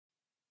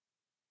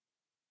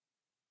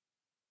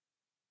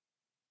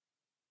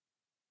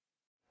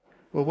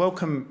Well,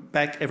 welcome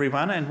back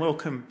everyone, and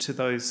welcome to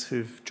those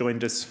who've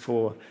joined us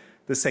for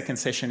the second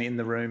session in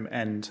the room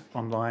and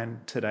online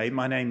today.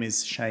 My name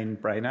is Shane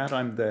Brainard.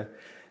 I'm the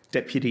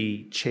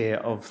Deputy Chair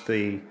of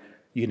the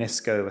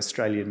UNESCO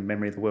Australian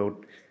Memory of the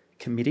World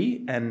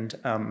Committee, and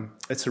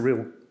it's a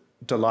real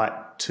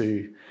delight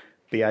to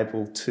be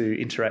able to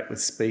interact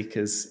with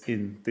speakers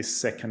in this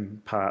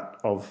second part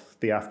of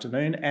the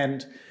afternoon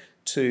and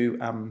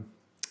to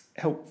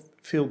help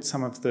field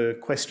some of the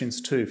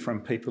questions too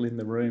from people in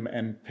the room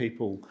and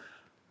people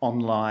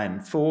online.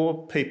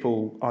 For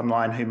people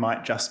online who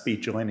might just be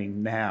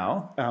joining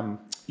now,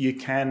 you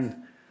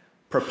can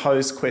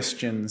propose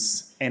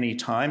questions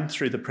anytime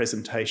through the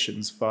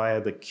presentations via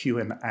the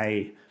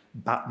Q&A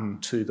button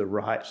to the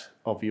right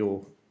of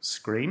your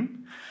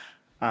screen.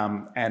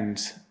 And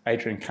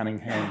Adrian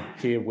Cunningham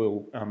here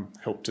will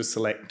help to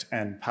select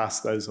and pass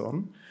those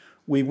on.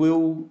 We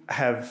will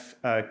have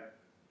a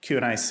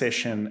Q&A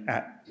session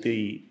at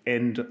the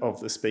end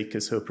of the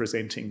speakers who are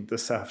presenting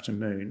this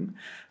afternoon.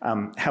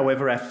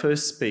 However, our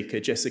first speaker,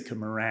 Jessica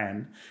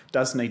Moran,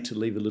 does need to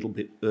leave a little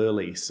bit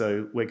early,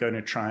 so we're going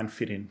to try and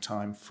fit in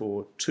time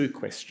for two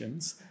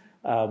questions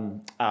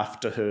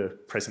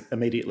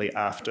immediately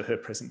after her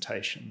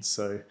presentation.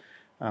 So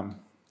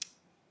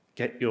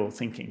get your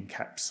thinking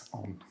caps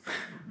on.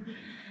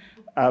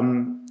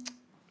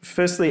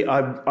 Firstly,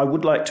 I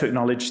would like to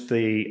acknowledge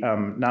the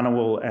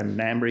Ngunnawal and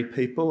Ngambri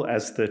people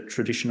as the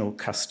traditional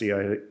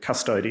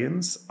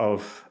custodians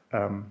of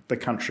the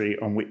country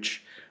on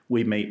which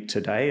we meet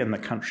today and the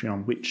country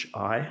on which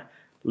I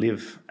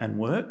live and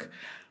work.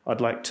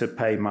 I'd like to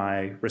pay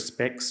my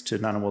respects to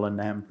Ngunnawal and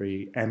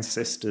Ngambri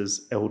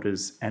ancestors,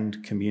 elders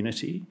and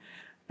community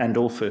and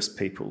all First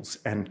Peoples,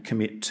 and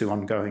commit to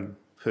ongoing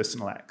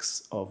personal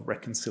acts of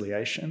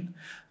reconciliation.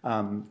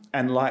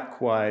 And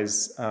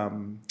likewise,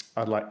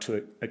 I'd like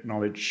to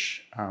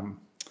acknowledge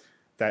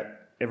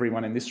that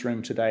everyone in this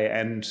room today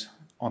and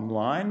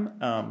online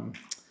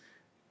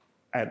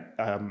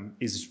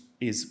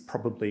is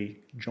probably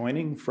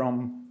joining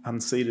from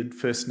unceded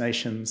First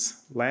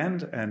Nations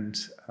land, and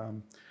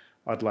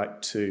I'd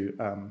like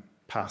to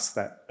pass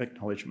that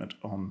acknowledgement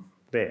on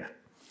there.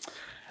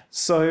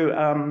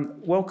 So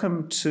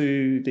welcome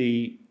to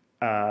the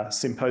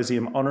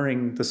Symposium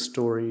honouring the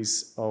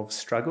stories of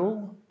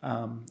struggle,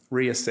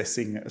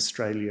 reassessing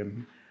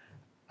Australian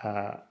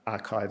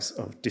archives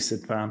of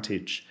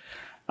disadvantage.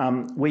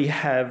 We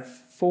have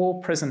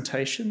 4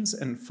 presentations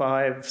and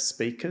 5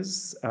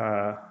 speakers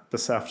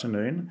this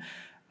afternoon,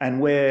 and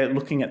we're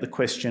looking at the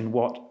question,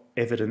 what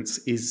evidence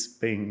is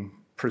being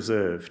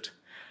preserved?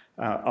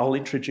 I'll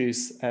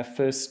introduce our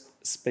first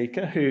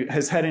speaker, who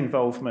has had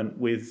involvement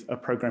with a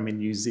program in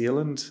New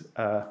Zealand,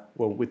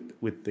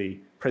 with the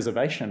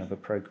preservation of a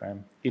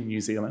program in New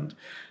Zealand.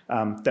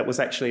 That was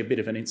actually a bit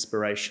of an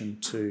inspiration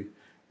to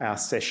our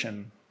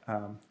session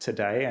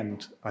today,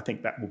 and I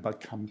think that will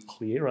become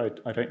clear.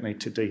 I don't need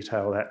to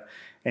detail that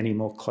any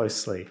more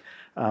closely.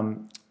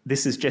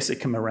 This is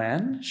Jessica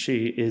Moran.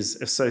 She is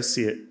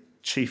Associate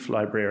Chief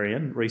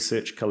Librarian,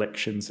 Research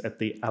Collections at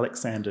the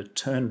Alexander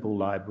Turnbull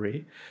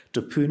Library,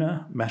 Te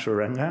Puna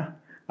Maturanga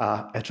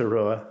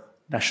Aotearoa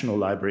National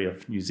Library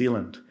of New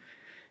Zealand.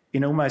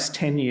 In almost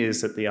 10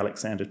 years at the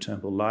Alexander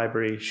Turnbull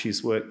Library,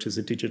 she's worked as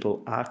a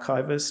digital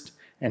archivist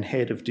and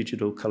head of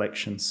digital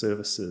collection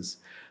services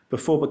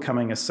before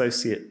becoming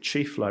Associate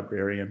Chief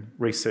Librarian,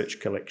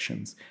 Research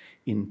Collections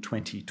in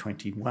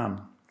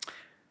 2021.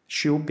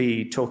 She'll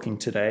be talking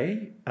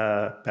today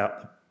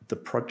about the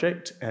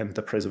project and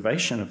the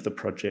preservation of the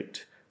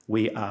project,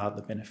 We Are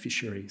the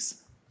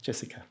Beneficiaries.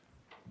 Jessica.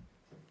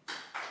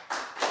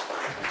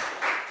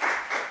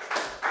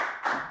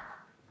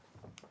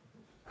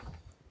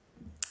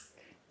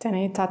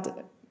 Tēnei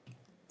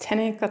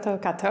katoa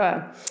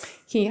katoa.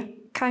 He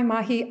kai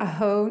mahi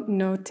aho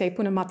no te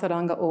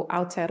punamatāranga o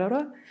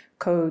Aotearoa,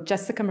 ko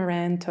Jessica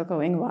Moran toko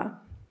ingoa.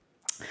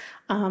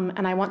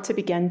 And I want to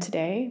begin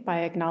today by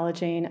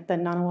acknowledging the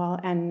Ngunnawal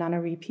and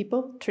Ngānari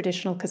people,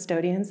 traditional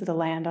custodians of the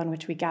land on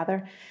which we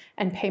gather,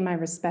 and pay my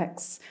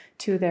respects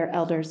to their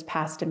elders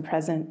past and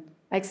present.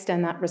 I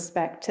extend that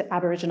respect to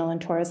Aboriginal and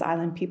Torres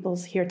Island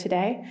peoples here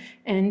today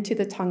and to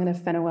the Tangata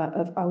Whenua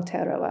of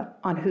Aotearoa,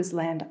 on whose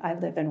land I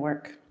live and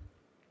work.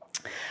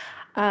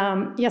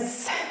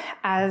 Yes,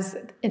 as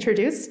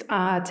introduced,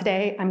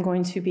 today I'm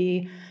going to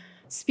be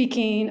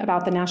speaking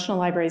about the National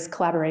Library's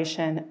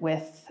collaboration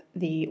with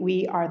the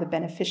We Are the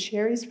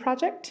Beneficiaries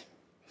project.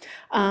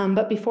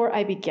 But before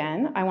I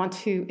begin, I want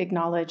to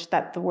acknowledge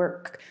that the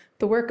work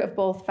of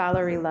both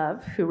Valerie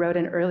Love, who wrote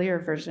an earlier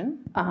version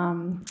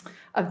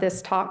of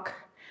this talk,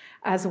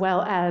 as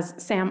well as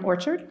Sam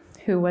Orchard,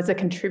 who was a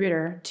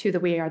contributor to the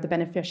We Are the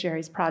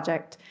Beneficiaries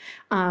project,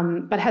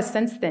 but has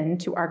since then,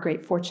 to our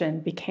great fortune,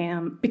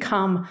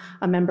 become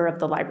a member of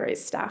the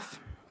library's staff.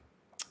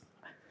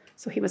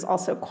 So he was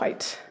also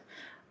quite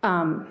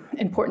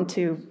important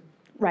to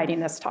writing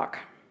this talk.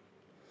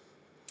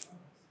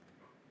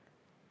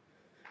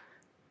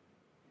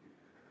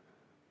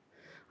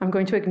 I'm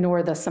going to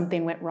ignore the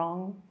something went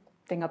wrong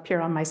thing up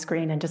here on my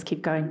screen and just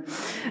keep going.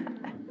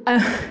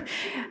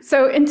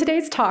 So in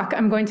today's talk,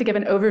 I'm going to give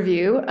an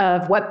overview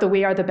of what the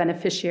We Are the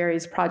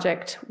Beneficiaries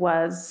project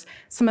was,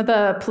 some of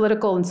the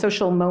political and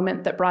social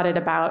moment that brought it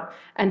about,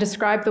 and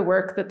describe the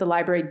work that the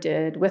library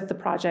did with the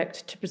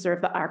project to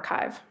preserve the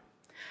archive.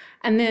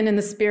 And then, in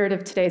the spirit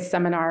of today's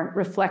seminar,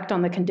 reflect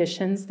on the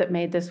conditions that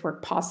made this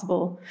work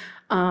possible,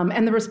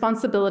 and the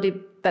responsibility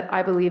that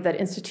I believe that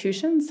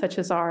institutions such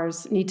as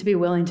ours need to be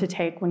willing to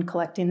take when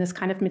collecting this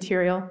kind of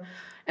material,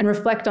 and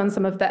reflect on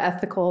some of the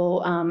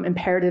ethical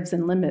imperatives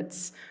and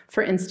limits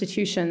for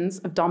institutions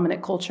of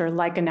dominant culture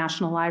like a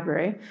national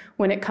library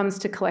when it comes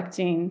to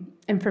collecting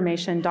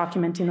information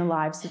documenting the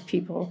lives of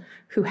people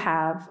who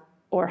have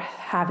or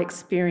have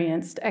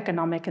experienced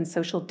economic and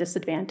social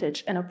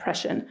disadvantage and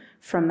oppression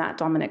from that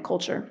dominant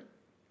culture.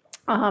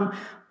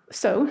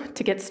 So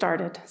to get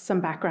started, some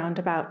background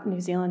about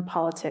New Zealand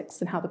politics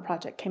and how the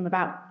project came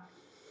about.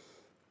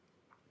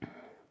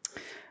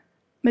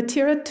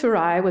 Matira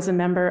Turai was a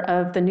member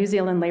of the New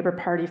Zealand Labour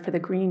Party for the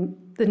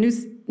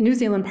New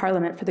Zealand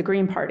Parliament for the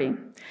Green Party,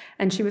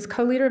 and she was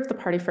co-leader of the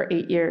party for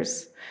 8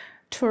 years.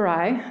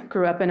 Turai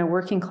grew up in a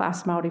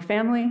working-class Māori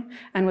family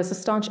and was a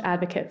staunch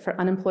advocate for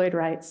unemployed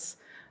rights,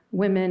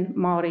 women,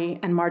 Māori,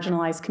 and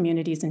marginalized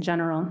communities in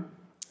general.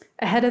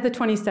 Ahead of the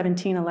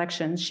 2017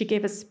 elections, she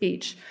gave a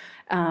speech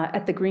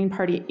at the Green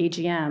Party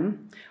AGM.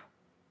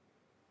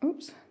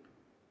 Oops.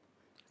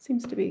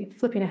 Seems to be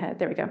flipping ahead.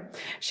 There we go.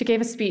 She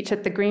gave a speech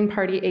at the Green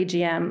Party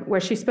AGM where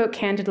she spoke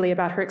candidly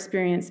about her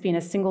experience being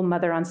a single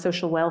mother on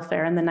social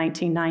welfare in the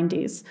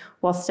 1990s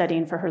while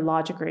studying for her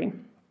law degree.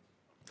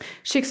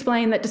 She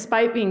explained that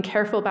despite being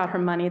careful about her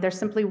money, there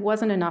simply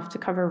wasn't enough to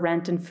cover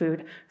rent and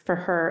food for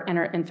her and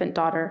her infant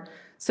daughter,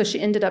 so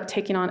she ended up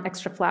taking on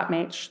extra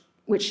flatmates,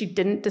 which she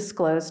didn't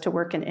disclose to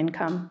work and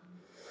income.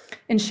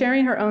 In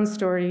sharing her own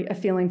story of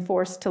feeling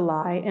forced to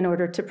lie in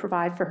order to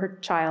provide for her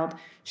child,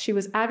 she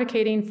was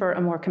advocating for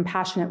a more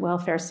compassionate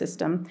welfare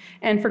system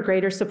and for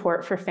greater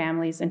support for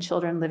families and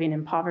children living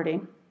in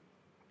poverty.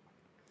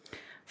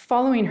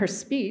 Following her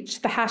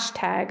speech, the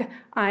hashtag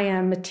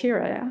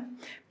 #IamMatira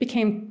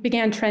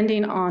began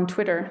trending on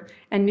Twitter,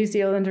 and New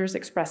Zealanders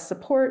expressed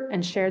support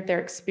and shared their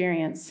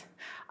experience.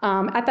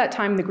 At that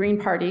time, the Green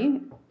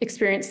Party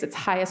experienced its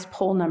highest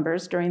poll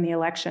numbers during the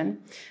election,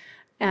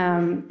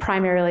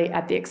 primarily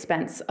at the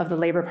expense of the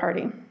Labour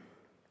Party.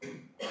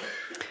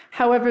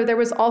 However, there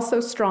was also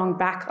strong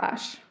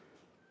backlash,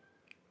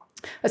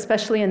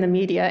 especially in the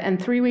media,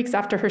 and 3 weeks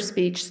after her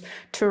speech,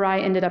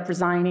 Turai ended up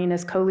resigning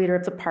as co-leader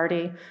of the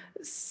party,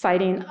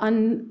 citing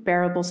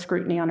unbearable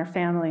scrutiny on her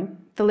family.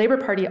 The Labour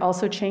Party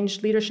also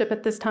changed leadership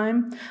at this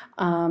time,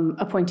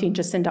 appointing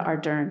Jacinda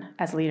Ardern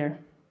as leader.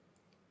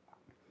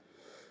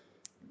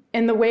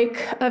 In the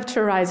wake of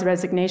Turai's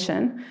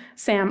resignation,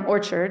 Sam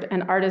Orchard,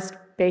 an artist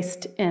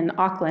based in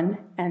Auckland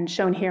and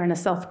shown here in a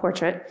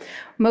self-portrait,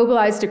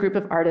 mobilized a group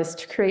of artists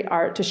to create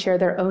art to share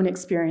their own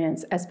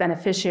experience as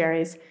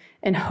beneficiaries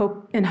in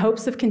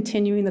hopes of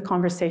continuing the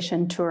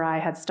conversation Turai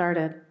had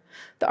started.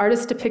 The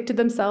artists depicted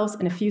themselves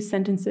in a few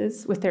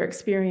sentences with their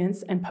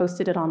experience and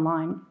posted it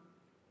online.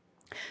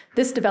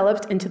 This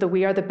developed into the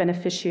We Are the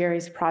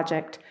Beneficiaries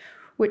project,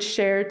 which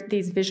shared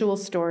these visual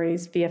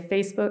stories via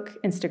Facebook,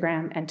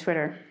 Instagram, and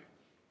Twitter.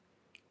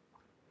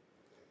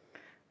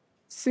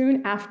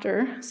 Soon they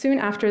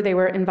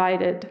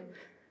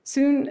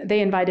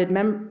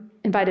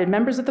invited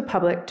members of the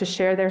public to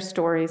share their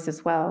stories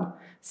as well,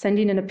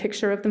 sending in a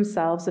picture of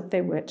themselves if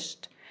they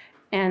wished,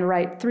 and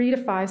write 3 to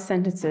 5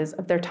 sentences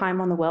of their time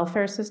on the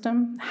welfare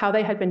system, how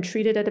they had been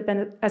treated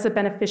as a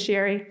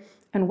beneficiary,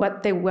 and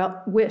what they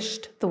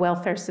wished the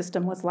welfare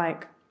system was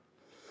like.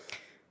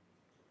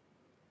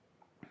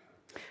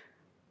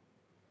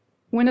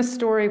 When a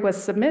story was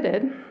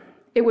submitted,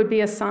 it would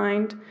be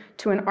assigned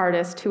to an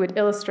artist who would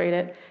illustrate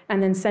it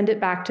and then send it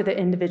back to the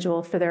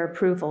individual for their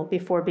approval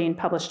before being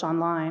published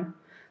online.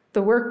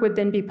 The work would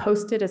then be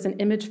posted as an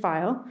image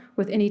file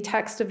with any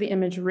text of the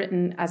image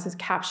written as a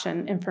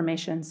caption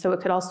information, so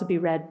it could also be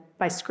read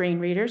by screen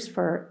readers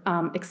for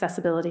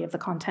accessibility of the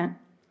content.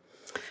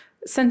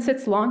 Since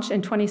its launch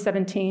in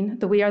 2017,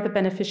 the We Are the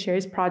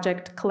Beneficiaries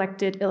project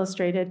collected,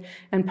 illustrated,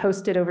 and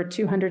posted over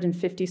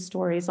 250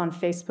 stories on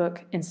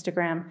Facebook,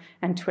 Instagram,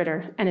 and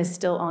Twitter, and is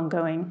still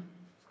ongoing.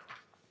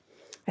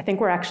 I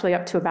think we're actually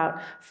up to about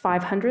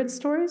 500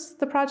 stories,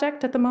 the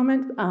project at the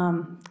moment,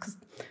 because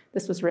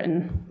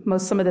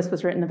some of this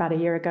was written about a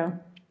year ago.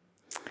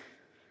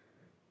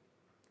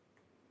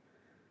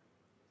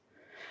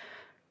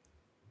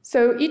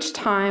 So each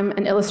time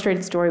an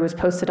illustrated story was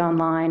posted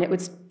online, it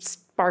would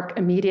spark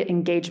immediate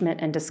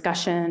engagement and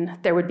discussion.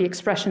 There would be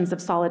expressions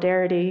of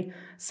solidarity.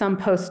 Some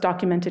posts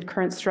documented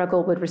current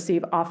struggle would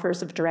receive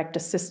offers of direct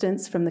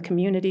assistance from the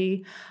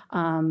community,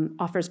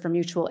 offers for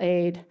mutual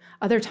aid.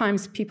 Other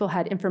times, people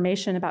had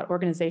information about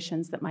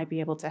organizations that might be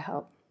able to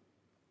help.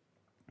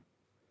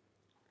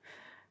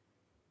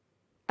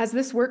 As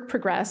this work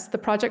progressed, the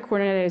project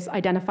coordinators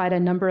identified a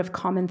number of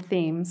common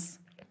themes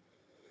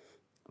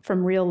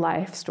from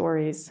real-life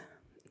stories.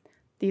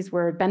 These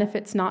were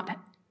benefits not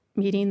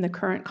meeting the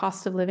current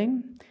cost of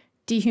living,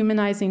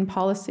 dehumanizing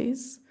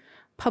policies,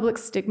 public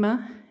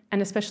stigma,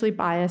 and especially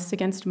biased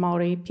against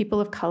Maori, people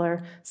of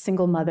color,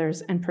 single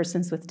mothers, and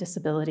persons with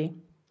disability.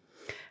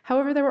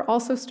 However, there were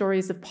also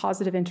stories of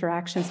positive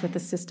interactions with the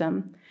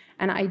system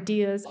and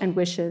ideas and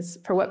wishes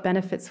for what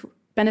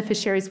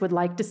beneficiaries would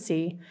like to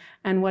see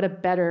and what a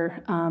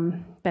better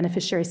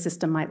beneficiary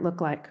system might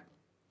look like.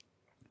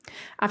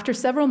 After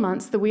several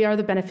months, the We Are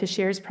the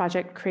Beneficiaries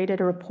Project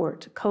created a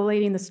report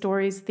collating the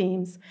stories,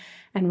 themes,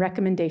 and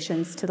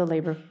recommendations to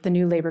the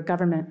new Labour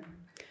government.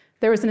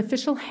 There was an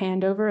official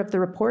handover of the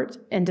report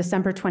in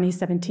December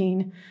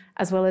 2017,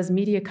 as well as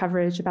media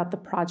coverage about the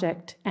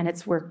project and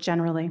its work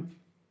generally.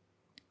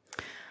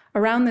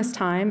 Around this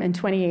time, in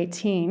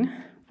 2018,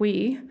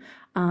 we,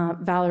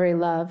 Valerie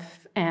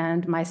Love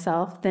and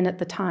myself, then at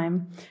the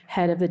time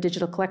head of the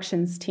digital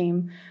collections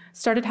team,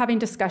 started having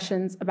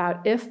discussions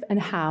about if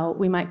and how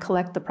we might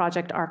collect the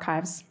project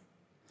archives.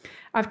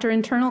 After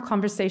internal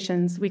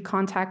conversations, we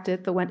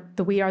contacted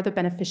the We Are the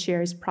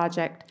Beneficiaries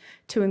Project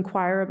to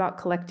inquire about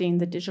collecting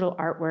the digital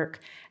artwork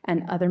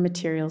and other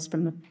materials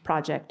from the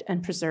project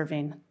and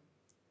preserving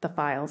the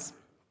files.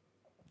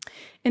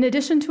 In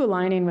addition to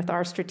aligning with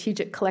our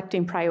strategic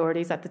collecting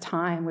priorities at the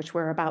time, which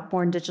were about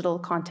born digital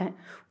content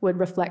would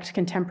reflect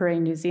contemporary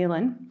New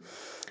Zealand,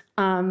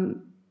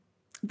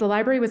 the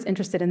library was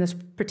interested in this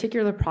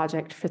particular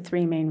project for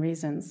three main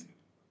reasons.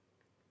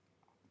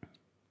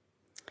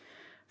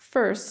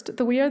 First,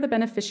 the We Are the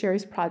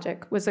Beneficiaries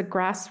Project was a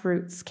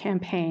grassroots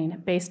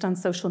campaign based on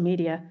social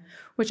media,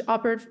 which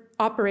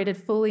operated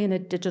fully in a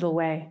digital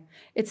way.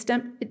 It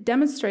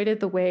demonstrated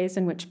the ways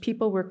in which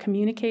people were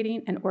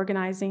communicating and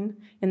organizing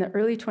in the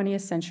early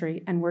 20th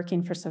century and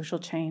working for social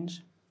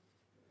change.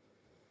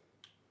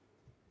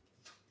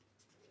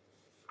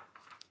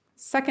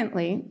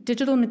 Secondly,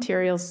 digital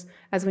materials,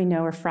 as we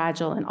know, are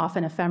fragile and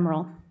often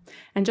ephemeral.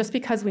 And just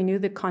because we knew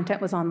the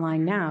content was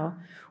online now,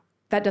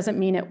 that doesn't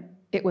mean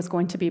it was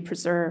going to be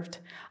preserved.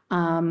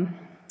 And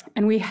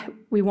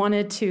we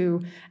wanted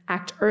to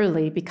act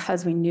early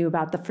because we knew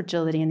about the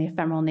fragility and the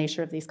ephemeral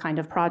nature of these kind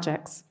of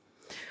projects.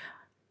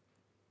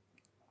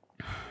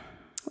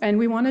 And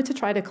we wanted to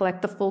try to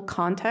collect the full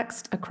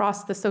context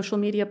across the social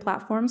media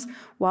platforms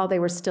while they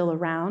were still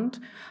around,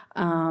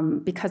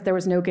 because there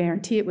was no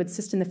guarantee it would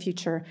exist in the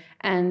future.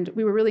 And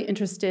we were really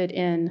interested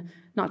in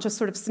not just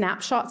sort of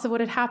snapshots of what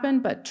had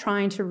happened, but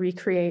trying to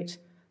recreate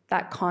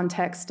that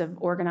context of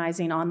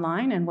organizing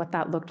online and what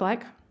that looked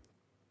like.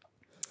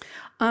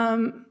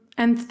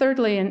 And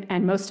thirdly,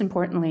 and most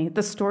importantly,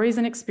 the stories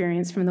and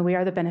experience from the We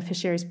Are the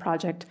Beneficiaries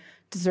Project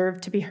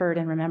deserve to be heard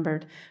and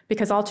remembered,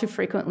 because all too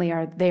frequently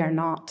they are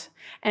not.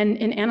 And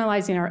in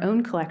analyzing our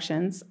own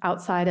collections,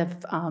 outside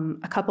of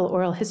a couple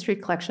oral history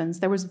collections,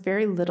 there was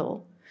very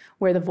little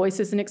where the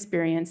voices and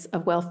experience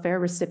of welfare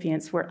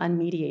recipients were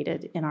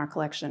unmediated in our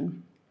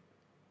collection.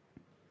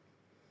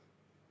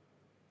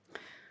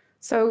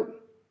 So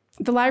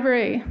the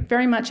library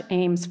very much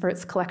aims for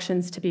its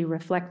collections to be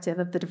reflective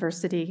of the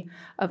diversity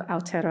of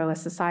Aotearoa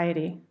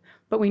society,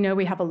 but we know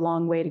we have a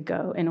long way to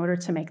go in order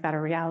to make that a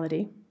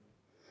reality.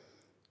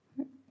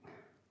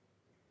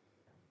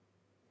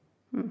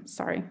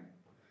 Sorry.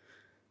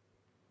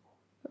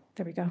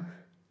 There we go.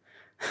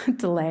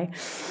 Delay.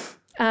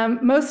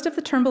 Most of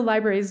the Turnbull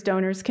Library's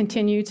donors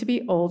continue to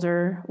be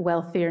older,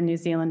 wealthier New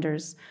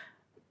Zealanders.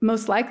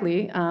 Most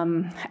likely,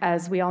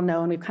 as we all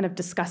know, and we've kind of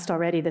discussed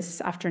already this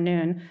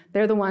afternoon,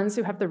 they're the ones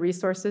who have the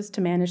resources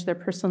to manage their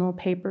personal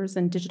papers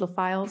and digital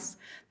files.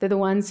 They're the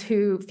ones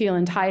who feel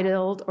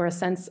entitled or a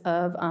sense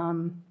of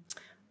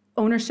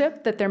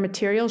ownership that their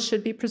materials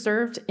should be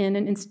preserved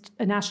in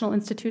a national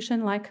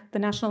institution like the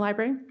National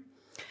Library.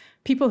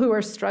 People who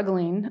are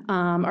struggling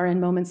are in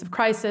moments of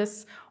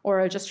crisis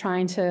or are just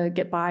trying to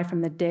get by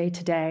from the day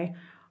to day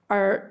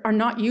are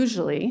not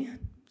usually,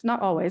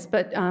 not always,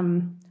 but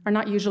are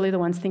not usually the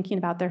ones thinking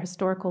about their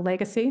historical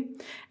legacy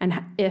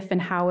and if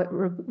and how it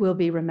will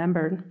be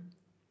remembered.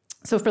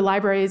 So for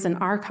libraries and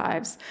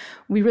archives,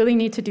 we really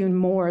need to do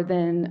more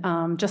than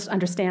just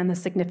understand the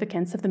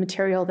significance of the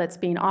material that's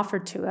being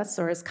offered to us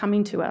or is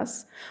coming to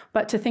us,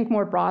 but to think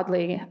more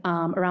broadly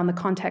around the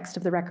context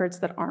of the records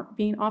that aren't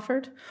being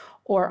offered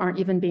or aren't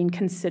even being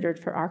considered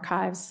for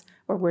archives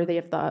or worthy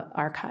of the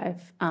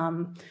archive.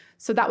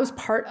 So that was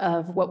part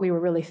of what we were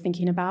really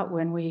thinking about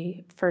when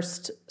we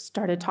first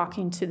started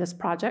talking to this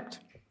project.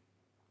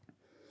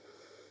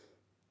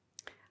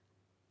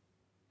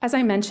 As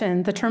I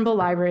mentioned, the Turnbull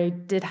Library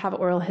did have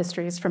oral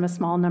histories from a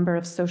small number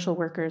of social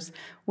workers,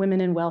 women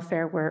in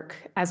welfare work,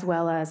 as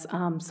well as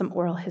some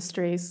oral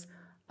histories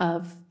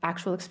of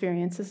actual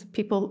experiences of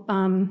people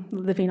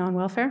living on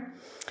welfare.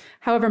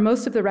 However,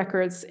 most of the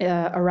records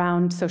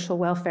around social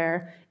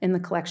welfare in the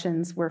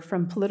collections were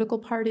from political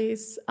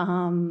parties,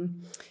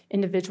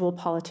 individual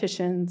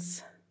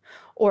politicians,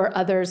 or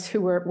others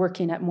who were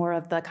working at more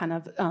of the kind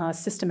of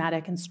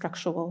systematic and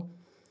structural.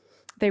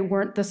 They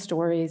weren't the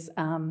stories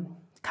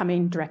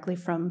coming directly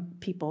from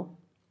people.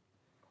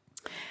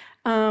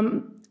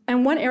 And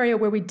one area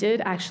where we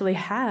did actually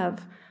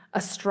have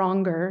a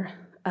stronger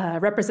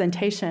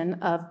representation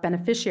of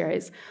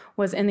beneficiaries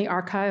was in the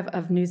archive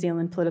of New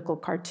Zealand political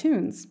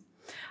cartoons.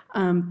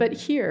 But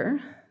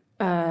here,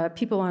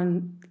 people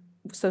on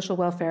social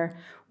welfare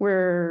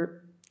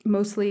were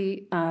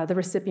mostly the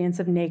recipients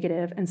of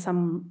negative, and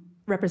some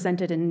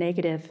represented in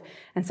negative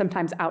and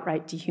sometimes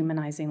outright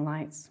dehumanizing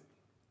lights.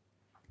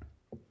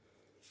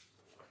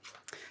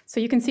 So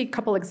you can see a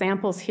couple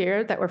examples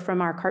here that were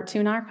from our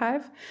cartoon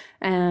archive,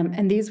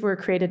 and these were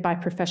created by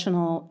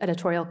professional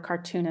editorial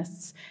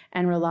cartoonists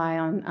and rely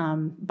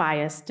on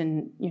biased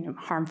and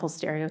harmful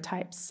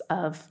stereotypes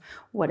of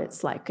what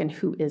it's like and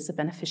who is a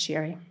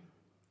beneficiary.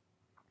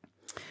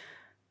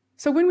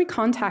 So when we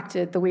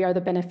contacted the We Are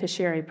the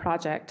Beneficiary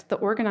project, the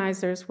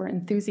organizers were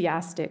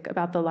enthusiastic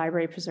about the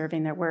library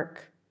preserving their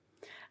work.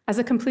 As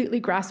a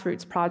completely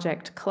grassroots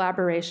project,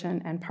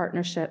 collaboration and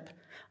partnership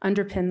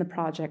underpin the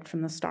project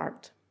from the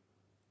start.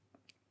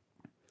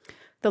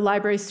 The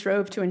library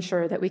strove to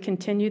ensure that we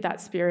continue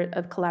that spirit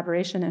of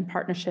collaboration and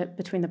partnership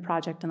between the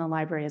project and the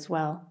library as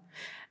well.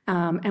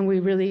 And we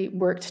really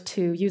worked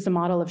to use a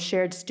model of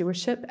shared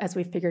stewardship as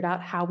we figured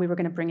out how we were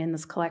going to bring in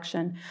this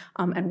collection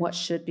and what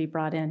should be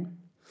brought in.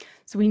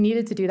 So we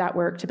needed to do that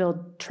work to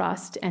build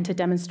trust and to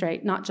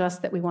demonstrate not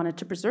just that we wanted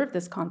to preserve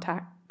this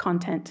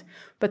content,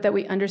 but that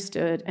we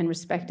understood and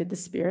respected the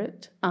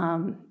spirit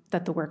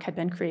that the work had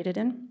been created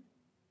in.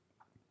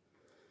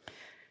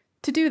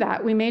 To do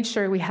that, we made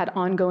sure we had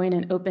ongoing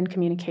and open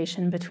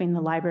communication between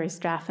the library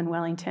staff in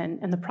Wellington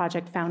and the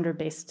project founder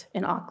based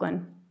in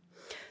Auckland.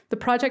 The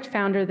project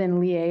founder then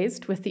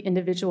liaised with the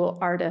individual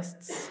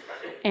artists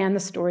and the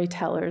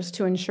storytellers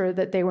to ensure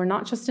that they were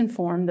not just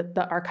informed that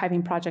the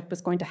archiving project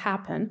was going to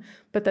happen,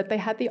 but that they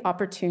had the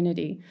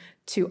opportunity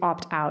to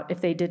opt out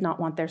if they did not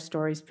want their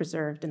stories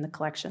preserved in the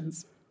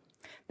collections.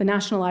 The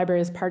National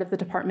Library is part of the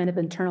Department of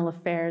Internal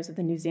Affairs of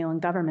the New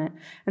Zealand government,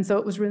 and so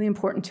it was really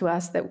important to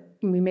us that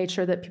we made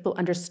sure that people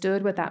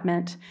understood what that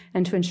meant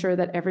and to ensure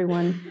that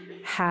everyone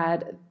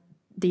had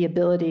the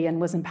ability and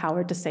was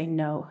empowered to say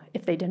no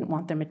if they didn't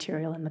want their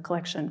material in the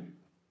collection.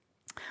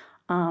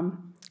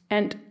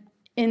 And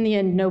in the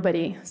end,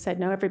 nobody said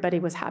no. Everybody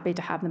was happy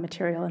to have the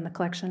material in the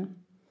collection.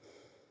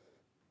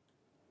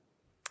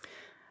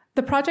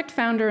 The project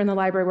founder and the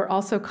library were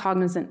also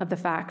cognizant of the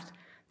fact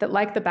that,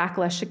 like the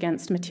backlash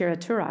against Matira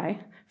Turai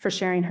for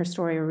sharing her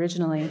story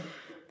originally,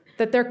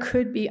 that there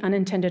could be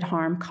unintended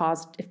harm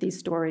caused if these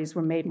stories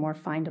were made more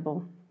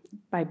findable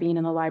by being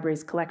in the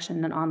library's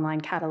collection and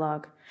online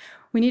catalog.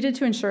 We needed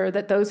to ensure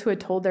that those who had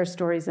told their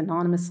stories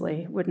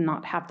anonymously would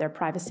not have their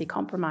privacy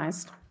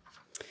compromised.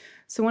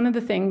 So one of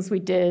the things we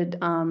did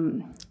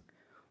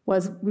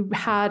was we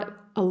had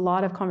a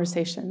lot of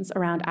conversations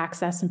around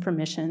access and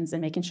permissions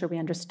and making sure we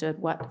understood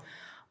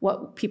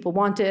what people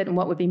wanted and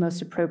what would be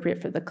most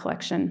appropriate for the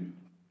collection,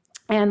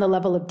 and the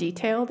level of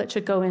detail that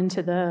should go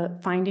into the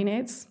finding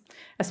aids,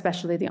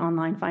 especially the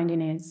online finding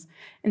aids.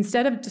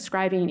 Instead of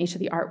describing each of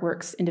the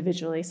artworks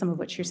individually, some of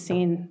which you're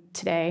seeing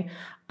today,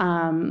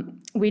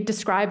 we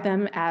described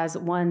them as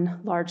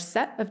one large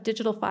set of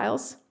digital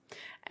files.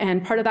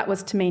 And part of that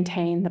was to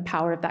maintain the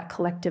power of that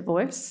collective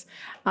voice,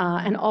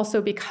 and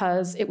also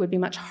because it would be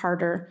much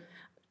harder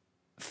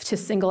to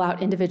single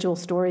out individual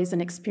stories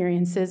and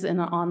experiences in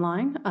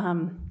online,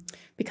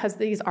 because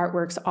these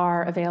artworks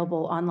are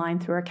available online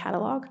through our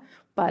catalog,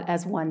 but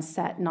as one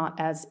set, not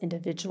as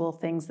individual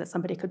things that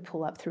somebody could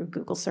pull up through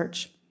Google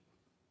search.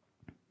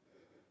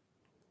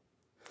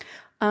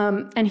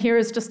 And here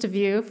is just a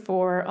view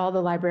for all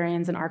the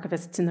librarians and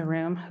archivists in the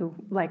room who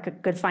like a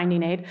good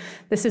finding aid.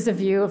 This is a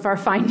view of our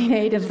finding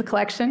aid of the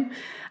collection.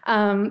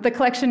 The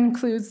collection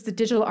includes the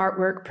digital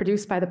artwork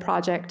produced by the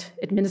project,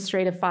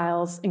 administrative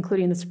files,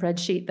 including the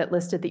spreadsheet that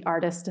listed the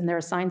artist and their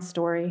assigned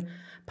story,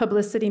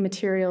 publicity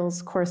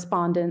materials,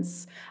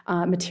 correspondence,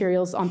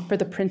 materials for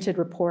the printed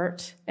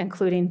report,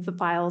 including the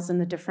files in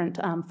the different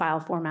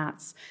file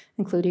formats,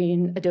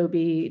 including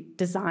Adobe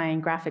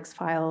design, graphics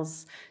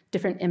files,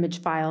 different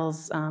image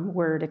files,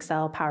 Word,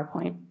 Excel,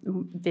 PowerPoint,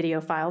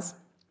 video files.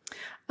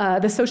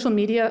 The social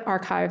media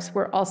archives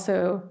were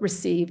also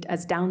received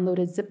as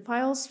downloaded zip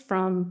files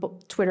from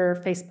Twitter,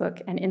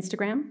 Facebook, and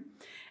Instagram.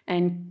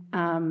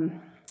 And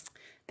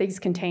these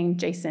contain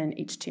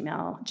JSON,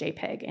 HTML,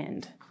 JPEG,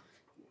 and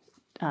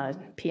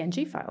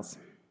PNG files.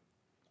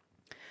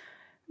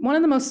 One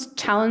of the most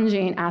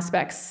challenging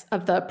aspects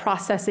of the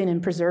processing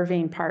and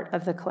preserving part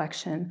of the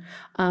collection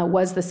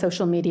was the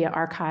social media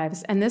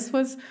archives. And this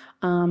was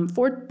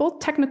for both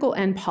technical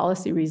and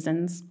policy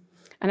reasons.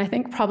 And I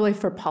think probably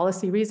for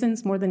policy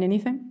reasons more than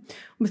anything.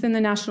 Within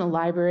the National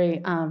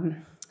Library,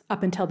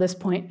 up until this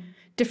point,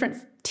 different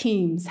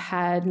teams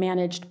had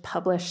managed,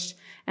 published,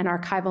 and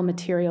archival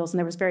materials, and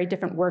there was very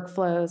different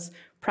workflows,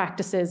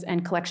 practices,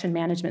 and collection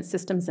management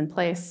systems in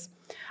place.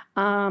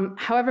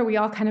 However, we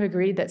all kind of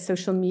agreed that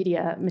social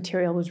media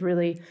material was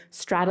really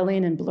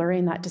straddling and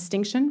blurring that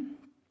distinction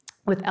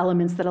with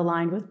elements that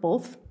aligned with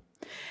both.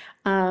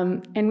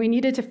 And we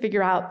needed to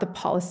figure out the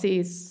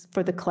policies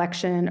for the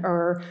collection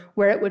or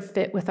where it would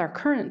fit with our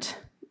current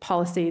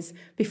policies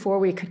before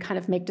we could kind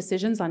of make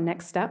decisions on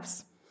next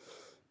steps.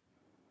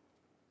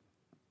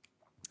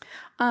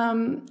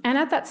 And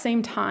at that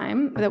same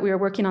time that we were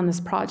working on this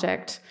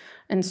project,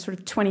 in sort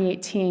of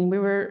 2018, we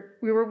were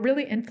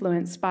really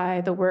influenced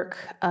by the work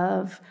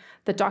of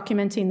the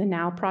Documenting the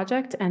Now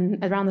project,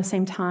 and around the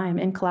same time,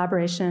 in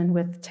collaboration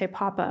with Te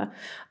Papa,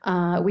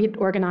 we had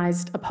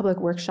organized a public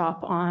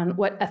workshop on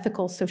what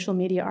ethical social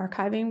media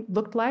archiving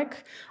looked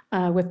like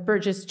with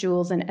Burgess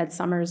Jules and Ed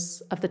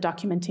Summers of the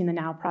Documenting the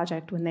Now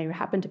project when they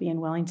happened to be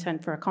in Wellington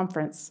for a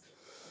conference.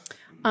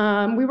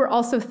 We were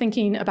also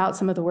thinking about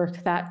some of the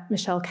work that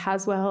Michelle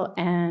Caswell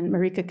and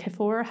Marika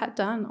Kifor had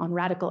done on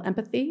radical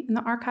empathy in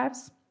the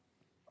archives.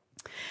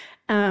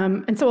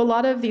 And so a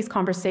lot of these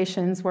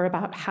conversations were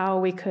about how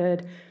we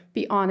could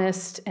be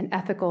honest and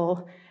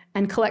ethical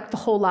and collect the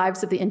whole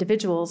lives of the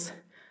individuals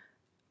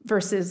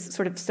versus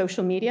sort of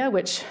social media,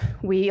 which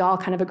we all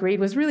kind of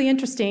agreed was really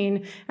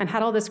interesting and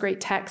had all this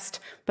great text,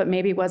 but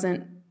maybe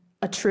wasn't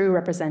a true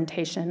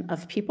representation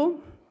of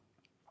people.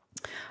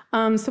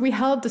 So we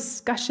held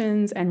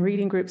discussions and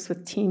reading groups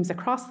with teams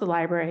across the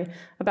library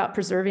about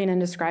preserving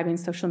and describing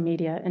social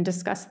media, and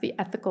discussed the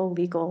ethical,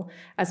 legal,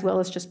 as well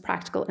as just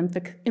practical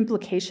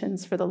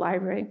implications for the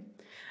library.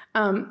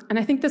 And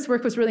I think this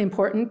work was really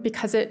important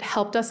because it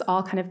helped us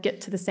all kind of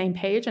get to the same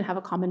page and have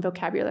a common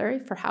vocabulary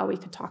for how we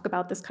could talk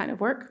about this kind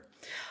of work.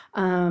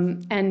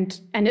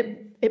 And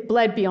it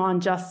bled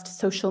beyond just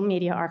social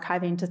media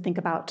archiving to think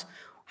about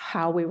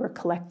how we were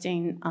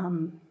collecting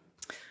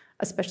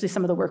especially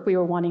some of the work we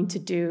were wanting to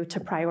do to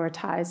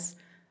prioritize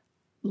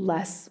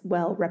less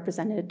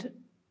well-represented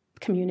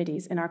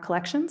communities in our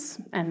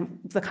collections, and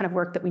the kind of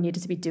work that we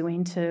needed to be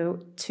doing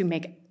to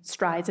make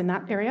strides in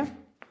that area.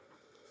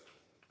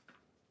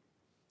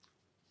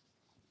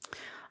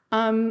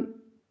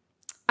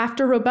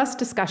 After robust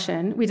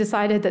discussion, we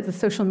decided that the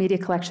social media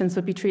collections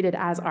would be treated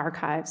as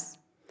archives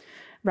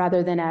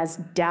rather than as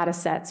data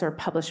sets or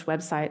published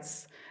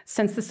websites,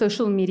 since the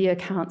social media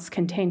accounts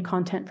contain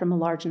content from a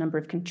large number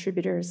of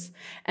contributors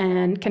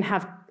and can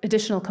have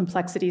additional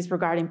complexities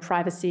regarding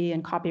privacy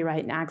and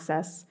copyright and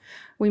access.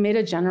 We made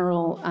a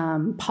general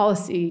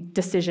policy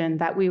decision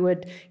that we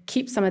would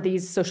keep some of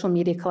these social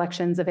media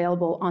collections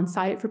available on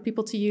site for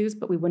people to use,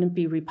 but we wouldn't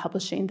be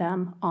republishing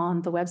them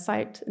on the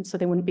website, and so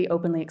they wouldn't be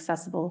openly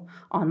accessible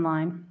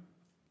online.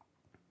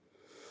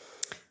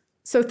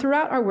 So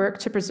throughout our work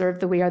to preserve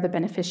the We Are the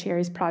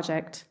Beneficiaries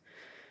project,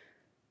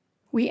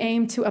 we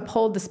aim to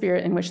uphold the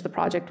spirit in which the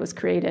project was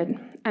created,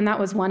 and that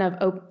was one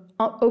of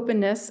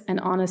openness and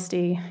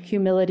honesty,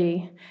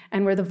 humility,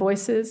 and where the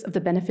voices of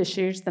the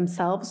beneficiaries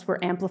themselves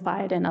were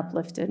amplified and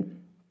uplifted.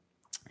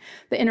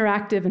 The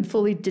interactive and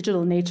fully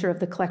digital nature of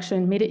the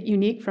collection made it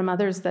unique from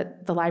others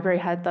that the library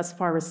had thus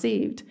far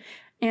received,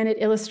 and it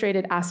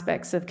illustrated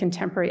aspects of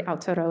contemporary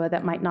Aotearoa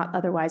that might not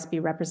otherwise be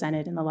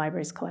represented in the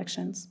library's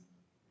collections.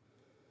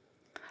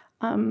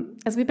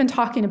 As we've been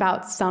talking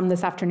about some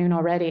this afternoon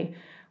already,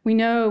 we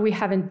know we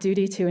have a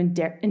duty to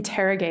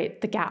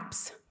interrogate the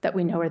gaps that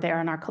we know are there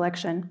in our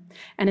collection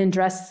and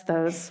address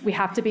those. We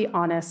have to be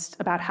honest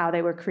about how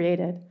they were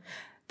created.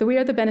 The We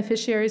Are the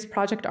Beneficiaries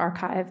Project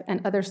Archive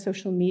and other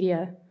social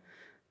media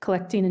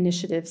collecting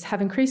initiatives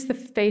have increased the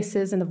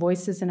faces and the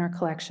voices in our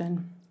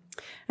collection,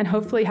 and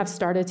hopefully have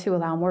started to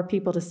allow more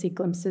people to see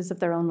glimpses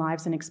of their own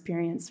lives and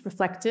experience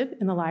reflected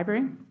in the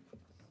library.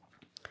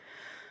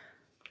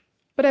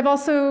 But I've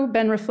also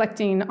been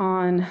reflecting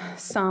on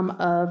some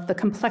of the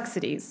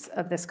complexities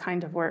of this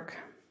kind of work.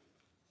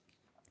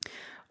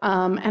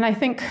 And I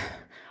think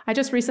I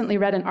just recently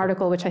read an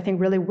article which I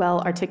think really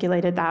well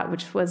articulated that,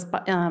 which was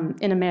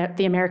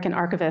The American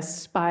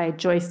Archivist by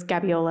Joyce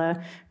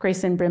Gabiola,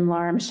 Grayson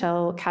Brimlar,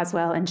 Michelle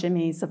Caswell, and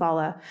Jimmy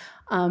Zavala.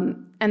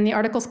 And the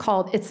article's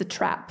called It's a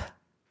Trap: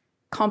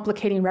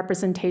 Complicating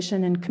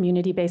Representation in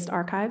Community-Based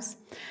Archives.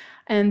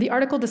 And the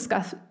article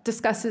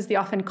discusses the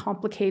often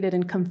complicated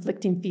and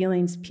conflicting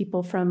feelings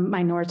people from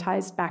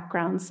minoritized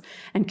backgrounds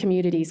and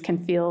communities can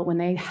feel when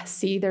they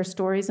see their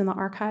stories in the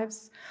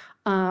archives.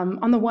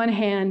 On the one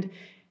hand,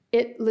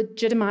 it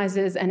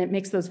legitimizes and it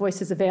makes those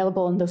voices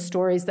available, and those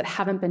stories that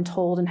haven't been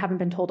told and haven't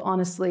been told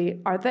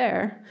honestly are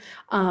there,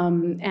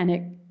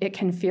 and it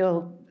can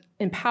feel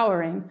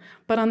empowering.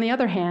 But on the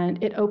other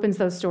hand, it opens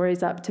those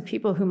stories up to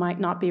people who might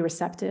not be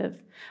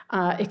receptive.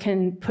 It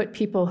can put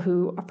people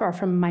who are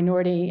from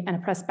minority and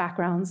oppressed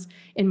backgrounds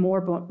in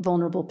more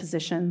vulnerable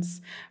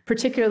positions,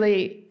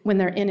 particularly when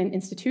they're in an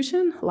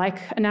institution like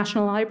a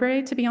national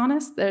library, to be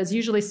honest, that is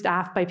usually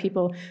staffed by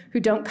people who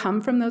don't come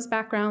from those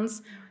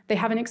backgrounds. They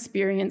haven't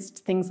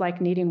experienced things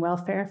like needing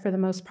welfare for the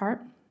most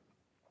part.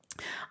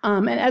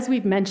 And as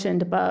we've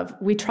mentioned above,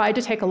 we tried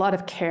to take a lot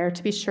of care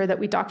to be sure that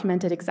we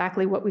documented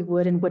exactly what we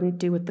would and wouldn't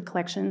do with the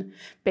collection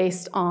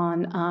based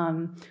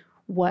on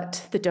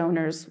what the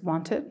donors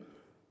wanted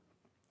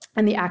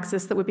and the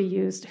access that would be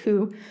used,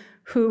 who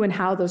and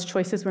how those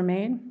choices were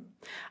made.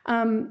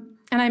 And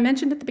I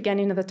mentioned at the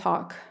beginning of the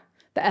talk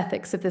the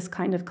ethics of this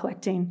kind of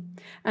collecting.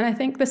 And I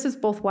think this is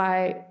both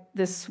why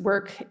this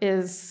work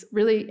is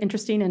really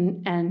interesting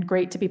and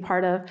great to be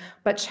part of,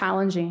 but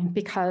challenging,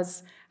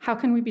 because how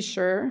can we be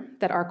sure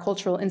that our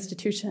cultural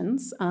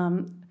institutions,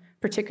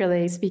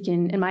 particularly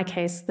speaking in my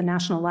case, the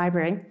National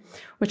Library,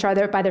 which are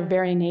there by their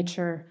very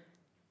nature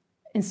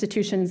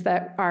institutions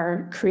that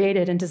are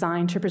created and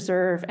designed to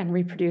preserve and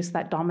reproduce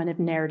that dominant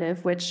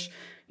narrative, which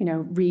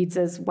reads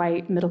as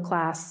white,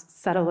 middle-class,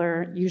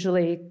 settler,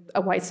 usually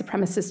a white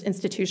supremacist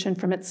institution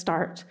from its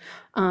start.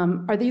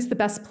 Are these the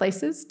best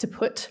places to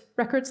put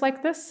records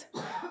like this?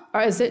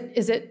 Or is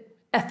it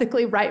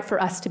ethically right for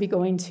us to be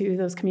going to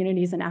those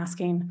communities and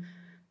asking,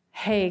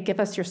 hey, give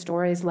us your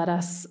stories, let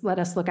us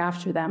look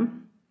after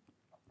them?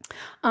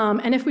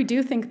 And if we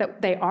do think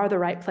that they are the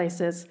right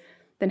places,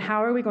 then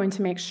how are we going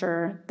to make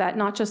sure that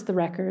not just the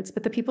records,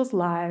 but the people's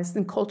lives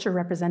and culture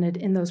represented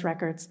in those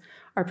records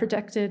are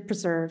protected,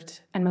 preserved,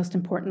 and most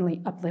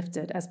importantly,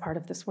 uplifted as part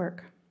of this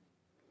work?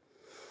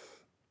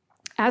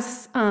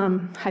 As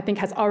I think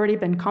has already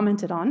been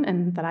commented on,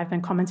 and that I've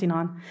been commenting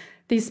on,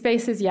 these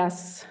spaces,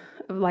 yes,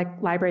 like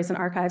libraries and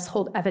archives,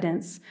 hold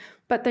evidence,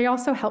 but they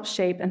also help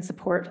shape and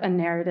support a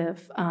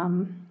narrative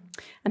and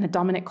a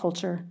dominant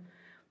culture.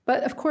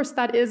 But of course,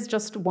 that is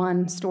just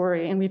one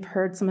story, and we've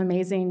heard some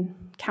amazing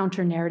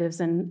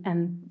counter-narratives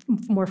and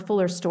more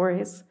fuller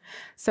stories.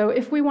 So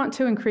if we want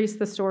to increase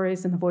the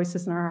stories and the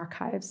voices in our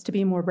archives to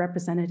be more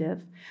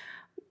representative,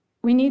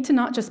 we need to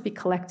not just be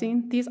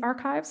collecting these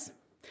archives,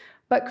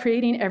 but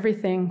creating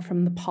everything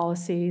from the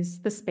policies,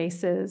 the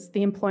spaces,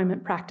 the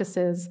employment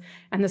practices,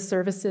 and the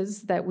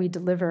services that we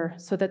deliver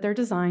so that they're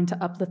designed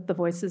to uplift the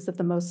voices of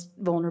the most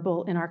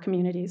vulnerable in our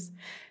communities,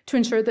 to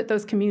ensure that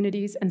those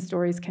communities and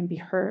stories can be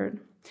heard.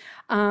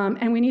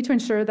 And we need to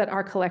ensure that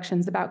our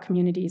collections about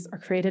communities are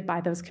created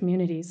by those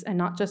communities and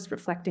not just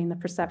reflecting the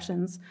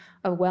perceptions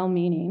of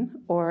well-meaning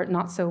or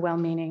not so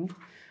well-meaning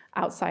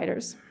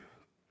outsiders.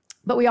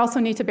 But we also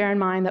need to bear in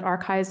mind that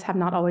archives have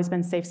not always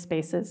been safe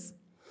spaces.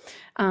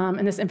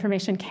 And this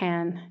information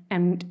can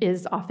and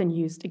is often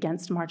used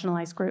against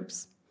marginalized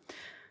groups.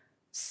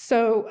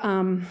 So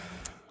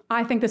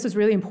I think this is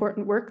really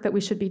important work that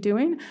we should be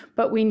doing,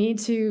 but we need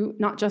to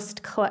not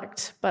just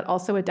collect, but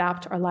also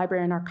adapt our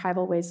library and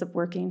archival ways of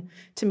working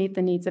to meet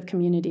the needs of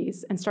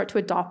communities and start to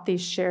adopt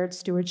these shared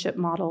stewardship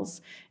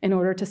models in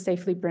order to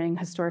safely bring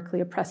historically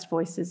oppressed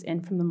voices in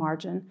from the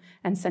margin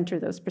and center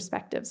those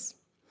perspectives.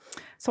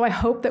 So I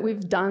hope that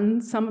we've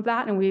done some of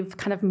that and we've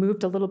kind of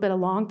moved a little bit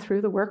along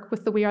through the work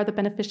with the We Are the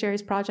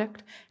Beneficiaries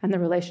project and the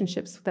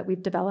relationships that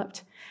we've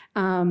developed,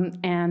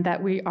 and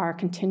that we are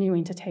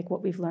continuing to take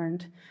what we've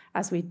learned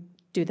as we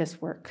do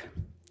this work.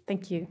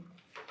 Thank you.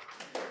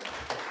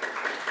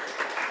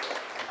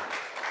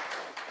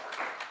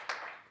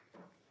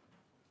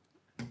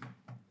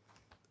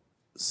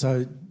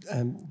 So,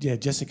 yeah,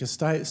 Jessica,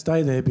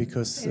 stay there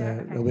because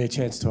there'll be a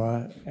chance to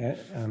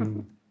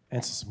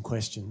answer some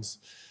questions.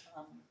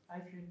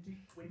 Adrian,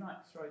 we might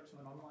throw to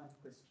an online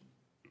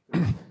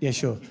question. Yeah,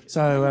 sure.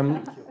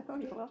 So,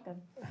 You're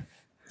welcome.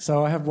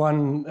 So I have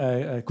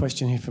one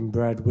question here from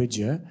Brad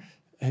Widger,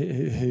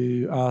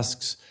 who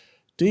asks,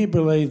 do you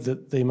believe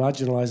that the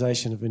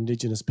marginalisation of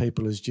Indigenous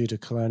people is due to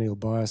colonial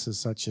biases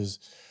such as,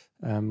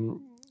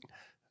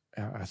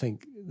 I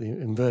think the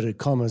inverted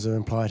commas are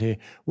implied here,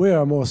 we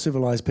are more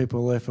civilised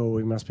people, therefore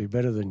we must be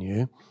better than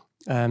you.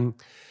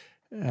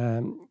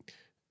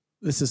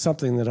 This is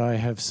something that I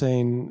have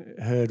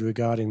heard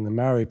regarding the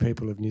Maori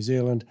people of New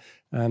Zealand.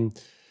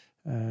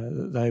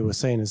 They were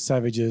seen as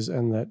savages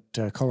and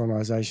that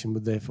colonisation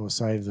would therefore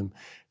save them.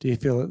 Do you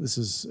feel that this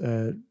is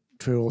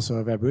true also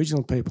of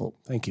Aboriginal people?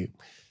 Thank you.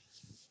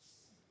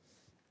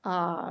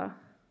 I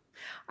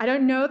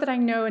don't know that I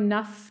know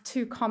enough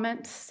to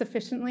comment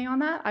sufficiently on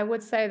that. I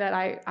would say that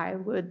I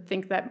would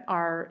think that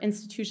our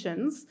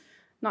institutions,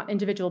 not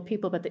individual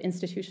people, but the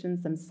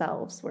institutions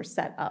themselves were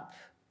set up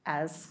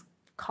as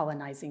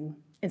colonizing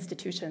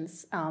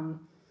institutions, and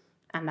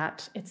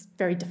that it's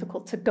very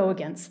difficult to go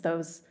against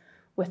those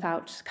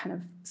without kind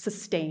of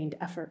sustained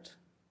effort.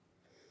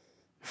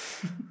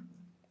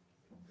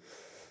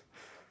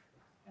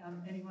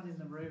 Anyone in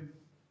the room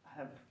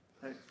have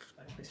a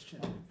question?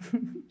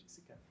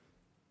 Jessica?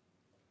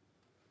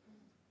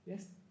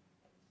 Yes?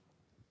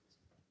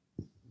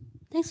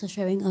 Thanks for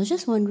sharing. I was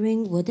just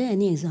wondering, were there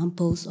any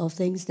examples of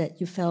things that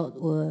you felt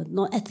were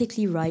not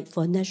ethically right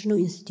for a national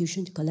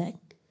institution to collect?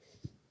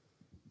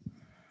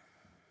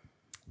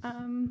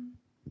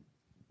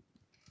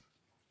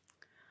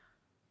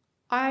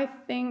 I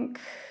think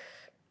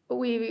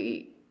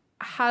we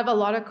have a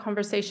lot of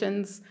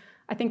conversations.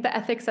 I think the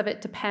ethics of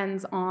it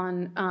depends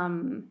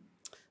on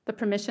the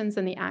permissions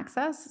and the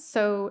access.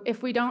 So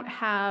if we don't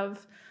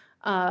have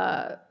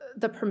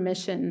the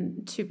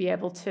permission to be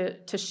able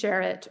to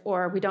share it,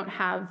 or we don't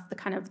have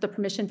the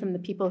permission from the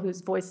people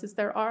whose voices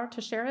there are to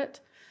share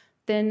it,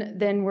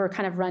 then we're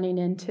kind of running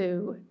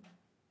into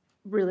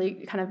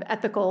really kind of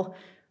ethical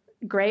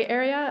gray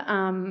area.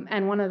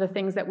 And one of the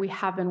things that we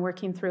have been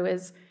working through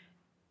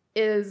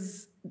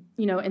is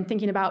in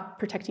thinking about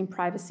protecting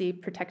privacy,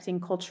 protecting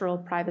cultural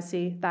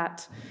privacy,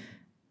 that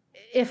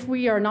if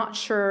we are not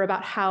sure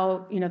about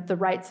how, the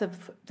rights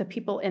of the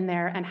people in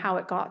there and how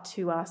it got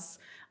to us,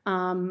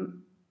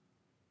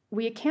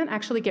 we can't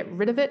actually get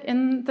rid of it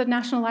in the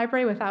National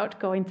Library without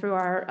going through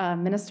our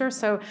minister.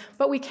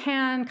 But we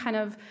can kind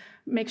of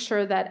make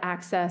sure that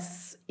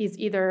access is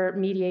either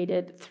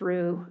mediated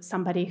through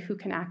somebody who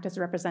can act as a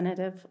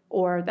representative,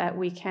 or that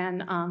we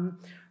can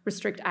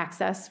restrict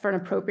access for an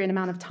appropriate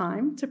amount of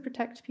time to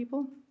protect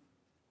people.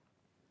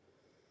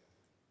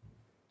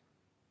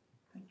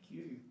 Thank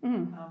you.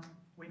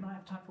 We might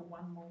have time for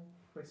one more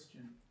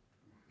question.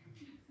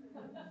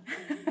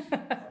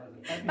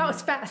 That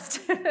was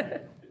fast.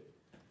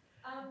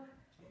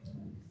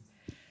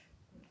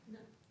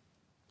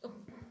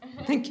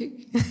 Thank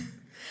you.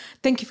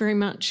 Thank you very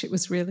much.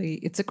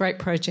 It's a great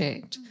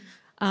project.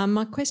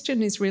 My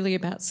question is really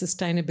about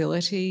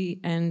sustainability,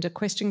 and a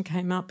question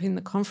came up in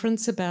the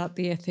conference about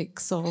the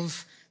ethics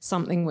of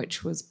something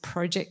which was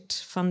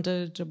project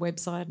funded, a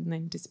website, and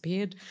then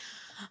disappeared.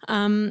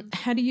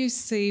 How do you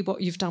see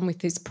what you've done with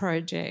this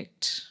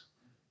project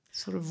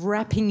sort of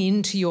wrapping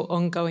into your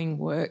ongoing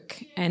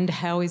work, and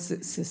how is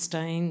it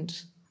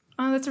sustained?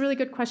 Oh, that's a really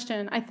good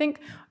question. I think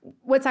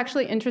what's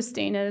actually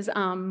interesting is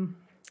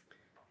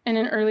in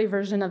an early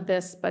version of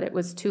this, but it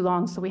was too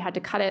long, so we had to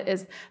cut it,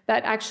 is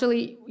that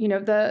actually, you know,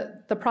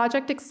 the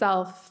project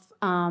itself,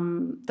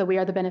 the We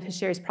Are the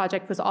Beneficiaries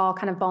project, was all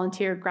kind of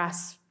volunteer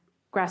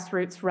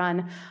grassroots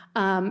run.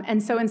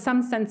 And so in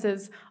some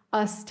senses,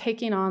 us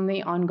taking on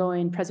the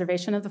ongoing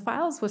preservation of the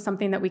files was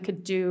something that we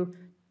could do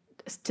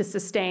to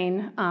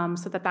sustain,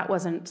 so that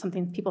wasn't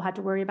something people had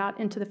to worry about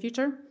into the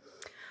future.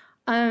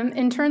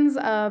 In terms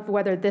of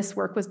whether this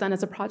work was done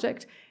as a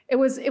project, it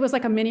was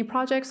like a mini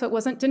project, so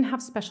it didn't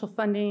have special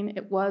funding.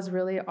 It was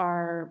really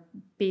our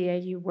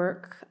BAU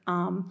work.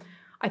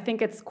 I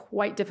think it's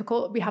quite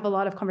difficult. We have a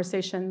lot of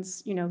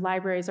conversations. You know,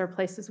 libraries are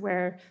places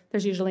where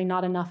there's usually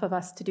not enough of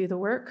us to do the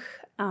work,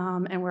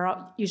 and we're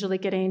usually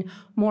getting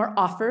more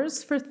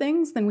offers for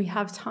things than we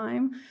have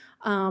time.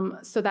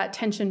 So that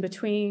tension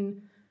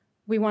between,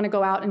 we want to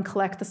go out and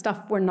collect the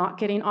stuff we're not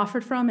getting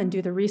offered from and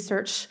do the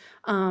research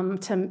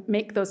to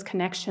make those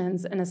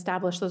connections and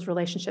establish those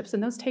relationships.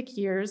 And those take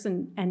years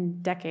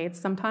and decades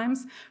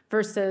sometimes,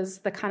 versus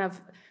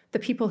the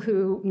people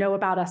who know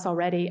about us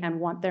already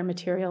and want their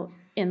material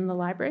in the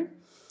library.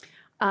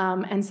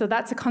 And so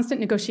that's a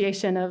constant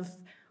negotiation of,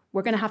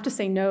 we're going to have to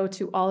say no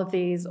to all of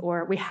these,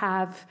 or we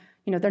have,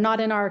 you know, they're not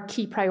in our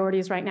key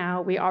priorities right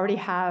now. We already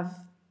have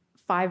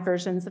 5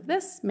 versions of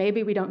this.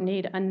 Maybe we don't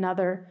need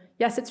another.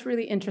 Yes, it's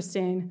really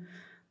interesting,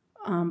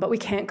 but we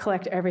can't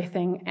collect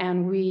everything,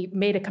 and we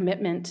made a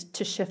commitment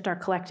to shift our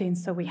collecting,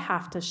 so we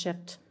have to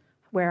shift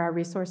where our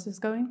resource is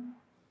going.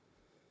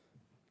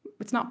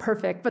 It's not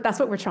perfect, but that's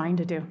what we're trying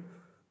to do.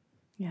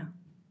 Yeah.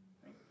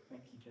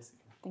 Thank you, Jessica.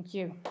 Thank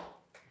you.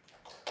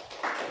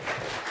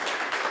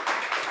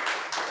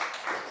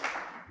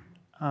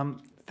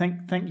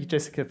 Thank you,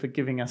 Jessica, for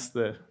giving us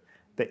the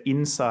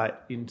insight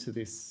into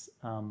this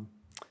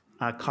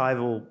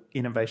archival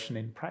innovation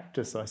in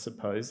practice, I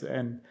suppose,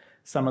 and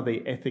some of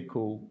the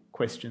ethical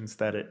questions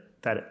that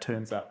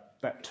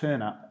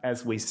turn up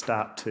as we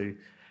start to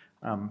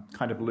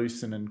kind of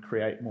loosen and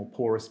create more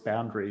porous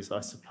boundaries, I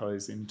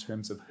suppose, in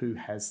terms of who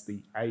has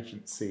the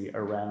agency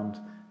around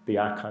the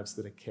archives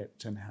that are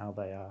kept and how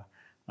they are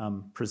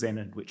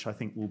presented, which I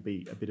think will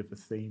be a bit of a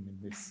theme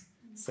in this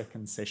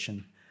second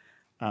session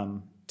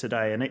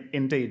today. And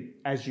indeed,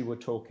 as you were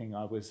talking,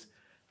 I was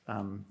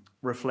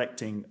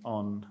reflecting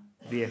on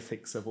the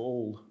ethics of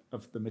all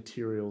of the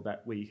material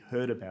that we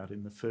heard about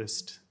in the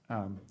first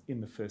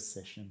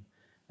session,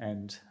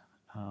 and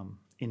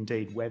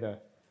indeed whether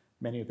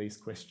many of these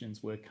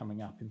questions were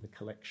coming up in the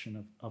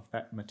collection of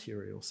that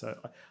material. So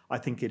I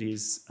think it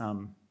is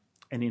an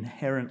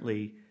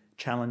inherently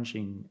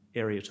challenging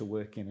area to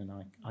work in, and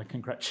I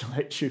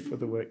congratulate you for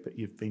the work that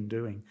you've been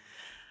doing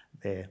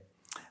there.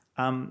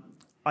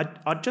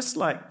 I'd just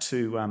like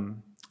to,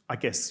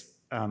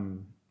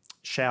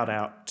 shout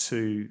out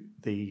to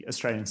the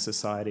Australian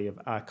Society of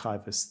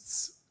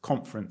Archivists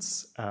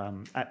conference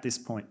at this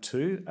point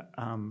too.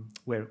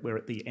 We're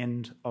at the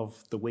end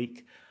of the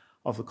week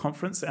of the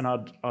conference, and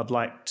I'd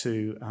like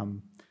to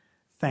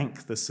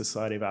thank the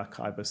Society of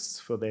Archivists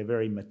for their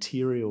very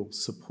material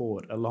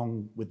support,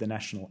 along with the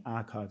National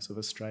Archives of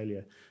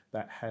Australia,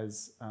 that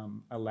has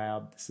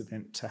allowed this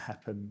event to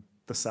happen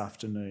this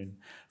afternoon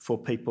for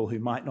people who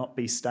might not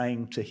be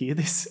staying to hear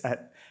this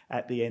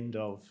at the end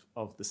of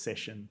the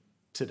session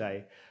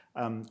today.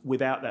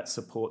 Without that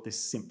support, this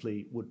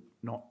simply would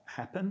not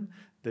happen.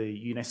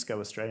 The UNESCO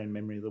Australian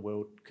Memory of the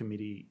World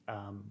Committee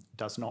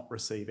does not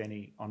receive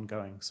any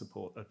ongoing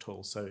support at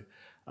all. So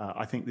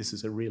I think this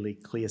is a really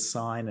clear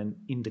sign and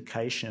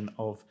indication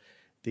of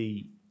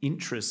the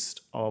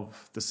interest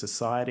of the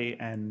Society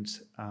and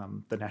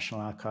the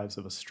National Archives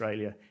of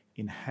Australia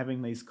in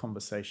having these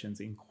conversations,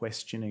 in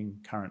questioning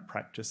current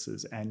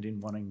practices, and in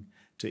wanting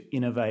to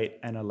innovate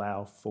and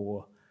allow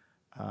for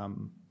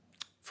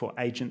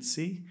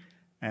agency,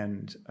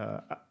 and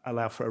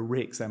allow for a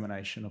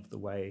re-examination of the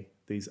way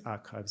these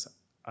archives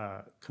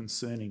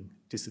concerning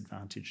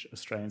disadvantaged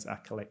Australians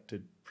are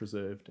collected,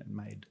 preserved and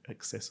made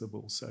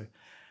accessible. So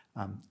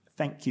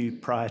thank you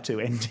prior to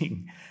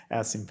ending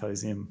our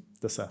symposium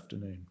this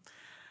afternoon.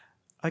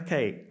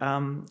 Okay,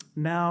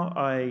 now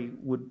I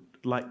would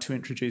like to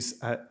introduce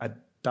a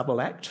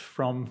double act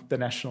from the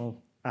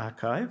National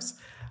Archives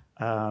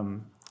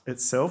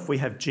itself. We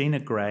have Gina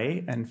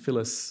Gray and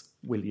Phyllis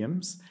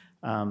Williams,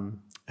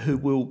 who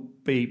will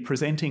be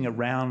presenting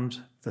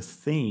around the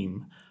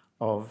theme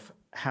of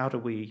how do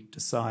we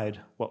decide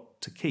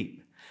what to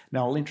keep.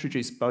 Now, I'll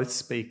introduce both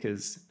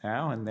speakers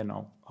now, and then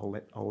I'll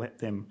let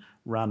them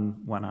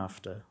run one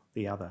after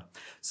the other.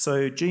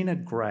 So Gina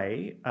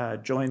Gray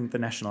joined the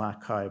National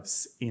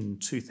Archives in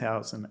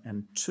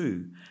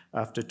 2002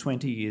 after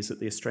 20 years at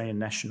the Australian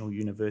National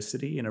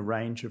University in a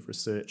range of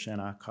research and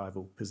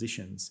archival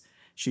positions.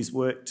 She's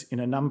worked in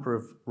a number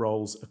of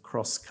roles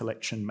across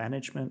collection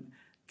management,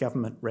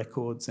 government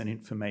records and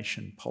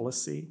information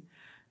policy,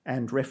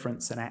 and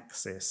reference and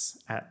access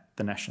at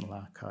the National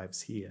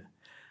Archives here.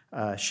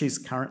 She's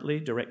currently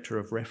Director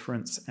of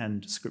Reference and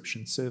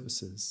Description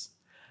Services.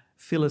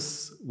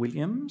 Phyllis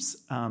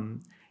Williams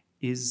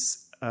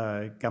is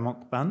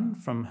Gamok Bun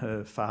from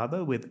her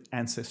father with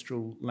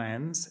ancestral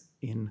lands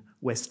in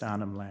West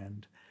Arnhem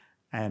Land,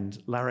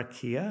 and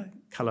Larrakia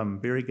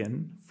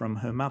Columbirigan from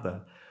her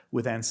mother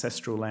with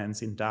ancestral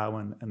lands in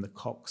Darwin and the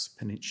Cox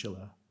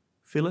Peninsula.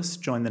 Phyllis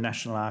joined the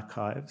National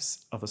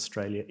Archives of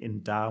Australia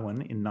in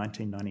Darwin in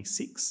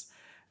 1996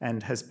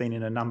 and has been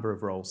in a number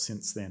of roles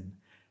since then.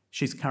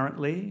 She's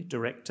currently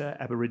Director,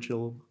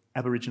 Aboriginal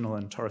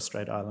and Torres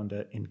Strait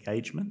Islander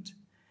Engagement.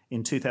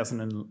 In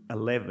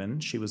 2011,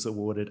 she was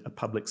awarded a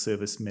Public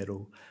Service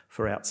Medal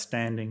for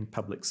outstanding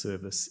public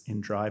service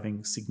in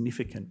driving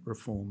significant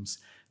reforms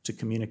to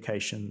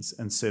communications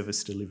and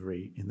service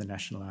delivery in the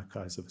National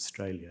Archives of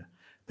Australia,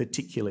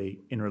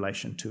 particularly in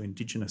relation to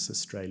Indigenous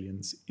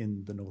Australians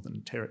in the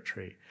Northern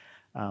Territory.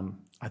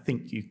 I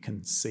think you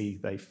can see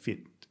they fit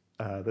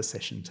the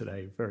session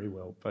today very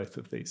well, both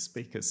of these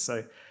speakers.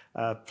 So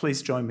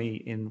please join me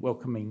in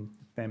welcoming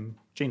them.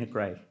 Gina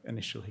Gray,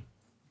 initially.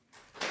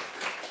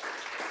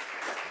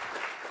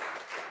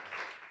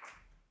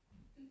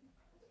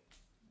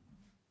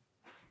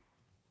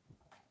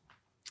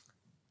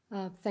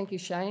 Thank you,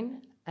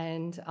 Shane.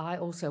 And I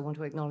also want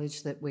to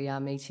acknowledge that we are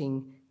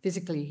meeting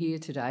physically here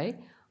today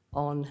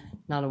on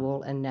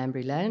Ngunnawal and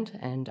Ngambri land,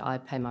 and I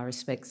pay my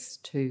respects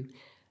to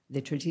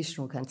the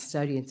traditional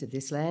custodians of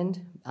this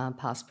land,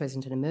 past,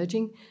 present and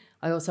emerging.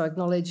 I also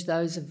acknowledge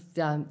those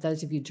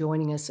of you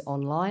joining us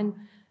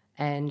online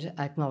and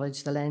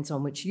acknowledge the lands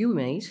on which you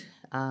meet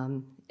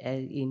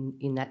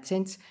in that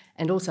sense,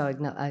 and also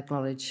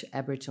acknowledge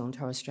Aboriginal and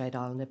Torres Strait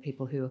Islander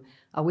people who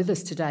are with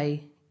us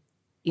today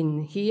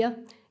in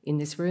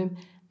this room,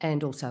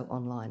 and also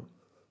online.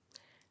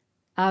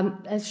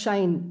 As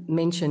Shane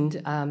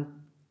mentioned,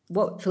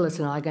 what Phyllis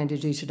and I are going to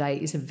do today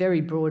is a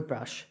very broad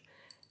brush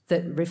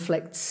that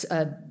reflects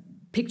a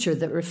picture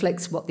that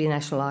reflects what the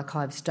National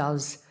Archives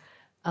does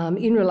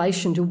in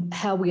relation to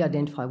how we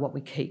identify what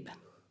we keep.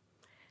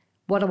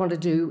 What I want to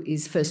do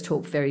is first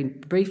talk very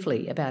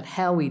briefly about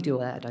how we do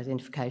that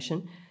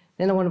identification.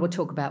 Then I want to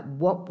talk about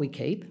what we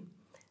keep.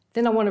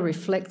 Then I want to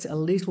reflect a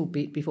little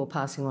bit before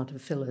passing on to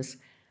Phyllis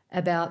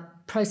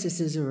about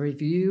processes of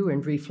review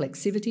and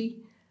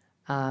reflexivity,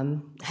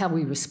 how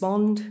we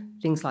respond,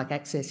 things like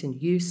access and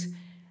use,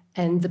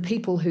 and the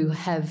people who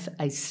have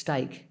a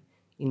stake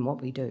in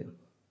what we do.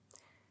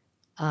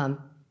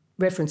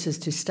 References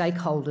to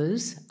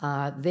stakeholders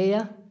are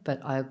there, but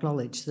I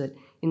acknowledge that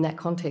in that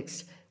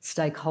context,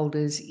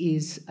 stakeholders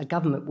is a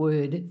government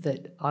word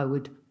that I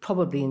would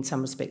probably in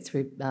some respects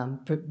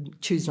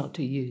choose not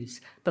to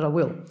use, but I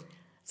will,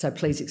 so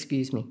please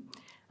excuse me.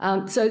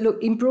 So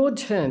look, in broad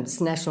terms,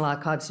 National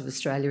Archives of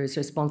Australia is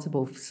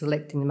responsible for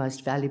selecting the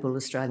most valuable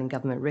Australian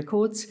government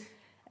records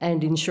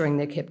and ensuring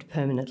they're kept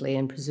permanently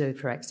and preserved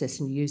for access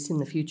and use in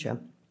the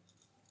future.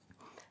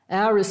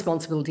 Our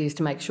responsibility is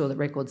to make sure that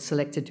records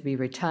selected to be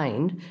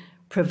retained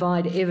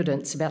provide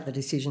evidence about the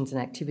decisions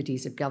and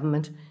activities of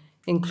government,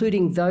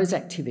 including those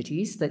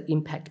activities that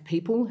impact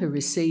people who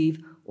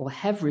receive or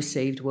have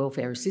received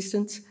welfare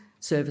assistance,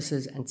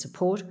 services and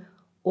support,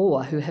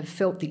 or who have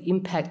felt the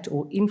impact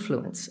or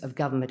influence of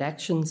government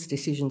actions,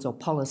 decisions or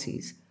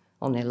policies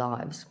on their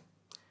lives.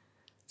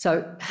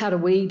 So how do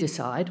we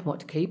decide what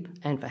to keep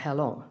and for how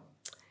long?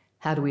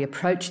 How do we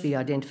approach the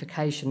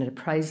identification and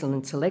appraisal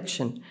and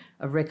selection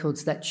of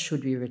records that should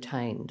be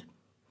retained?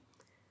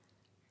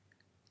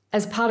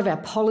 As part of our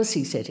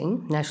policy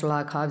setting, National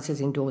Archives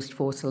has endorsed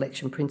 4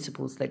 selection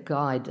principles that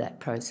guide that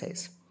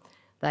process.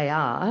 They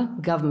are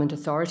government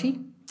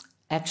authority,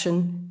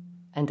 action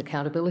and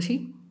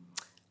accountability,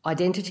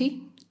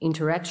 identity,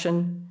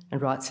 interaction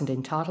and rights and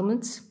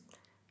entitlements,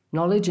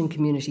 knowledge and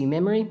community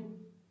memory,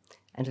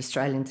 and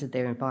Australians and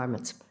their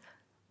environments.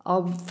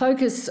 I'll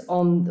focus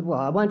on, well,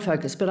 I won't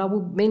focus, but I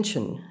will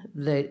mention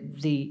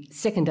the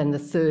second and the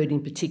third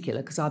in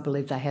particular, because I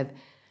believe they have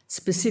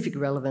specific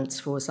relevance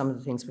for some of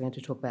the things we're going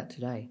to talk about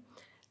today.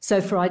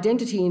 So for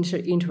identity,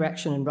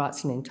 interaction and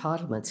rights and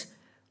entitlements,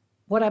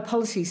 what our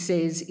policy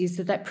says is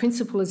that that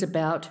principle is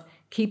about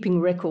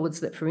keeping records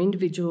that for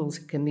individuals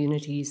and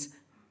communities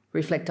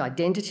reflect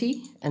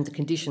identity and the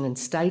condition and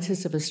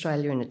status of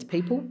Australia and its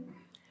people,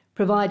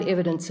 provide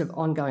evidence of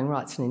ongoing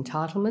rights and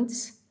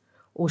entitlements,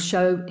 or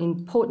show,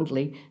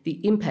 importantly,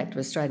 the impact of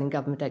Australian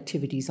government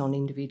activities on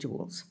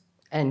individuals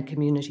and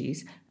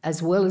communities,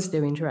 as well as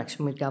their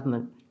interaction with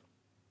government.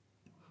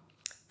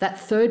 That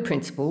third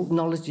principle,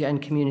 knowledge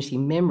and community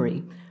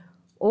memory,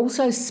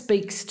 also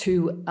speaks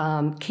to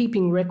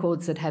keeping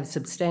records that have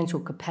substantial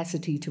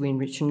capacity to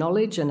enrich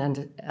knowledge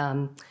and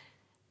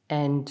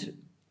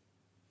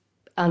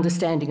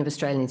understanding of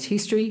Australians'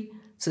 history,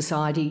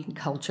 society,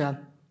 culture,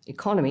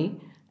 economy,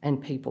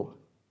 and people.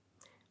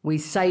 We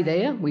say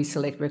there, we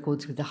select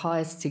records with the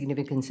highest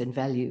significance and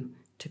value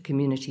to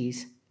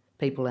communities,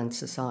 people, and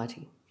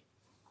society.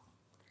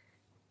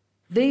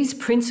 These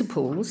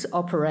principles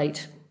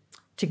operate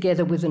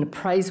together with an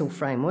appraisal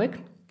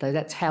framework, though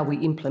that's how we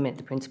implement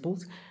the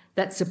principles,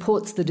 that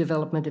supports the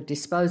development of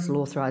disposal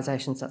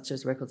authorisations such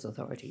as records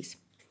authorities.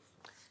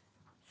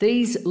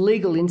 These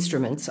legal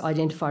instruments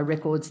identify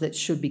records that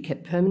should be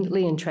kept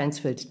permanently and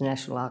transferred to the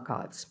National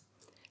Archives.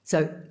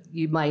 So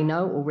you may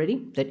know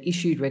already that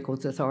issued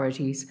records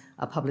authorities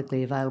are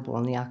publicly available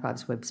on the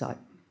Archives website.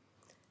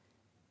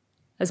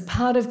 As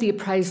part of the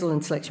appraisal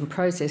and selection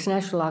process,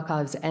 National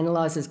Archives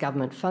analyses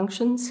government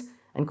functions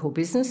and core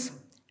business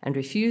and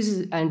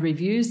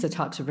reviews the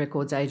types of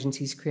records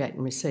agencies create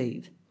and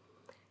receive.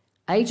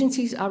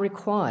 Agencies are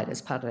required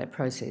as part of that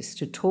process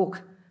to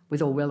talk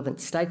with all relevant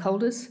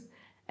stakeholders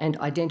and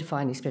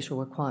identify any special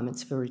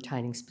requirements for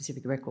retaining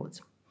specific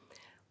records.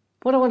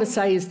 What I want to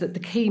say is that the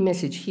key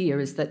message here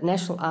is that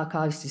National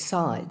Archives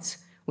decides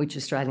which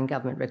Australian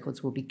government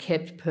records will be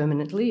kept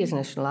permanently as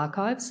National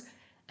Archives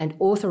and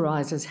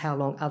authorises how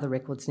long other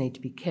records need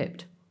to be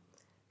kept.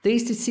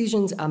 These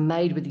decisions are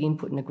made with the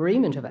input and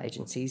agreement of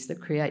agencies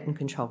that create and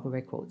control the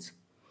records.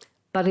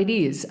 But it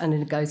is a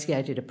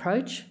negotiated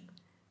approach.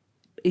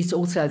 It's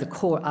also the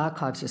core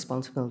archive's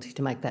responsibility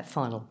to make that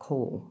final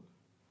call.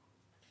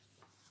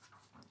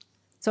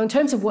 So in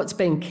terms of what's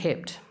being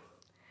kept,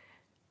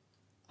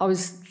 I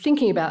was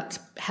thinking about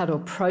how to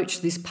approach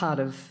this part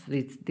of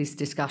this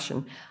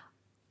discussion.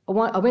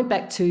 I went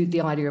back to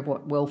the idea of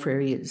what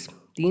welfare is.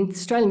 The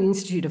Australian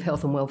Institute of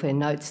Health and Welfare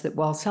notes that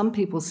while some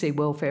people see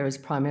welfare as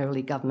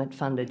primarily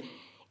government-funded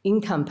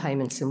income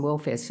payments and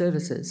welfare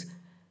services,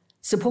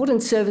 support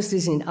and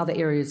services in other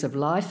areas of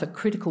life are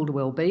critical to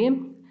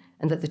well-being,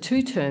 and that the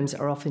two terms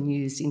are often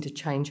used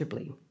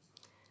interchangeably.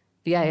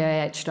 The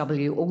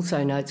AAHW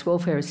also notes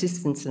welfare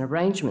assistance and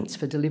arrangements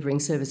for delivering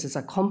services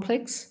are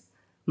complex,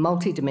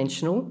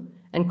 multidimensional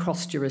and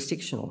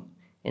cross-jurisdictional,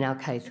 in our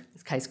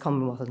case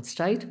Commonwealth and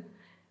State,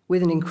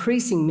 with an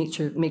increasing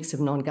mix of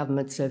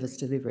non-government service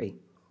delivery.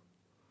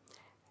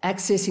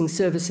 Accessing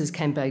services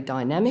can be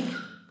dynamic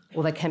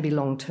or they can be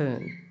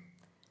long-term.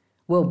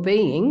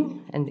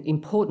 Well-being, and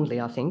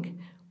importantly I think,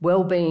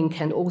 well-being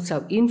can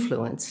also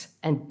influence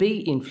and be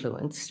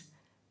influenced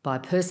by a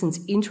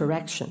person's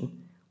interaction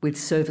with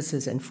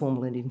services and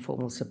formal and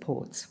informal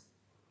supports.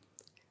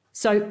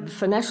 So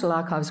for National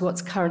Archives,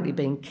 what's currently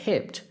being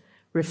kept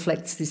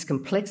reflects this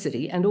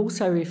complexity and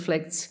also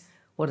reflects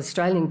what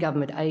Australian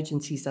government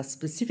agencies are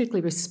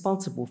specifically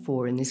responsible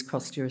for in this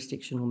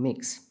cross-jurisdictional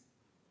mix.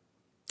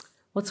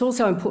 What's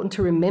also important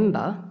to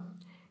remember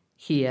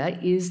here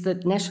is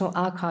that National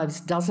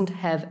Archives doesn't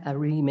have a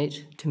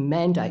remit to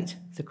mandate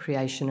the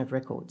creation of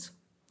records.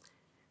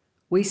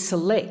 We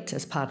select,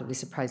 as part of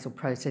this appraisal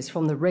process,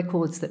 from the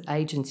records that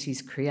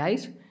agencies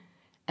create,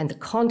 and the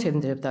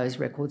content of those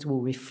records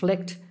will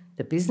reflect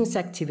the business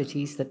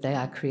activities that they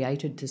are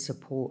created to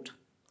support.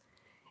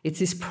 It's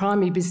this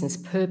primary business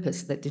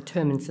purpose that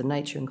determines the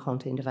nature and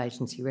content of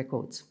agency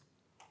records.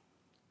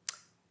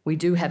 We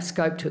do have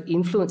scope to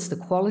influence the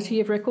quality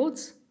of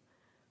records,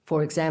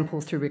 for example,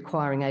 through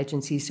requiring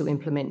agencies to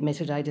implement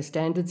metadata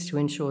standards to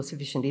ensure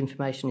sufficient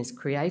information is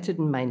created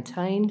and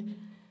maintained,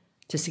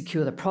 to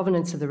secure the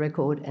provenance of the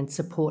record and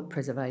support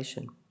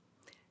preservation.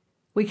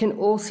 We can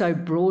also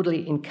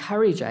broadly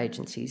encourage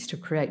agencies to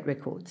create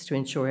records to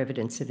ensure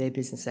evidence of their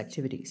business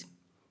activities.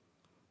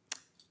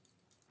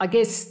 I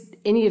guess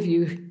any of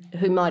you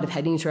who might have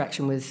had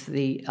interaction with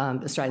the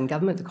Australian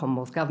government, the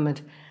Commonwealth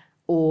government,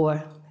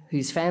 or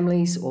whose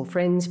families or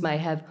friends may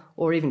have,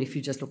 or even if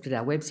you just looked at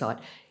our website,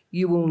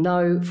 you will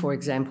know, for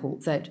example,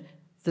 that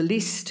the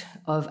list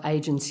of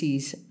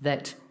agencies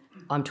that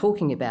I'm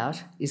talking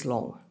about is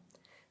long.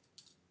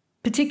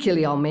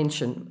 Particularly, I'll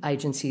mention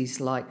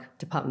agencies like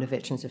Department of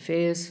Veterans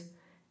Affairs,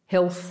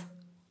 Health,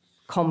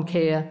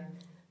 Comcare,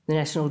 the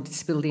National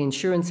Disability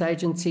Insurance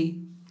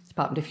Agency,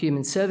 Department of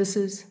Human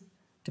Services,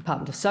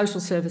 Department of Social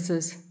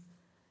Services,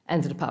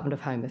 and the Department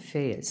of Home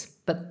Affairs.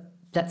 But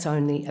that's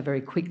only a very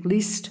quick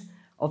list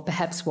of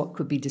perhaps what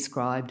could be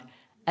described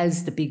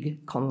as the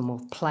big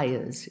Commonwealth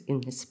players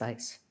in this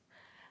space.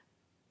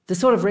 The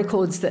sort of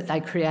records that they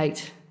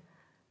create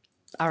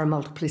are a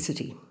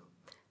multiplicity.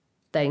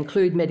 They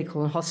include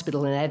medical and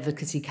hospital and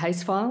advocacy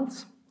case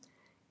files,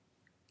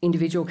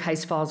 individual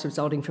case files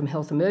resulting from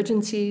health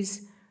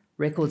emergencies,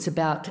 records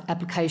about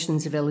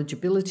applications of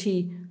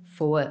eligibility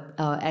for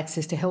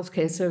access to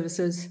healthcare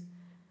services,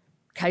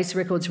 case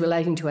records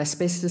relating to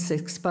asbestos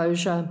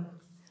exposure,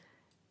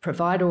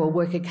 provider or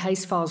worker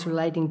case files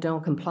relating to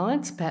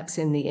non-compliance, perhaps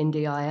in the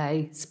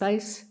NDIA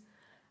space,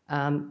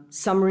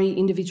 summary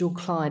individual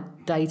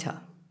client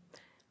data,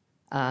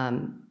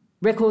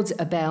 records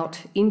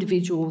about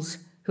individuals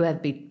who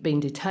have been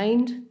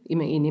detained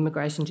in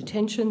immigration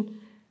detention,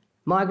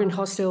 migrant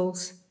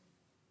hostels,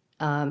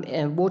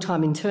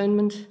 wartime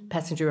internment,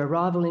 passenger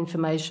arrival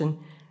information,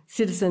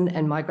 citizen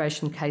and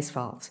migration case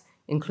files,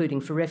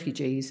 including for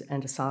refugees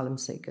and asylum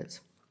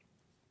seekers.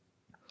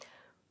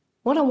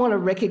 What I want to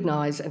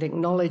recognise and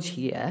acknowledge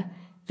here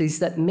is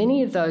that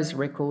many of those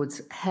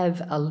records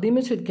have a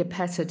limited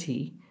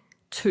capacity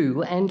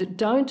to and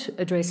don't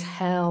address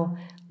how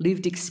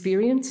lived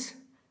experience,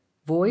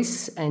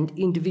 voice and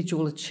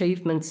individual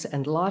achievements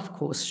and life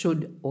course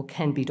should or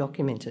can be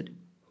documented.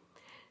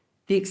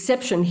 The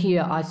exception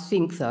here, I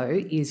think,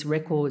 though, is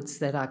records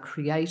that are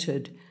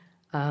created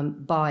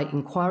by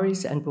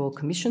inquiries and royal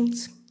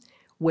commissions,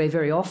 where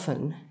very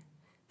often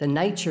the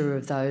nature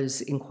of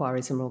those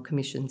inquiries and royal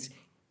commissions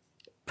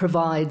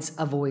provides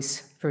a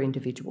voice for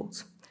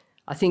individuals.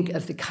 I think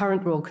of the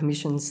current royal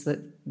commissions that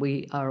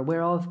we are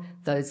aware of,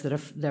 those that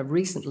are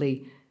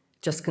recently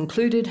just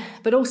concluded,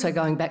 but also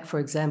going back, for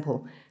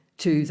example,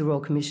 to the Royal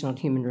Commission on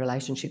Human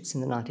Relationships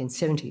in the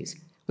 1970s,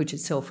 which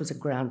itself was a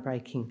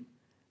groundbreaking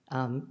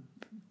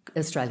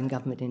Australian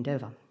government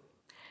endeavour.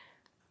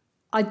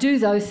 I do,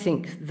 though,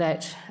 think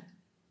that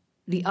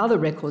the other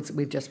records that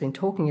we've just been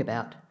talking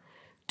about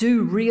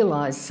do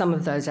realise some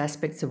of those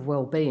aspects of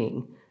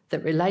well-being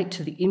that relate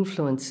to the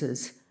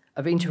influences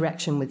of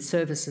interaction with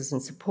services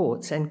and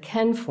supports and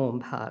can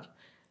form part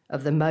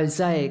of the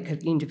mosaic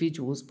of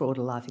individuals'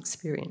 broader life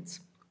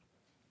experience.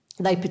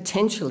 They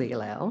potentially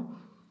allow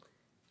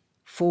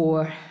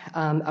for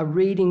a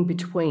reading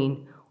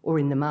between or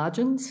in the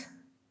margins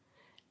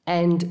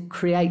and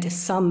create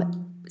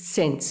some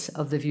sense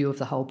of the view of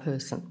the whole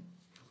person.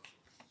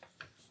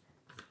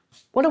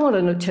 What I want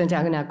to turn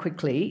down now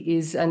quickly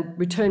is and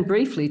return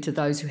briefly to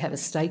those who have a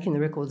stake in the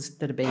records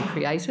that are being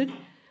created,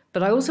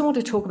 but I also want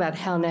to talk about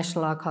how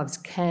National Archives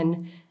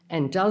can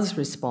and does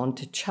respond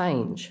to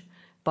change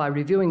by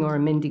reviewing or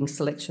amending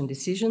selection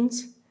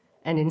decisions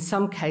and in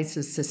some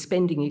cases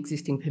suspending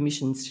existing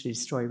permissions to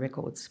destroy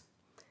records.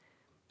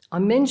 I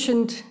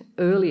mentioned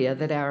earlier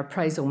that our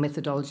appraisal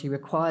methodology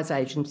requires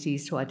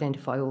agencies to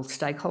identify all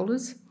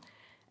stakeholders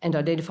and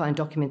identify and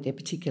document their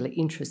particular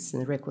interests in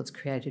the records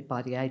created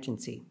by the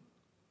agency.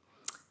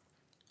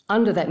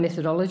 Under that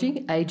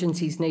methodology,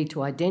 agencies need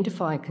to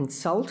identify and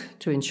consult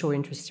to ensure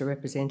interests are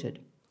represented.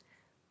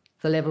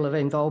 The level of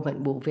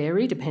involvement will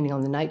vary depending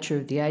on the nature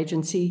of the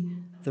agency,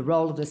 the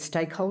role of the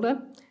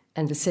stakeholder,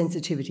 and the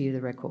sensitivity of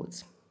the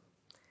records.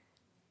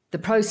 The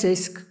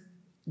process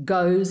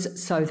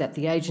goes so that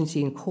the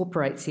agency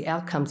incorporates the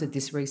outcomes of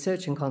this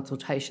research and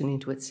consultation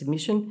into its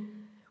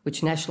submission,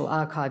 which National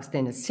Archives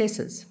then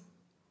assesses.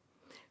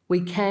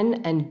 We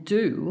can and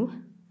do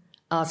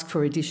ask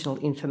for additional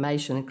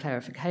information and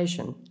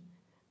clarification,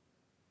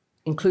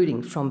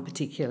 including from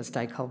particular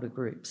stakeholder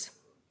groups.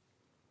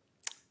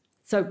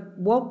 So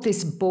what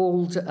this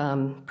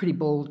pretty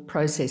bald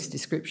process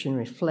description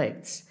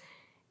reflects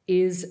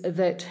is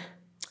that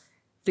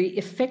the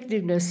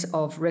effectiveness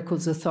of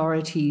records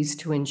authorities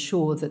to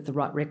ensure that the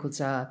right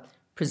records are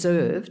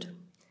preserved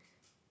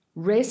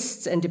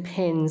rests and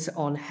depends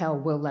on how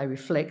well they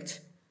reflect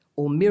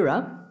or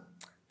mirror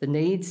the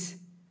needs,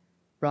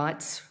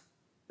 rights,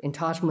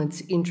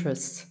 entitlements,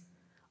 interests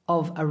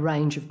of a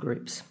range of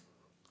groups.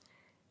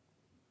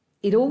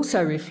 It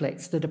also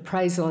reflects that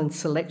appraisal and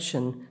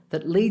selection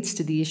that leads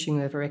to the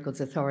issuing of a records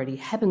authority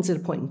happens at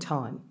a point in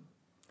time.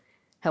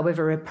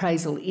 However,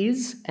 appraisal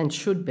is and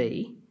should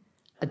be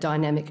a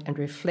dynamic and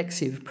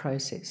reflexive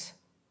process.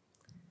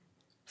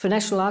 For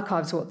National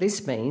Archives, what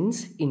this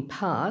means, in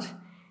part,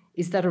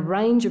 is that a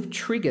range of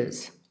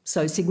triggers,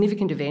 so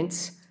significant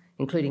events,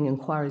 including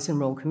inquiries and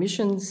royal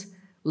commissions,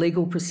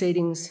 legal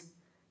proceedings,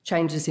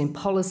 changes in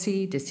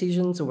policy,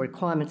 decisions or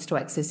requirements to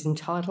access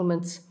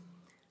entitlements,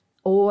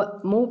 or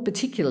more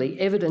particularly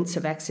evidence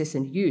of access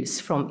and use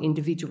from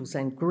individuals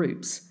and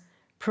groups,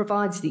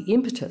 provides the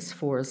impetus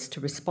for us to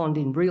respond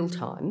in real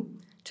time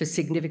to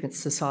significant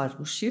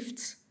societal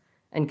shifts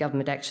and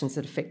government actions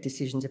that affect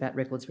decisions about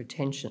records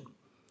retention.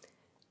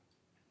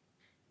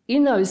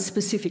 In those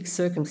specific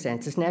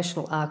circumstances,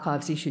 National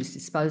Archives issues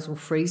disposal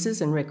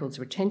freezes and records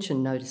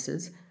retention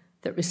notices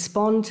that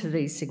respond to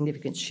these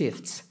significant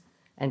shifts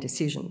and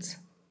decisions.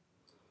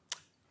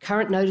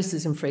 Current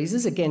notices and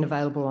freezes, again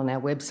available on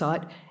our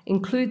website,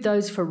 include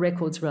those for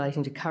records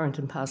relating to current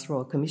and past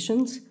royal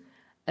commissions,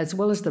 as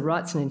well as the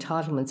rights and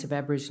entitlements of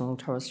Aboriginal and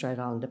Torres Strait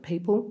Islander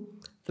people,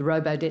 the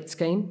robo-debt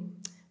scheme,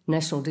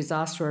 national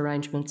disaster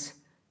arrangements,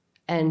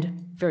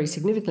 and very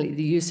significantly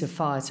the use of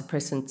fire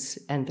suppressants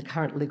and the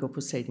current legal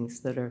proceedings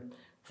that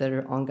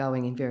are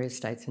ongoing in various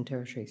states and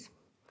territories.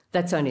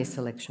 That's only a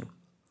selection.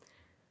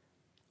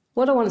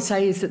 What I want to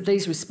say is that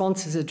these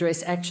responses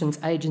address actions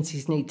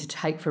agencies need to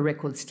take for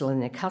records still in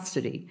their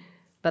custody,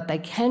 but they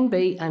can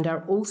be and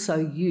are also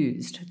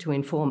used to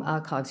inform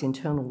Archives'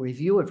 internal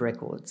review of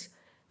records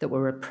that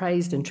were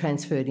appraised and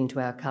transferred into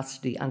our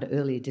custody under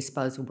earlier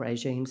disposal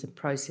regimes and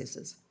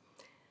processes.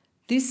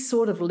 This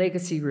sort of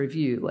legacy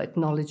review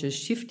acknowledges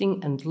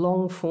shifting and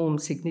long-form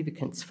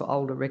significance for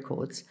older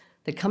records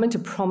that come into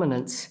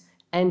prominence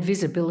and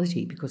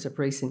visibility because of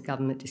recent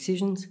government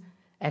decisions,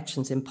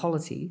 actions and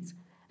policies,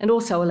 and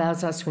also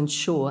allows us to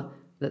ensure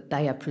that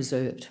they are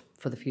preserved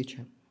for the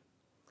future.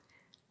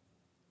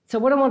 So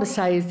what I want to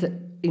say is that,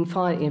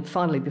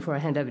 finally, before I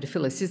hand over to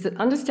Phyllis, is that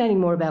understanding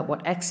more about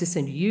what access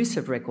and use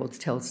of records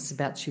tells us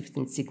about shift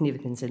in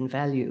significance and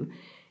value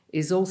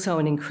is also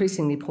an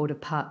increasingly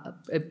important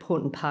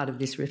part of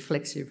this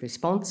reflexive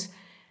response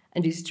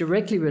and is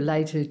directly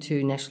related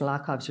to National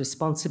Archives'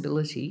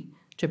 responsibility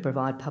to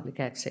provide public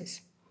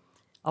access.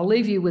 I'll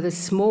leave you with a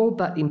small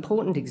but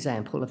important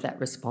example of that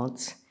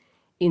response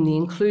in the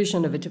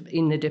inclusion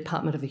in the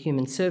Department of the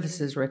Human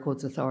Services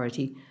Records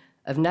Authority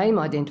of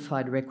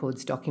name-identified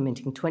records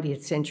documenting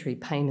 20th century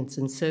payments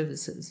and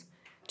services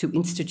to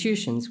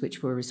institutions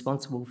which were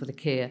responsible for the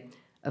care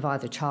of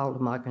either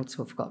child migrants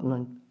or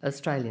forgotten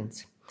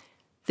Australians.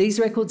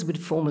 These records would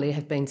formerly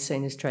have been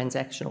seen as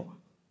transactional.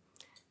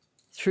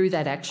 Through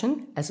that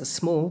action, as a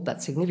small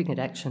but significant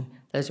action,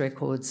 those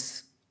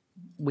records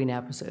we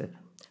now preserve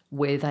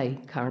where they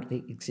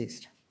currently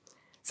exist.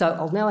 So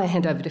I'll now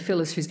hand over to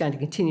Phyllis, who's going to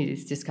continue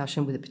this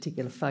discussion with a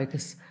particular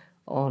focus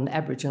on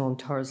Aboriginal and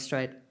Torres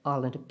Strait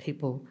Islander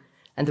people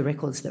and the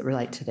records that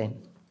relate to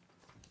them.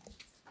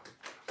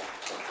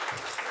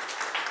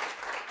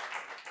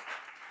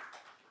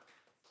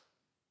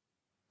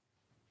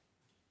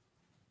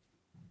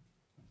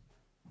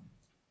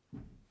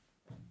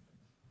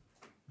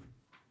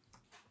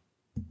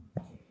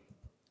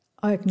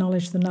 I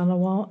acknowledge the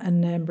Ngunnawal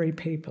and Ngambri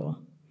people,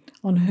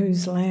 on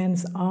whose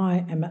lands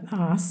I and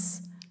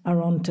us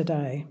are on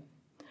today.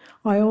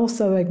 I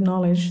also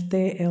acknowledge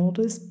their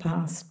elders,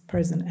 past,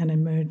 present and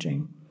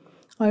emerging.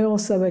 I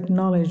also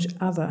acknowledge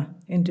other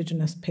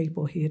Indigenous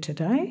people here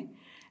today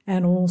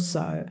and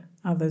also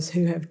others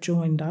who have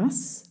joined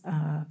us,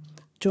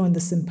 joined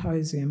the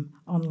symposium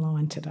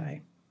online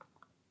today.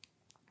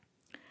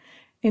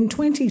 In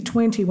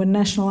 2020, when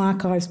National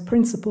Archives'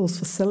 principles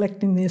for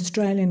selecting the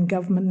Australian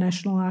Government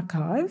National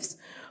Archives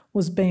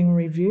was being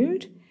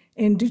reviewed,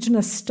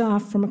 Indigenous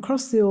staff from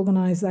across the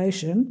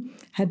organisation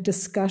had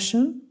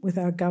discussion with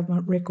our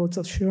Government Records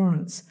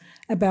Assurance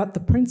about the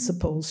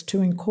principles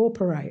to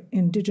incorporate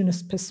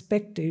Indigenous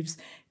perspectives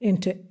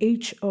into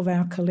each of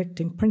our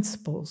collecting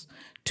principles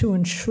to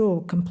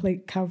ensure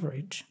complete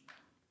coverage.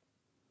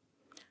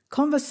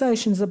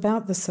 Conversations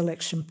about the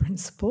selection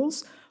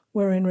principles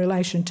were in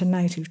relation to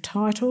native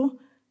title,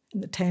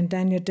 the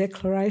Tandanya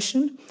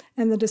Declaration,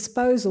 and the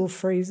disposal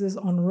freezes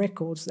on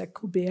records that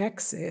could be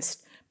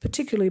accessed,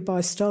 particularly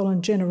by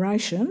stolen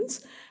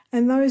generations,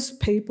 and those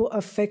people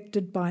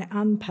affected by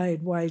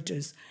unpaid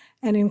wages,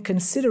 and in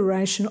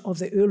consideration of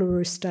the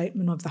Uluru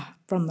Statement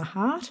from the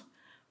Heart,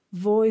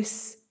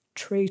 Voice,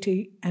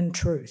 Treaty and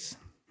Truth.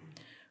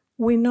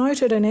 We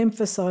noted and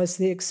emphasised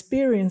the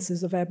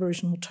experiences of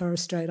Aboriginal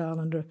Torres Strait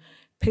Islander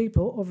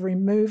people of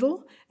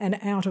removal and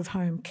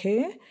out-of-home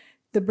care,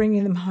 the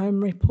Bringing Them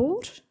Home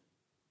report,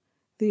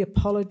 the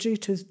apology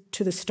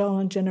to the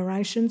stolen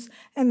generations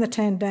and the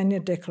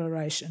Tandanya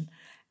Declaration,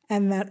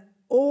 and that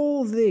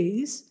all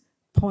these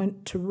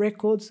point to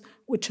records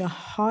which are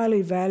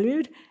highly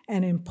valued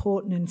and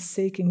important in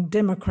seeking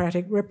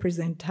democratic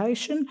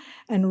representation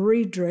and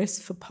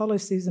redress for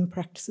policies and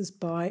practices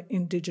by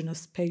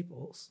Indigenous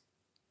peoples.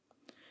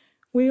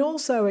 We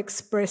also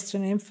expressed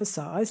and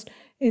emphasised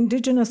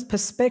Indigenous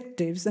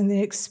perspectives and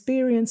the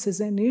experiences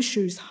and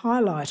issues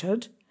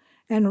highlighted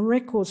and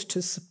records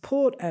to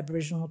support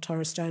Aboriginal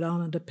Torres Strait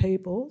Islander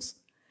peoples,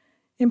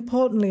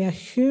 importantly are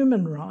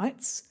human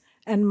rights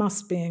and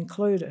must be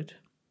included.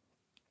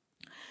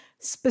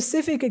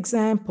 Specific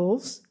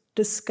examples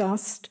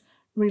discussed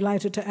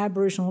related to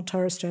Aboriginal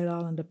Torres Strait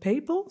Islander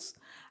peoples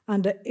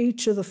under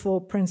each of the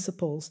 4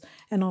 principles,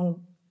 and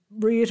I'll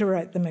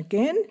reiterate them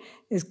again,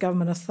 is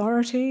government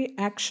authority,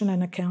 action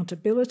and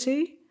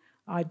accountability,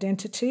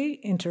 identity,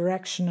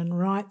 interaction and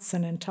rights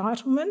and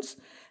entitlements,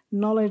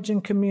 knowledge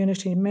and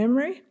community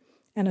memory,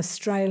 and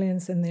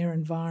Australians and their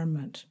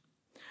environment.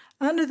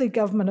 Under the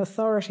government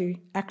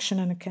authority, action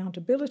and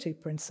accountability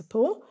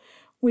principle,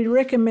 we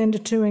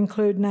recommended to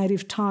include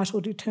native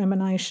title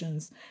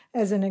determinations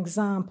as an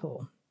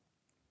example.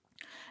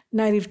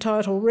 Native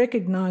title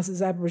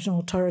recognises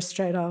Aboriginal Torres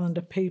Strait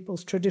Islander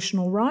people's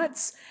traditional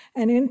rights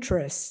and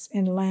interests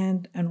in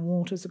land and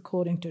waters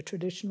according to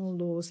traditional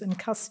laws and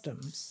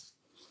customs.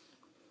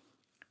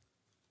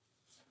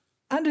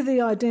 Under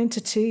the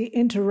identity,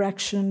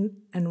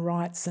 interaction and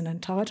rights and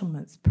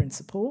entitlements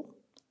principle,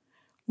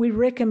 we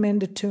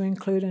recommended to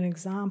include an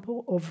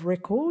example of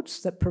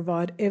records that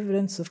provide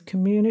evidence of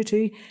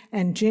community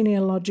and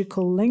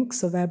genealogical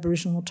links of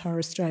Aboriginal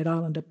Torres Strait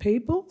Islander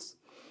peoples,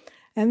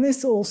 and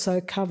this also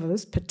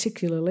covers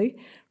particularly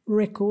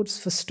records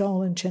for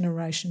stolen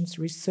generations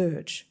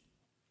research.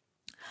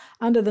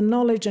 Under the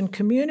knowledge and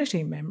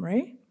community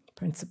memory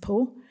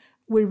principle,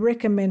 we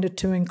recommended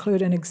to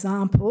include an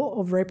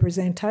example of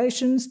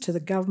representations to the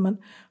government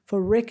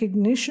for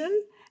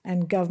recognition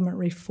and government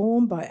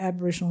reform by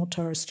Aboriginal and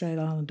Torres Strait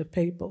Islander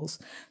peoples,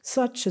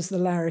 such as the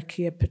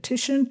Larrakia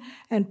petition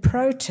and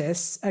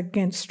protests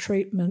against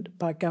treatment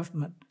by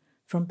government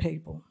from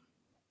people.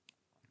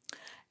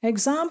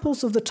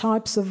 Examples of the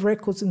types of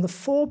records in the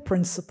 4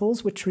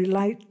 principles which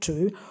relate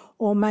to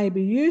or may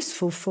be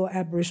useful for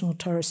Aboriginal and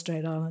Torres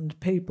Strait Islander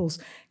peoples'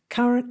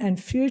 current and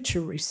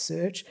future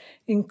research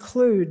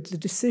include the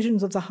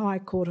decisions of the High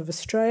Court of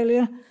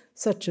Australia,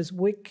 such as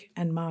Wick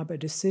and Mabo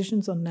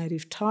decisions on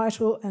native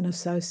title and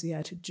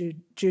associated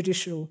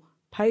judicial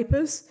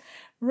papers,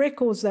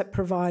 records that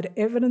provide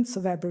evidence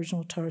of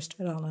Aboriginal and Torres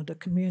Strait Islander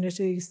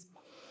communities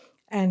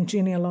and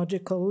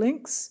genealogical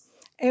links,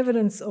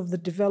 evidence of the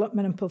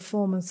development and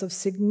performance of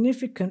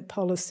significant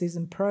policies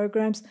and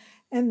programs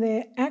and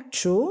their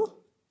actual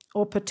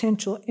or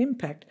potential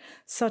impact,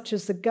 such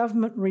as the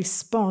government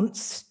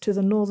response to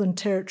the Northern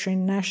Territory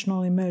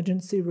National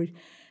Emergency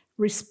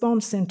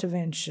Response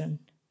Intervention,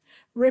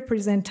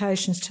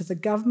 representations to the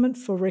government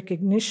for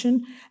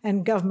recognition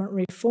and government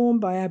reform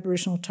by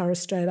Aboriginal and Torres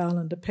Strait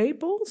Islander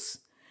peoples,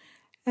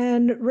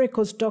 and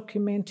records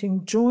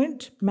documenting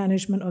joint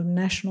management of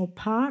national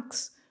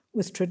parks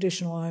with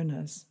traditional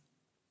owners.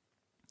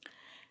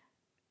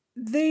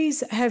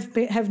 These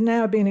have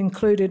now been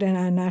included in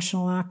our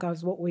National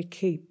Archives, what we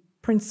keep,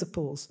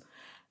 principles,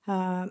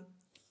 and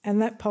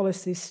that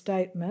policy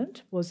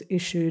statement was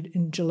issued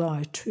in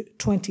July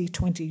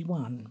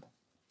 2021.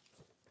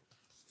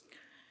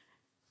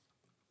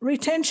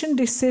 Retention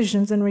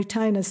decisions and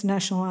retainers'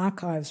 National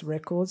Archives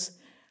records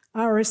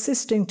are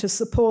assisting to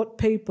support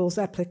people's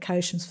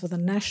applications for the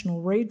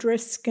National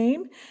Redress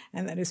Scheme,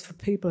 and that is for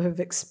people who have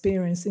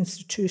experienced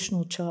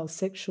institutional child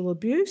sexual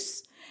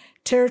abuse,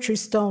 Territory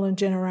Stolen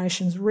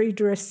Generations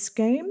Redress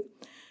Scheme,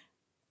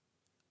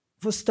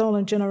 for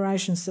stolen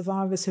generation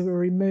survivors who were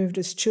removed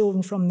as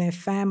children from their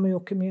family or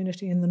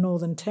community in the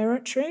Northern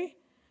Territory,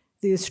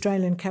 the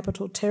Australian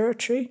Capital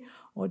Territory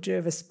or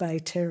Jervis Bay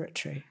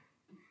Territory,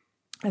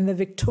 and the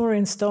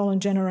Victorian Stolen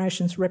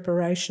Generations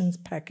Reparations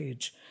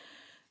Package,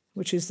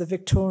 which is the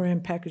Victorian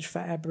package for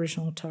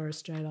Aboriginal and Torres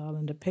Strait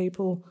Islander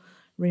people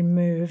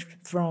removed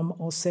from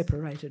or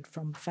separated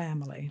from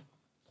family.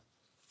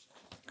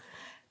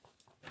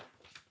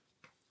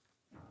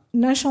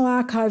 National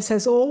Archives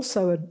has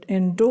also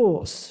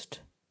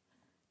endorsed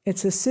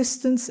its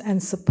assistance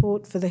and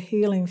support for the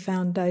Healing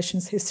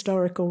Foundation's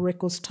Historical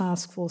Records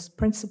Task Force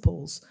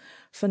principles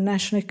for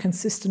nationally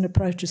consistent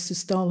approaches to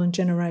stolen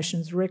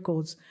generations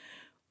records.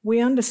 We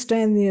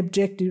understand the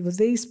objective of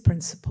these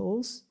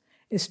principles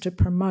is to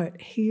promote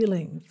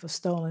healing for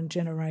stolen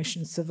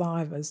generation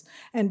survivors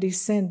and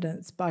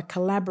descendants by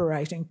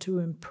collaborating to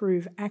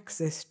improve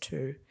access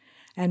to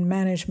and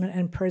management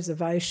and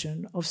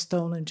preservation of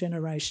stolen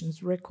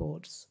generations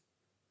records.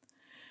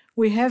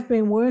 We have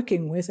been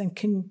working with and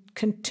can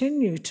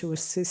continue to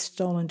assist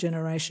stolen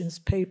generations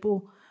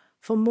people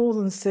for more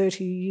than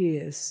 30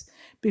 years,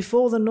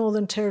 before the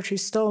Northern Territory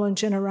Stolen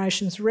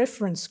Generations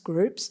Reference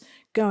Group's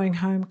Going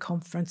Home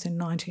Conference in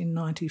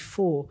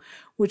 1994,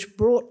 which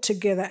brought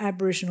together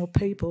Aboriginal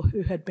people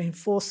who had been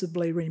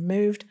forcibly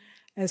removed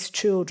as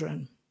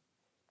children.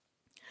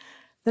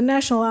 The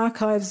National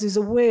Archives is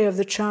aware of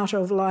the Charter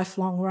of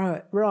Lifelong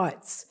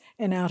Rights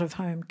in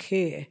out-of-home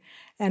care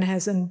and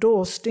has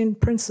endorsed in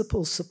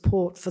principle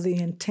support for the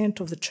intent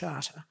of the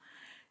Charter,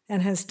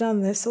 and has done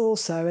this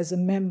also as a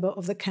member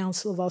of the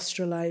Council of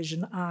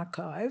Australasian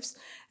Archives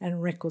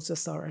and Records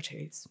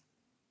Authorities.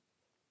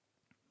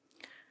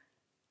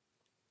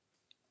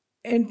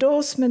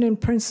 Endorsement in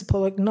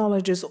principle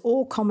acknowledges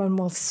all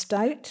Commonwealth,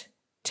 state,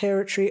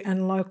 territory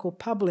and local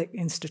public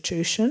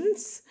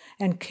institutions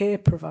and care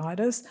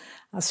providers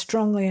are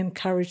strongly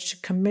encouraged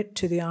to commit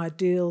to the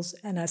ideals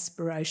and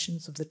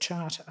aspirations of the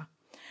Charter,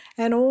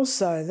 and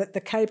also that the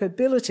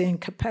capability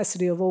and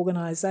capacity of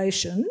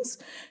organisations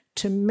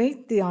to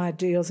meet the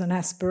ideals and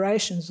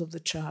aspirations of the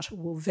Charter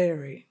will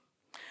vary,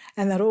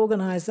 and that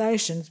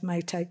organisations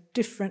may take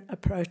different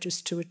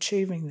approaches to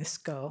achieving this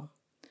goal.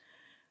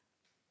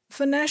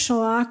 For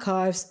National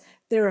Archives,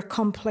 there are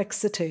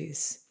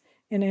complexities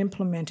in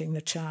implementing the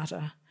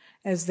Charter,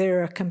 as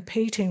there are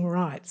competing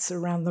rights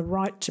around the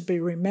right to be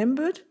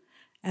remembered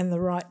and the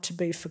right to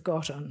be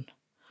forgotten,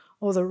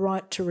 or the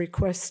right to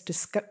request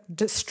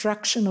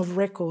destruction of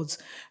records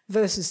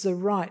versus the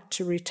right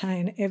to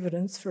retain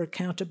evidence for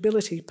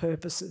accountability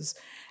purposes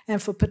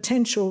and for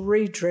potential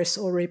redress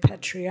or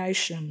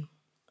repatriation.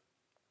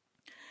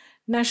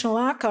 National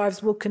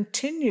Archives will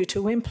continue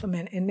to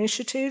implement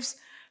initiatives,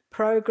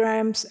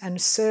 programs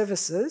and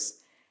services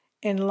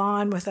in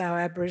line with our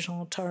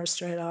Aboriginal and Torres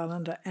Strait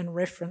Islander and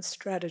reference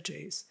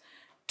strategies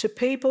to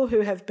people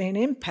who have been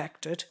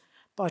impacted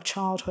by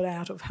childhood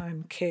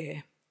out-of-home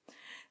care.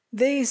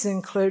 These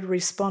include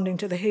responding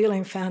to the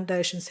Healing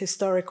Foundation's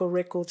Historical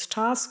Records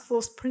Task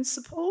Force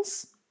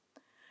principles,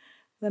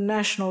 the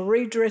National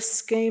Redress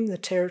Scheme, the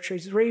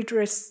Territory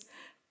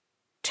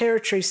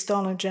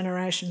Stolen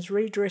Generations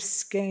Redress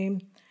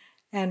Scheme,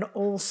 and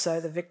also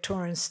the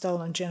Victorian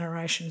Stolen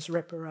Generations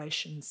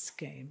Reparations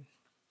Scheme.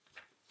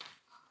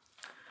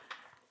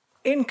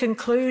 In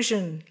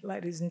conclusion,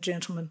 ladies and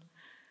gentlemen,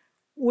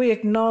 we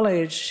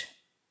acknowledge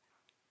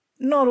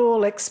not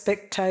all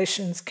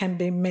expectations can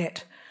be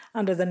met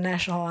under the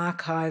National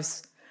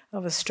Archives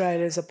of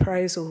Australia's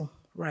appraisal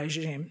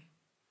regime.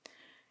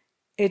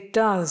 It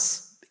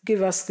does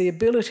give us the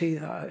ability,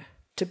 though,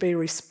 to be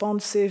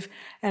responsive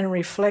and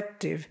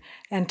reflective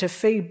and to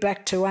feed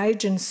back to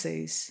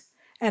agencies,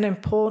 and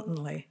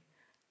importantly,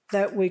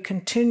 that we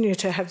continue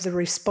to have the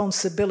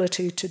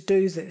responsibility to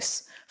do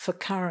this for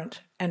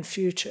current and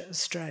future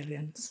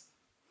Australians.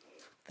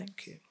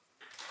 Thank you.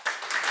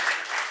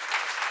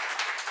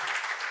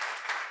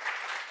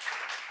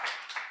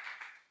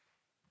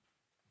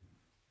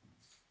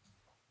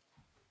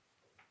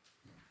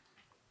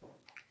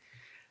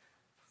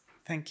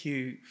 Thank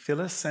you,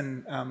 Phyllis,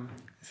 and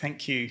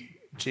thank you,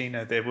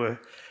 Gina. There were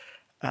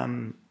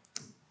some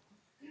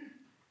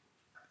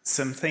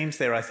themes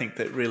there, I think,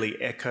 that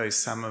really echo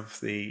some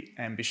of the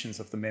ambitions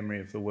of the Memory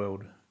of the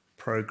World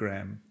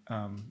program,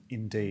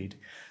 indeed,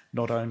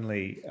 not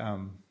only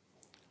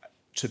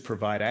to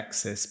provide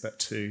access, but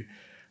to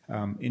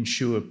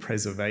ensure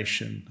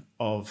preservation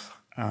of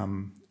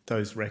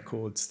those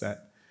records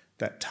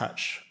that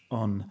touch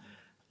on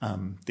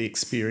the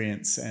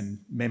experience and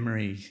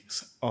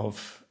memories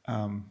of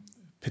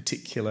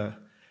particular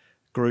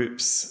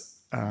groups,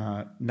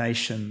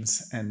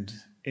 nations, and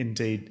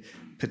indeed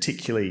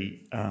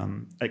particularly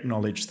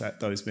acknowledge that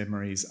those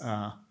memories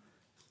are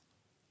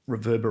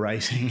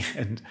reverberating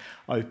and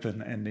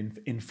open and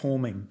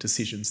informing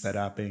decisions that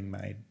are being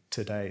made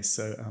today.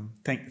 So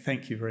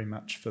thank you very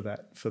much for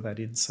that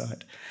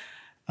insight.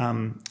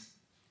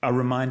 A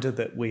reminder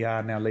that we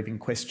are now leaving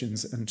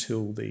questions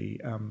until the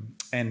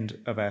end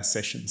of our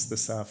sessions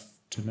this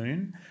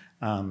afternoon.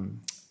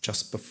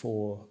 Just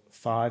before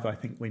 5, I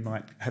think we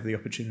might have the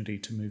opportunity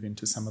to move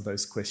into some of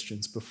those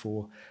questions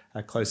before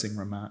our closing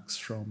remarks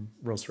from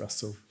Ros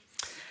Russell.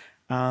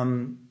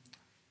 I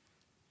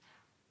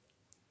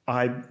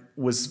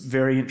was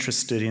very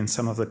interested in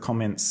some of the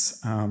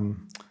comments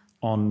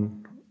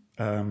on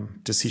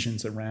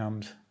decisions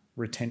around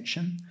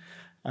retention.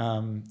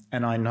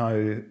 And I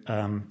know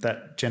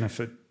that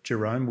Jennifer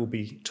Jerome will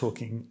be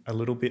talking a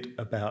little bit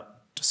about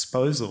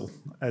disposal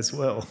as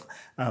well,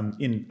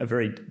 in a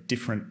very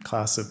different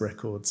class of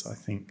records, I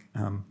think,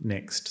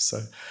 next.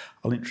 So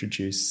I'll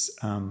introduce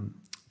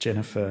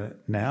Jennifer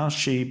now.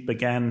 She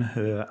began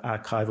her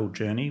archival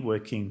journey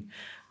working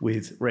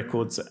with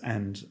records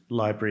and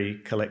library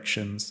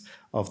collections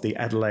of the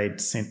Adelaide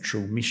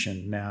Central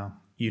Mission, now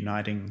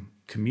uniting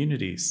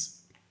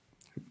communities,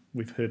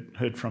 we've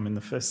heard from in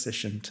the first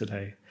session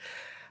today.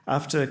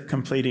 After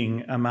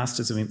completing a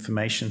Masters of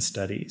Information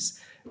Studies,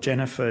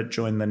 Jennifer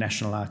joined the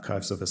National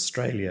Archives of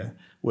Australia,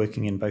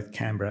 working in both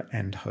Canberra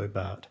and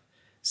Hobart.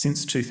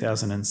 Since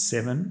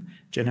 2007,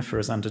 Jennifer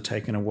has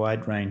undertaken a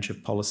wide range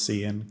of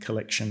policy and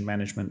collection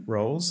management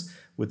roles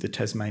with the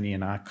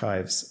Tasmanian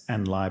Archives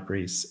and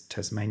Libraries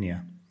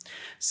Tasmania.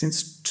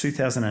 Since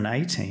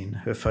 2018,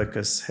 her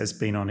focus has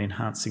been on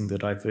enhancing the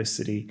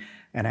diversity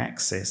and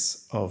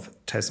access of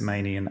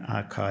Tasmanian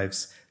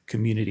Archives,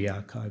 community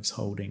archives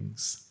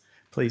holdings.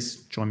 Please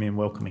join me in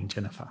welcoming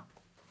Jennifer.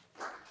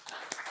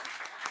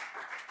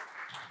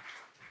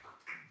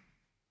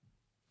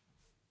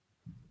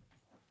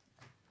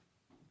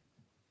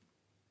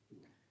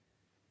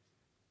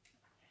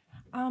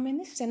 In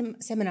this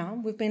seminar,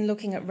 we've been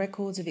looking at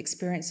records of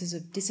experiences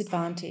of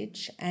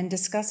disadvantage and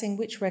discussing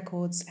which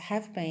records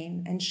have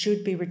been and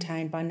should be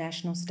retained by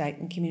national, state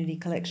and community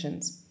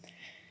collections.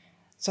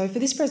 So for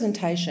this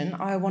presentation,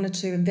 I wanted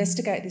to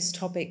investigate this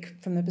topic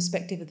from the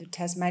perspective of the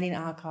Tasmanian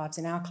Archives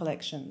in our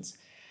collections.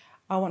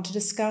 I want to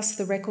discuss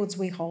the records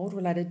we hold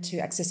related to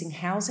accessing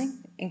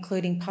housing,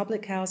 including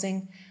public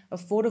housing,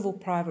 affordable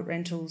private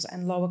rentals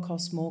and lower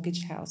cost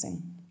mortgaged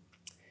housing.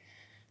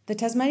 The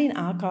Tasmanian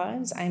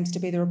Archives aims to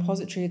be the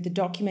repository of the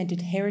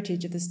documented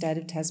heritage of the state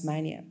of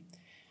Tasmania.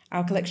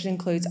 Our collection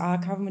includes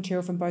archival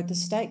material from both the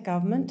state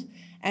government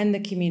and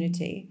the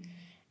community,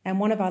 and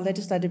one of our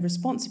legislative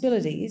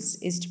responsibilities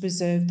is to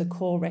preserve the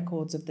core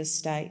records of the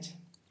state.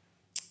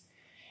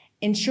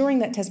 Ensuring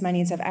that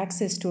Tasmanians have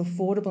access to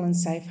affordable and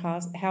safe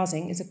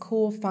housing is a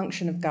core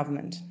function of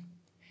government.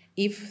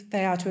 If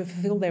they are to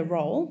fulfil their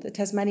role, the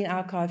Tasmanian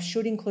Archives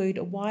should include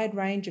a wide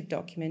range of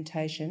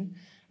documentation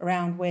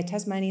around where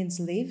Tasmanians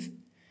live,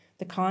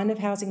 the kind of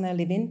housing they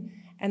live in,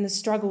 and the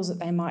struggles that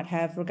they might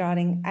have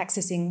regarding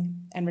accessing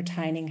and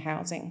retaining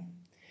housing.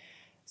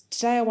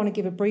 Today I want to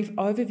give a brief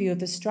overview of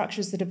the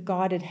structures that have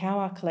guided how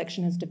our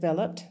collection has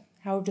developed,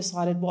 how we've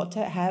decided what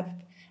to have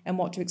and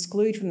what to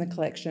exclude from the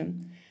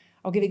collection.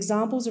 I'll give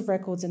examples of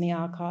records in the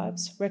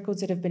archives,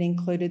 records that have been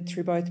included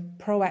through both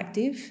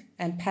proactive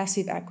and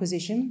passive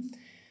acquisition.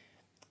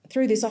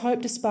 Through this, I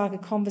hope to spark a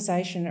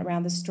conversation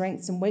around the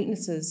strengths and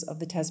weaknesses of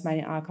the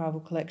Tasmanian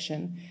archival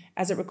collection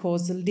as it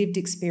records the lived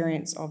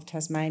experience of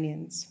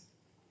Tasmanians.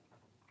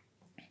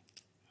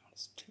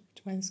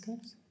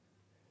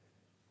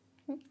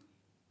 There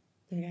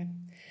we go.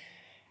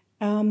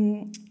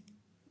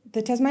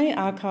 The Tasmanian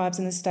Archives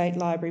and the State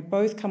Library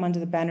both come under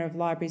the banner of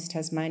Libraries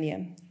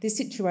Tasmania. This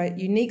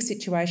unique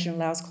situation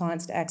allows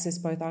clients to access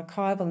both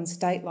archival and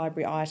state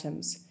library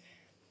items.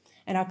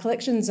 And our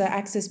collections are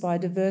accessed by a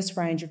diverse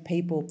range of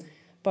people,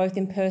 both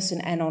in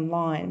person and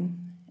online.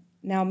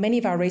 Now, many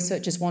of our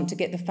researchers want to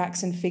get the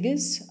facts and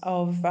figures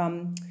of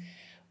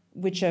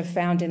which are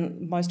found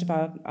in most of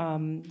our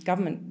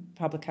government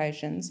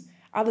publications.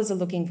 Others are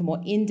looking for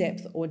more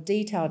in-depth or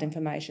detailed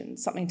information,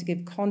 something to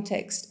give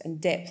context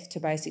and depth to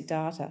basic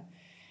data.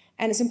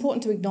 And it's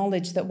important to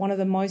acknowledge that one of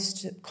the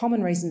most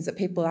common reasons that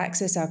people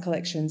access our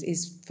collections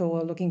is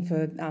for looking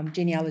for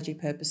genealogy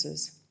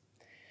purposes.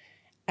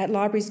 At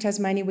Libraries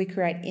Tasmania, we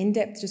create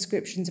in-depth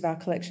descriptions of our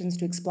collections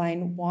to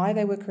explain why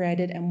they were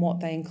created and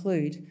what they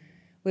include.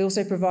 We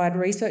also provide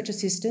research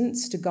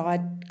assistance to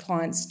guide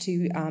clients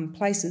to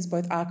places,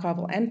 both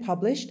archival and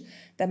published,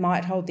 that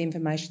might hold the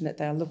information that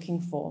they are looking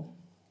for.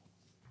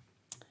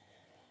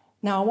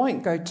 Now, I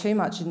won't go too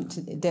much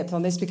into depth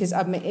on this because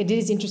it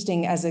is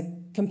interesting as a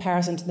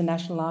comparison to the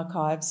National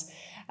Archives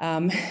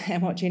and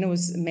what Gina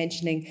was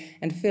mentioning,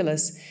 and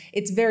Phyllis.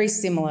 It's very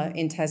similar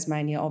in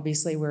Tasmania.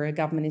 Obviously, we're a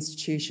government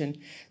institution.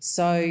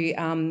 So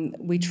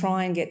we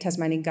try and get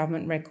Tasmanian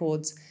government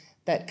records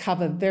that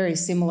cover very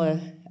similar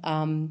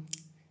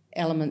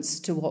elements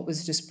to what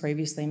was just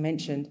previously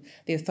mentioned.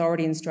 The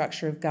authority and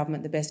structure of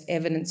government, the best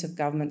evidence of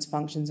government's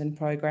functions and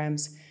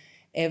programs,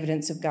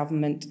 evidence of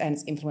government and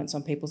its influence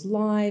on people's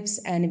lives,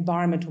 and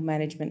environmental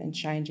management and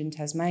change in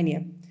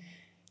Tasmania.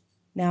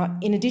 Now,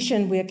 in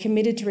addition, we are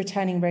committed to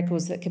retaining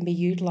records that can be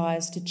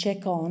utilised to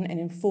check on and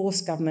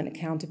enforce government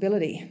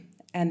accountability,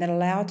 and that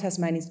allow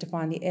Tasmanians to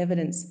find the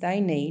evidence they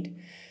need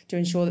to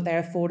ensure that they are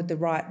afforded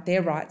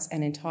their rights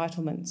and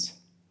entitlements.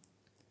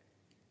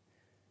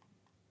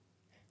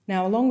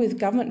 Now, along with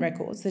government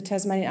records, the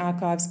Tasmanian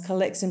Archives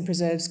collects and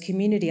preserves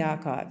community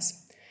archives.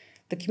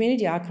 The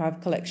Community Archive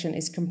collection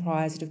is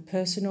comprised of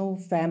personal,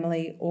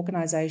 family,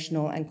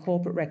 organisational and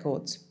corporate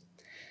records.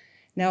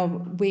 Now,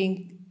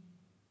 we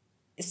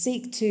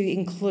seek to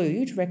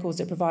include records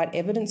that provide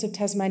evidence of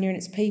Tasmania and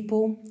its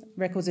people,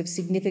 records of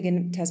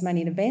significant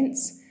Tasmanian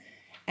events,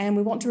 and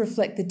we want to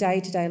reflect the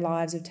day-to-day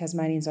lives of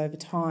Tasmanians over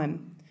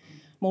time.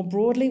 More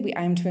broadly, we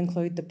aim to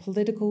include the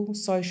political,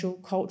 social,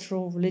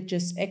 cultural,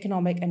 religious,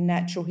 economic and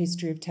natural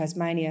history of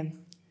Tasmania.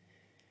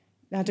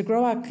 Now, to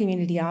grow our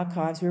community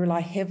archives, we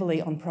rely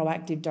heavily on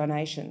proactive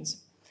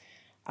donations.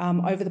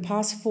 Over the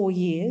past 4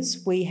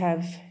 years, we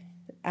have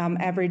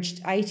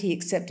averaged 80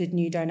 accepted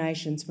new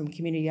donations from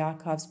community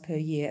archives per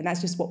year, and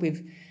that's just what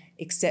we've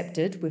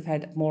accepted. We've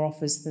had more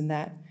offers than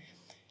that.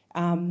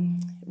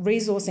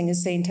 Resourcing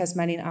has seen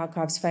Tasmanian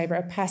Archives favour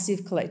a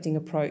passive collecting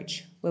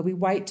approach, where we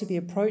wait to be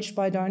approached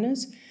by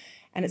donors,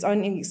 and it's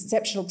only in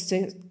exceptional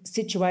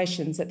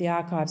situations that the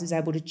Archives is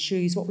able to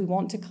choose what we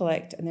want to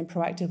collect and then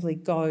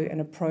proactively go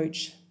and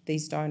approach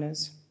these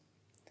donors.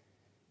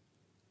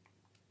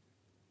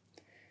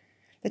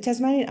 The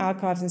Tasmanian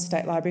Archives and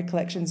State Library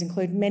collections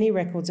include many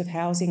records of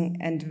housing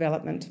and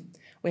development.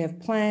 We have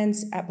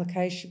plans,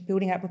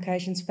 building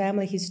applications,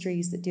 family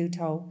histories that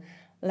detail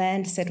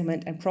land,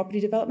 settlement and property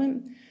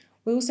development.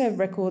 We also have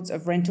records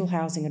of rental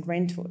housing and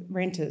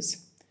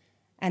renters.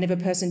 And if a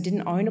person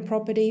didn't own a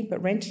property but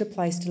rented a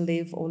place to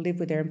live or live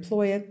with their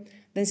employer,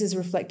 this is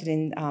reflected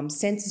in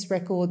census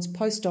records,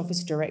 post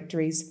office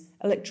directories,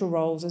 electoral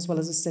rolls, as well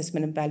as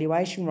assessment and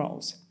valuation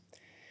rolls.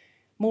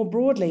 More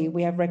broadly,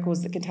 we have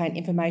records that contain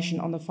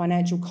information on the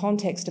financial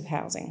context of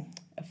housing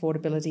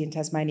affordability in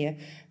Tasmania.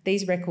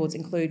 These records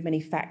include many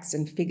facts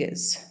and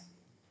figures.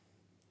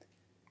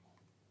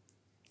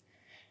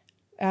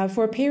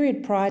 For a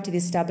period prior to the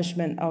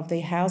establishment of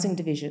the Housing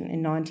Division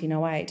in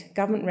 1908,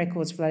 government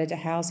records related to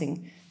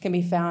housing can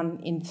be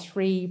found in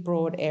 3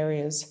 broad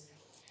areas.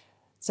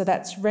 So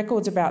that's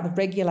records about the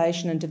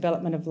regulation and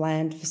development of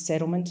land for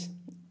settlement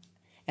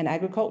and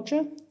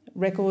agriculture,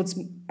 records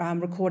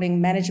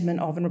recording management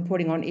of and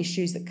reporting on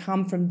issues that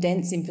come from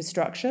dense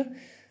infrastructure,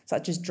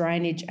 such as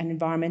drainage and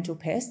environmental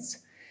pests,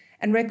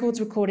 and records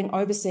recording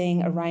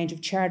overseeing a range of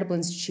charitable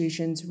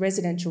institutions,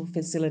 residential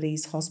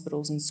facilities,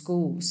 hospitals and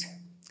schools.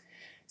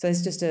 So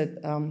it's just a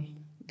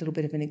little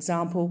bit of an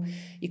example.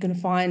 You can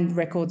find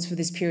records for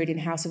this period in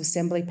House of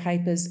Assembly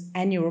papers,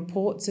 annual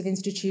reports of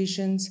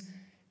institutions,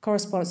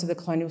 correspondence of the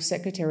Colonial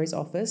Secretary's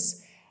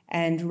Office,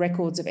 and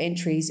records of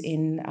entries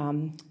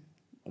in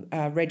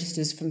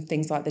registers from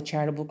things like the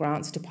Charitable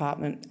Grants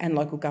Department and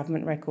local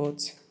government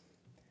records.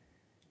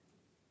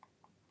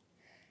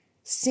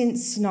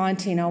 Since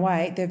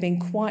 1908, there have been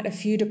quite a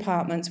few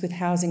departments with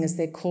housing as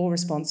their core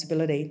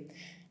responsibility.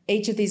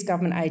 Each of these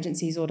government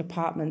agencies or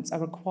departments are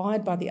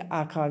required by the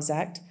Archives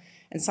Act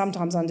and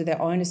sometimes under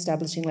their own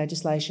establishing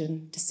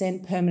legislation to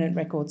send permanent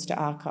records to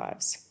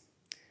archives.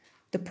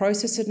 The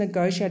process of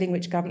negotiating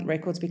which government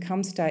records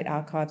become state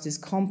archives is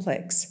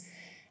complex,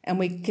 and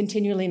we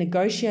continually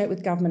negotiate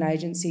with government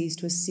agencies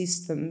to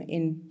assist them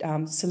in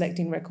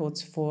selecting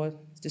records for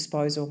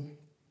disposal.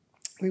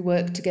 We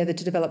work together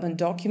to develop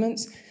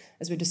documents,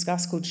 as we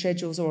discussed, called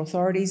schedules or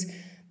authorities,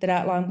 that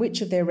outline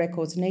which of their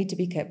records need to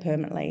be kept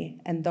permanently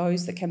and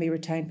those that can be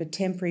retained for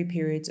temporary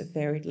periods of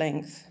varied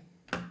length.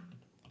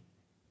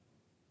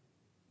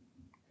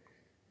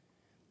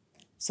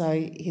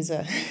 So here's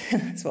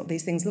what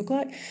these things look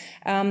like.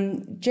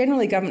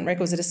 Generally, government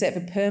records that are set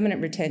for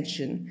permanent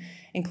retention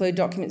include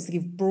documents that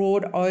give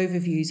broad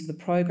overviews of the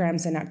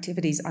programs and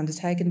activities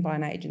undertaken by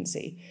an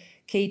agency.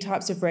 Key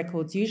types of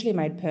records usually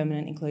made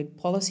permanent include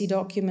policy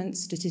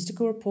documents,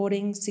 statistical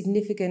reporting,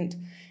 significant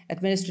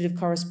administrative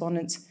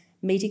correspondence,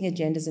 meeting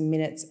agendas and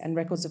minutes, and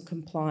records of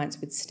compliance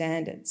with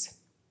standards.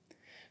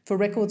 For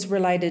records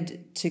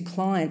related to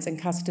clients and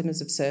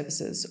customers of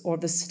services or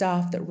the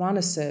staff that run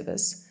a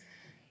service,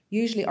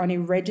 usually only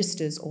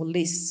registers or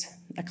lists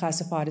are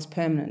classified as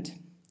permanent.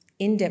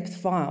 In-depth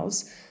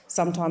files,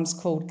 sometimes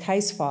called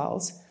case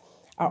files,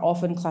 are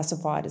often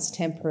classified as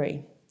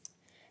temporary.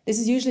 This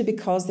is usually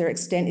because their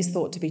extent is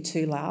thought to be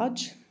too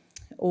large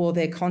or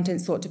their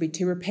contents thought to be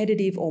too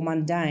repetitive or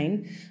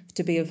mundane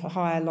to be of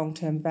higher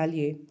long-term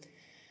value.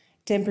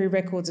 Temporary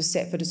records are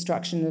set for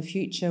destruction in the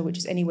future, which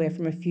is anywhere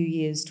from a few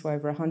years to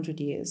over 100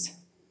 years.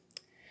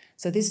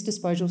 So this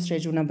disposal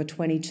schedule number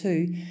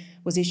 22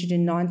 was issued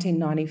in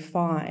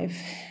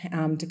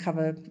 1995 to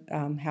cover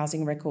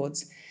housing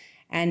records.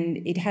 And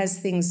it has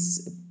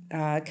things,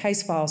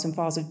 case files and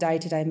files of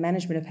day-to-day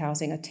management of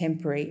housing are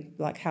temporary,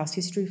 like house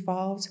history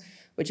files,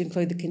 which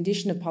include the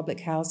condition of public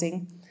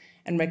housing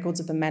and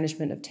records of the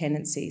management of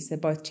tenancies. They're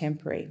both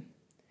temporary.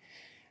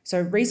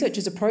 So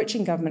researchers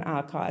approaching government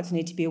archives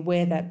need to be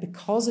aware that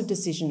because of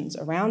decisions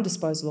around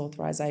disposal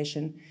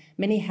authorisation,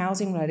 many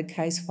housing-related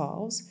case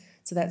files,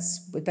 so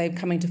that's they're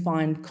coming to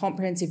find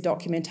comprehensive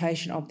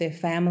documentation of their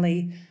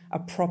family, a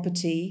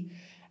property,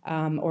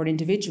 or an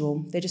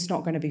individual, they're just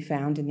not going to be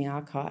found in the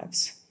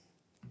archives.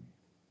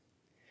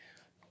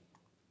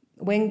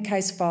 When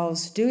case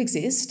files do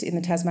exist in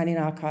the Tasmanian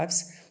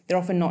archives, they're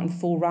often not in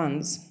full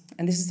runs,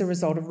 and this is the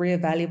result of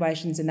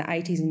re-evaluations in the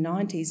 80s and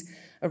 90s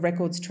of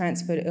records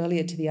transferred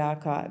earlier to the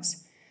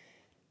archives.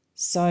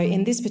 So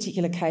in this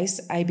particular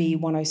case, AB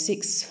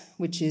 106,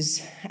 which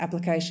is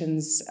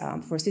applications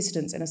for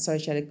assistance and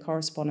associated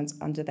correspondence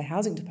under the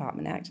Housing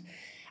Department Act,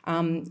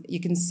 you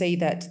can see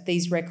that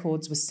these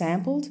records were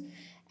sampled,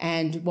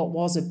 and what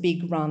was a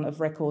big run of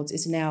records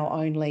is now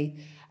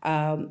only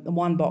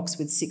one box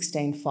with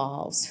 16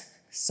 files.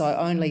 So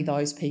only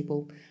those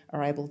people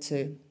are able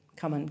to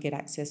come and get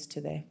access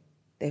to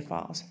their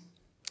files.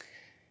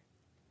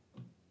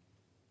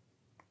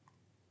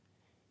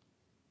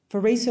 For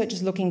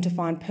researchers looking to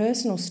find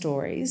personal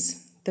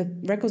stories, the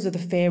records of the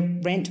Fair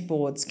Rent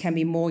Boards can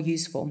be more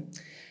useful.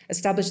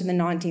 Established in the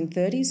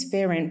 1930s,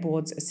 Fair Rent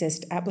Boards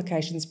assessed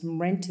applications from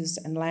renters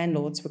and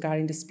landlords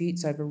regarding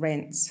disputes over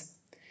rents.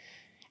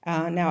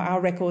 Now, our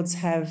records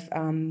have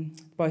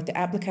both the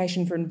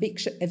application for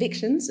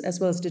evictions as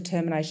well as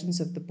determinations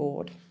of the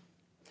board.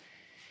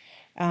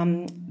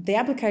 The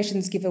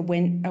applications give a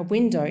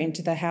window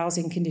into the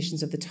housing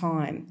conditions of the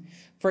time.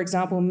 For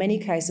example, in many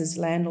cases,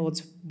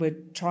 landlords were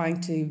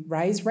trying to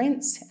raise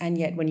rents, and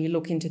yet when you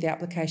look into the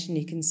application,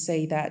 you can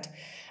see that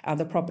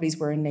the properties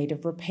were in need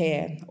of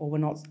repair or were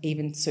not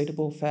even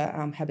suitable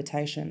for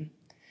habitation.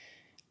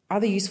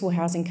 Other useful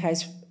housing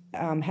case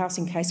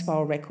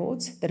file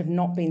records that have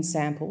not been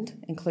sampled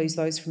includes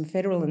those from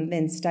federal and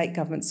then state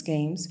government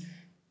schemes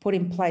put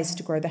in place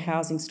to grow the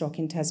housing stock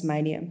in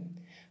Tasmania.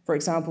 For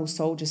example,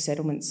 soldier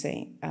settlement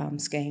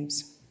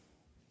schemes.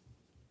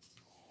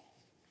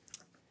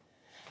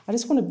 I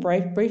just want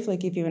to briefly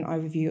give you an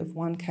overview of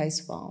one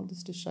case file,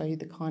 just to show you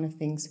the kind of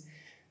things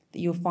that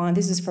you'll find.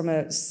 This is from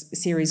a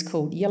series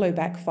called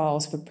Yellowback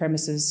Files for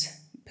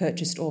Premises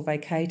Purchased or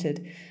Vacated.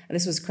 And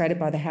this was created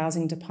by the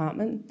Housing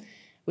Department,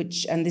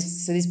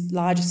 this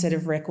larger set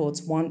of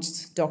records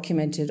once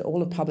documented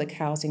all of public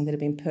housing that had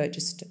been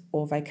purchased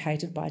or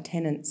vacated by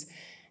tenants.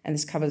 And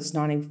this covers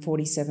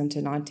 1947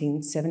 to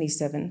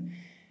 1977.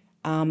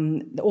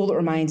 All that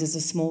remains is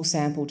a small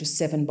sample, just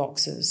 7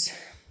 boxes.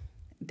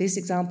 This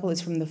example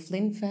is from the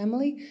Flynn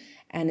family,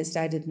 and it's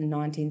dated in the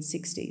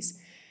 1960s.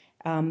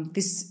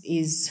 This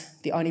is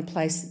the only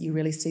place that you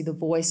really see the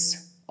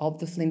voice of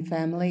the Flynn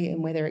family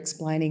and where they're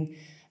explaining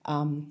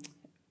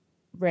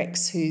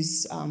Rex,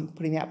 who's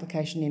putting the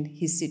application in,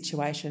 his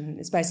situation.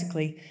 It's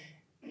basically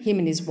him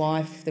and his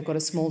wife. They've got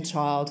a small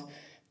child.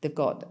 They've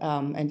got,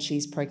 and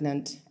she's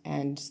pregnant,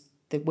 and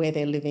where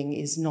they're living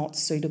is not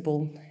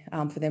suitable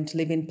for them to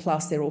live in.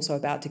 Plus, they're also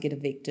about to get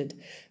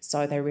evicted,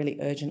 so they really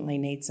urgently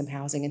need some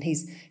housing. And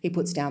he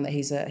puts down that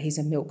he's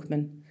a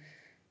milkman.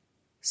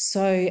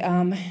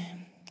 So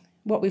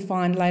what we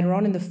find later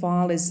on in the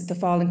file is the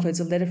file includes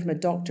a letter from a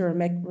doctor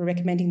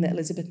recommending that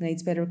Elizabeth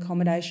needs better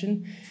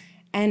accommodation,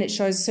 and it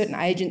shows a certain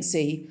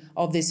agency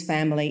of this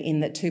family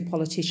in that two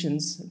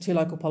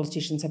local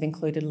politicians have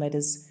included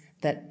letters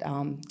that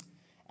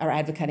are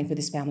advocating for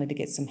this family to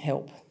get some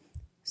help.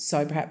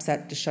 So perhaps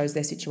that just shows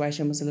their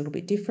situation was a little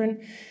bit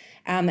different.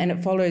 And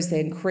it follows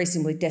their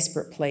increasingly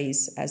desperate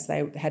pleas as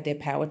they had their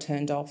power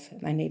turned off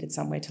and they needed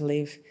somewhere to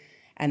live.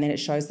 And then it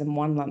shows them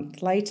 1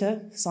 month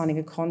later signing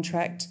a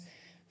contract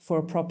for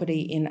a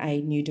property in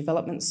a new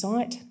development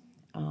site.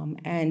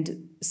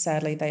 And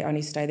sadly, they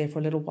only stay there for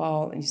a little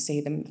while, and you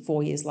see them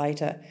 4 years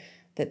later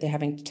that they're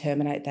having to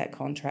terminate that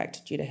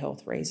contract due to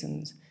health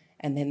reasons,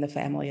 and then the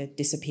family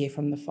disappear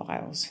from the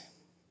files.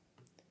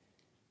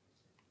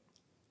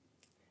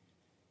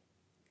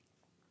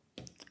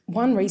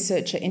 One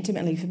researcher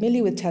intimately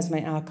familiar with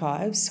Tasmanian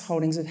archives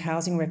holdings of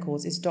housing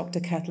records is Dr.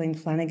 Kathleen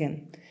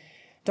Flanagan.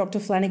 Dr.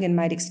 Flanagan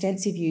made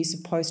extensive use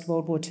of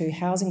post-World War II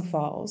housing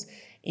files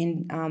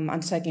in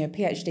undertaking a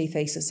PhD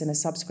thesis and a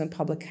subsequent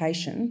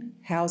publication,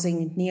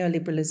 Housing,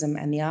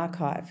 Neoliberalism and the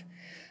Archive.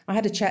 I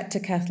had a chat to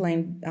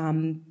Kathleen,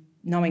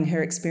 knowing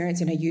her experience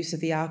and her use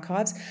of the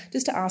archives,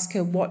 just to ask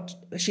her what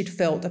she'd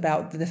felt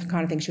about the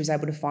kind of things she was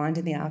able to find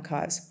in the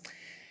archives.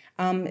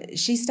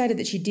 She stated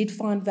that she did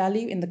find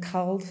value in the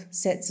culled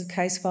sets of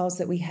case files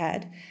that we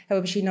had.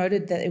 However, she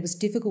noted that it was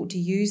difficult to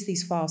use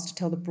these files to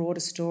tell the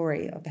broader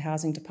story of the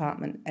housing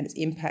department and its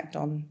impact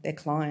on their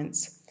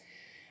clients.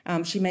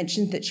 She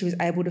mentioned that she was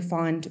able to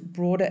find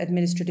broader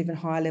administrative and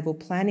higher level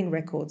planning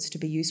records to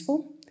be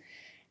useful.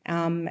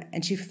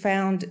 And she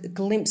found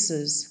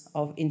glimpses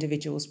of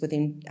individuals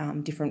within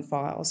different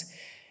files.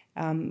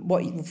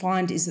 What you'll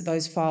find is that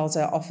those files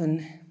are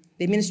often,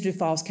 the administrative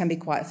files can be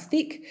quite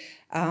thick,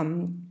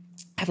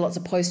 have lots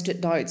of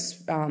post-it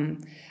notes, a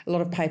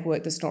lot of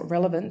paperwork that's not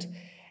relevant.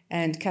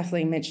 And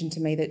Kathleen mentioned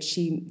to me that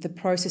the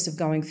process of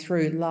going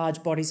through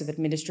large bodies of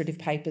administrative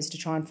papers to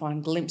try and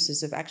find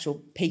glimpses of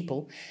actual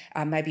people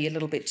may be a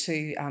little bit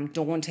too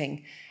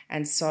daunting.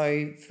 And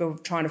so for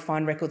trying to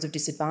find records of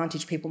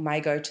disadvantage, people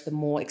may go to the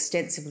more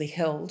extensively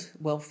held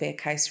welfare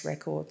case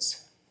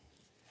records.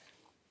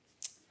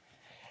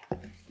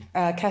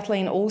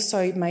 Kathleen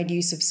also made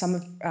use of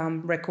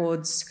some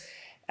records,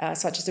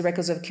 such as the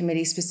records of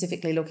committees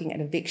specifically looking at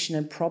eviction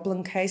and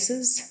problem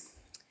cases.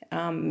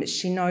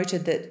 She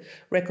noted that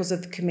records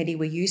of the committee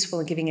were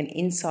useful in giving an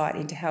insight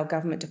into how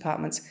government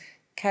departments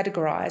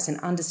categorise and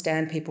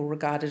understand people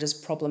regarded as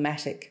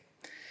problematic.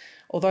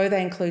 Although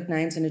they include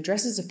names and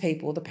addresses of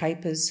people, the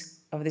papers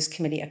of this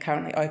committee are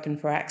currently open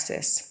for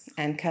access.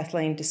 And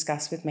Kathleen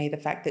discussed with me the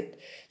fact that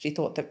she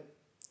thought that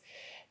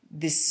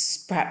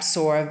this perhaps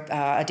saw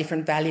a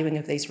different valuing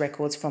of these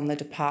records from the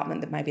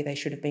department, that maybe they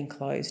should have been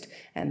closed,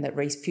 and that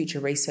future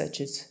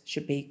researchers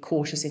should be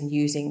cautious in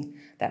using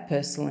that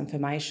personal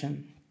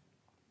information.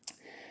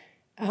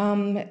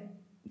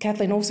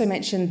 Kathleen also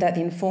mentioned that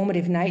the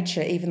informative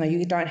nature, even though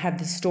you don't have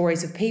the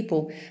stories of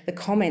people, the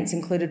comments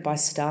included by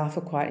staff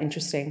are quite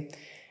interesting.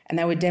 And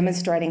they were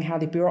demonstrating how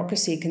the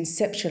bureaucracy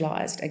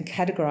conceptualised and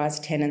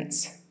categorised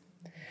tenants.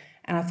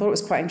 And I thought it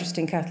was quite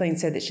interesting. Kathleen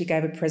said that she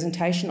gave a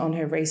presentation on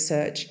her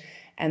research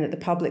and that the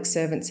public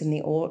servants in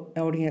the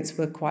audience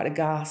were quite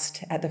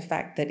aghast at the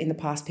fact that in the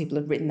past people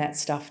had written that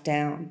stuff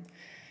down.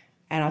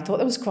 And I thought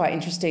that was quite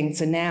interesting.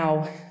 So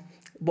now,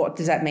 what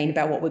does that mean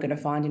about what we're going to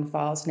find in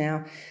files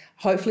now?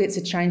 Hopefully it's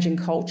a change in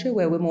culture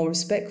where we're more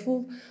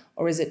respectful,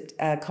 or is it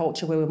a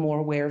culture where we're more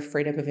aware of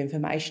freedom of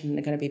information and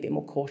are going to be a bit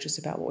more cautious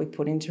about what we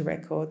put into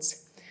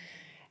records?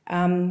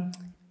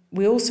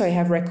 We also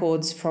have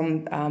records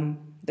from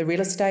the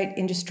real estate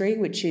industry,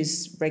 which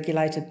is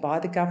regulated by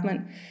the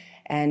government,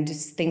 and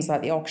things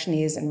like the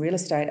Auctioneers and Real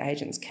Estate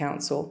Agents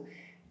Council.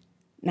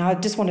 Now, I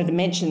just wanted to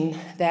mention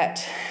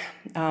that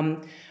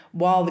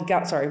while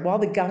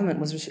the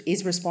government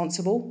is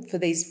responsible for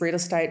these real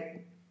estate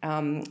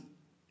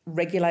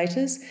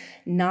regulators,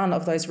 none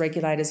of those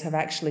regulators have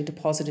actually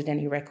deposited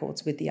any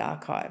records with the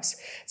archives.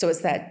 So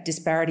it's that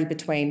disparity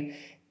between,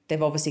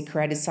 they've obviously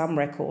created some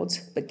records,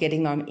 but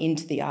getting them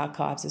into the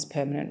archives as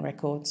permanent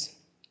records.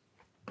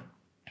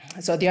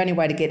 So the only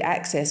way to get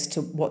access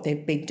to what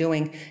they've been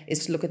doing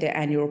is to look at their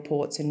annual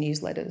reports and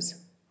newsletters.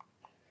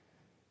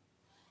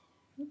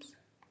 Oops.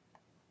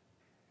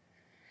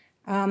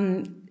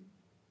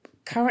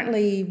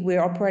 Currently,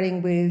 we're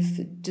operating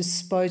with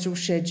Disposal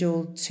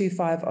Schedule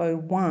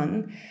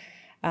 2501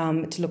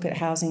 to look at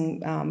housing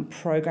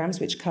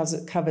programs, which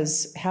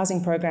covers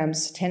housing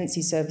programs,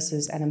 tenancy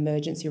services and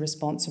emergency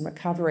response and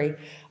recovery.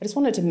 I just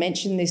wanted to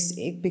mention this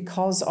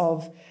because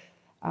of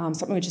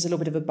something which is a little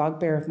bit of a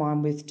bugbear of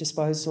mine with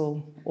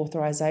disposal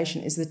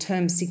authorisation is the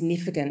term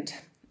significant,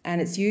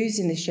 and it's used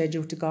in this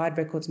schedule to guide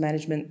records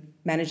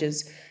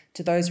managers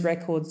to those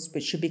records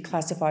which should be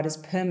classified as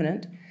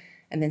permanent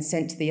and then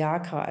sent to the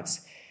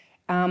archives.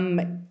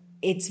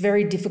 It's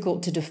very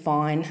difficult to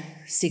define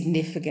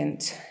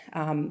significant,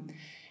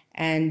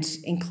 and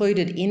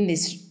included in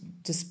this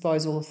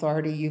disposal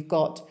authority you've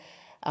got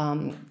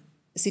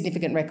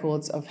significant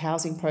records of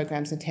housing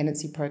programs and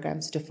tenancy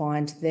programs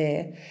defined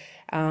there.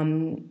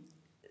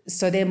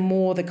 So they're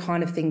more the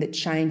kind of thing that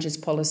changes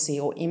policy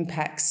or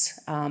impacts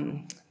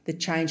the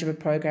change of a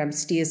program,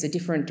 steers a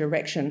different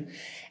direction,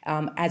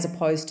 as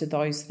opposed to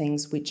those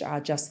things which are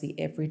just the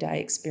everyday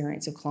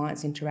experience of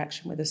clients'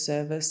 interaction with a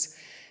service.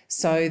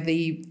 So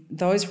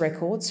those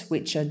records,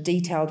 which are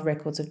detailed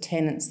records of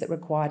tenants that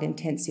required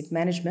intensive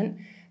management,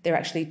 they're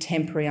actually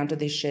temporary under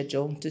this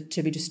schedule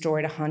to be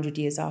destroyed 100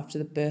 years after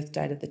the birth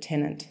date of the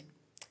tenant.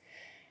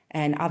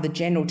 And other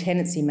general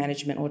tenancy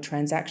management or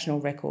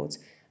transactional records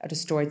are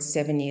destroyed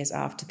 7 years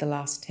after the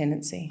last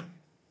tenancy.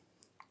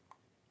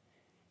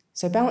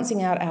 So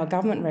balancing out our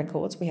government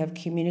records, we have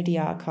community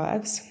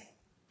archives.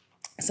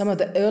 Some of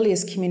the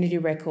earliest community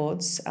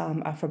records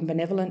are from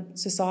benevolent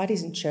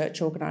societies and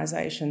church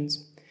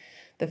organisations.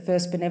 The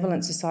first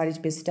benevolent society to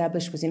be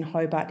established was in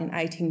Hobart in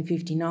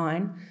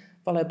 1859,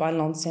 followed by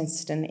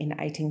Launceston in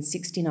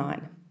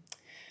 1869.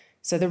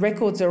 So the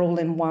records are all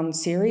in one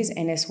series,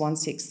 NS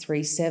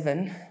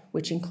 1637,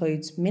 which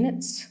includes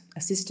minutes,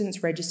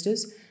 assistance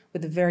registers,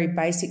 with the very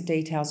basic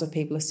details of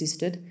people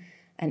assisted,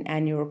 and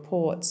annual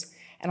reports.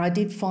 And I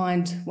did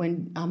find,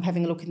 when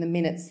having a look in the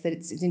minutes, that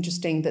it's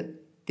interesting that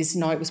this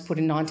note was put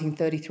in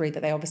 1933,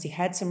 that they obviously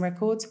had some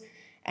records,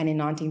 and in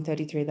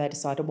 1933 they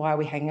decided, why are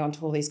we hanging on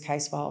to all these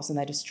case files, and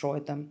they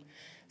destroyed them.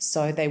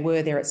 So they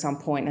were there at some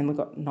point, and we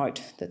got a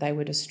note that they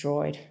were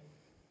destroyed.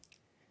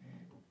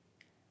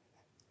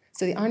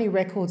 So the only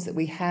records that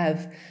we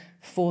have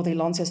for the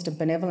Launceston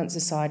Benevolent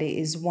Society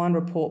is one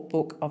report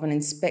book of an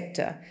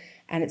inspector,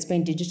 and it's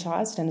been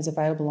digitised and is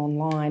available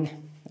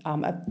online.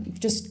 I've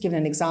just given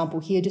an example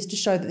here just to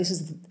show that this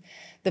is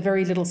the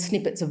very little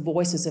snippets of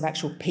voices of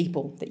actual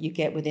people that you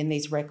get within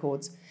these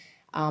records.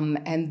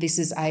 And this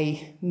is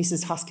a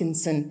Mrs.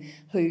 Huskinson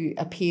who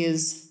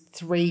appears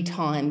 3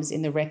 times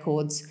in the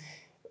records.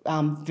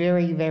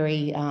 Very,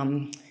 very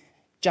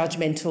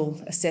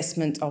judgmental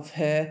assessment of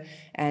her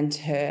and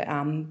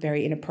her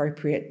very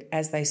inappropriate,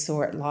 as they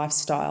saw it,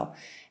 lifestyle,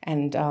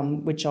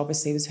 and which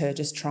obviously was her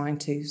just trying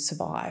to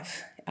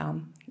survive,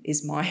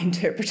 is my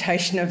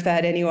interpretation of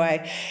that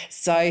anyway.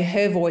 So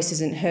her voice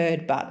isn't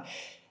heard, but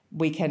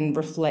we can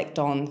reflect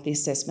on the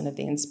assessment of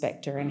the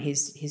inspector and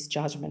his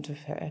judgment of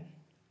her.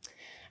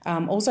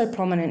 Also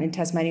prominent in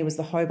Tasmania was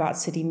the Hobart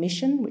City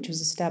Mission, which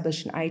was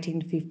established in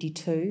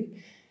 1852,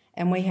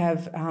 and we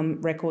have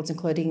records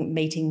including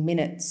meeting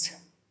minutes,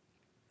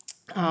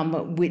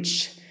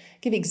 which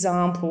give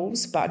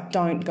examples but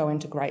don't go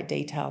into great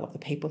detail of the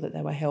people that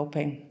they were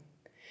helping.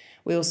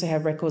 We also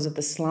have records of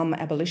the Slum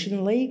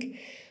Abolition League,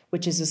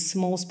 which is a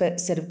small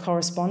set of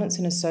correspondence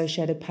and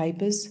associated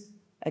papers,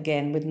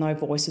 again with no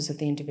voices of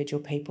the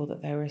individual people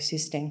that they were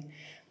assisting.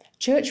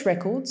 Church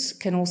records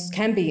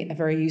can be a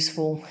very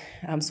useful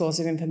source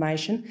of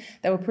information.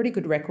 They were pretty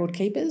good record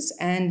keepers,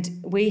 and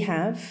we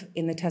have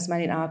in the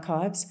Tasmanian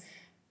archives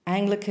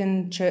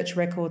Anglican church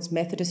records,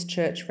 Methodist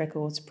church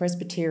records,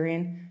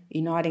 Presbyterian,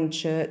 Uniting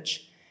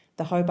Church,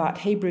 the Hobart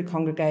Hebrew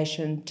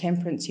Congregation,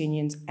 Temperance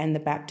Unions, and the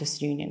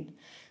Baptist Union.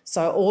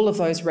 So all of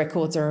those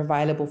records are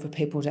available for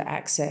people to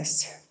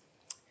access,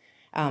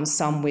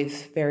 some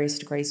with various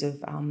degrees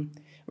of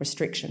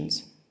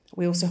restrictions.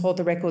 We also hold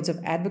the records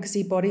of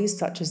advocacy bodies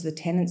such as the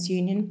Tenants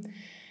Union,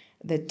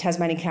 the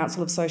Tasmanian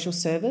Council of Social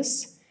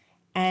Service,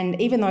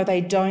 and even though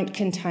they don't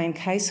contain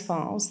case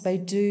files, they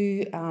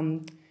do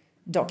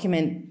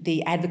document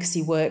the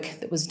advocacy work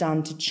that was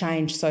done to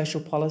change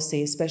social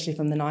policy, especially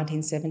from the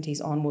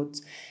 1970s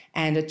onwards,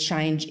 and a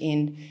change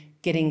in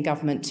getting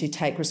government to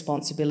take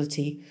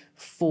responsibility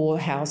for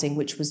housing,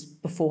 which was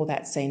before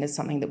that seen as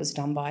something that was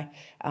done by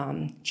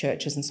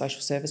churches and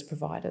social service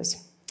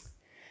providers.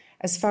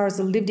 As far as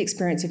the lived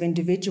experience of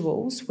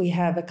individuals, we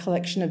have a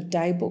collection of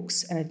day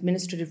books and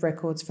administrative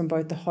records from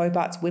both the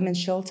Hobart's Women's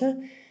Shelter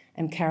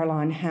and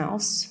Caroline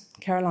House.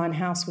 Caroline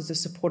House was a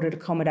supported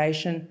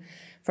accommodation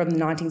from the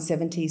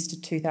 1970s to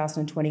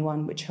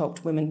 2021, which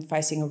helped women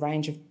facing a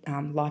range of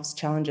life's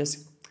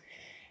challenges.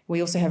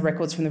 We also have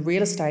records from the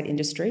real estate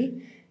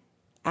industry,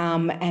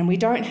 and we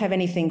don't have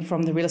anything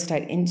from the Real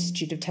Estate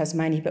Institute of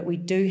Tasmania, but we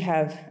do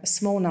have a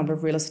small number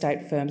of real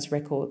estate firms'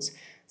 records,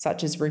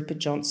 such as Rupert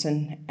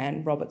Johnson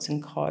and Roberts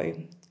 &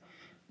 Co.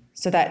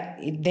 So that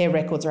their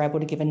records are able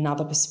to give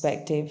another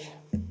perspective.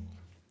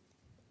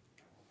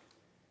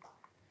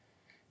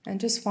 And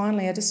just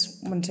finally, I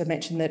just wanted to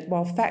mention that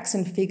while facts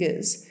and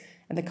figures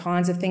and the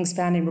kinds of things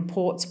found in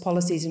reports,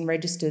 policies and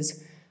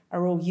registers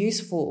are all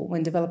useful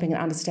when developing an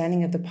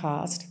understanding of the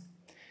past,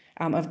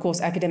 of course,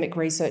 academic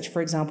research,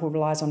 for example,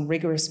 relies on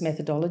rigorous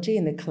methodology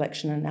in the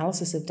collection and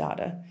analysis of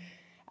data.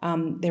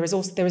 There is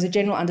a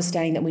general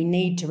understanding that we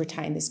need to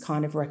retain this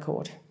kind of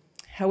record.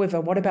 However,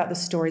 what about the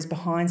stories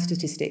behind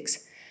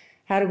statistics?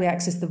 How do we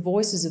access the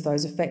voices of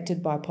those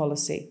affected by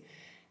policy?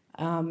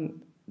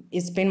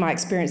 It's been my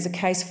experience that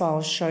case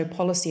files show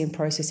policy and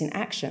process in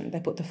action. They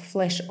put the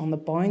flesh on the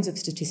bones of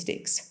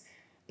statistics,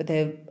 but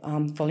they're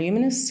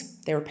voluminous,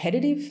 they're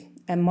repetitive,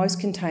 and most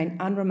contain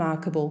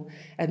unremarkable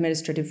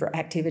administrative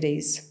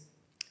activities.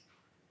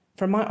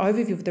 From my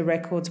overview of the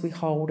records we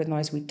hold and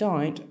those we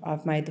don't,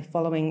 I've made the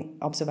following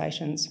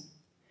observations.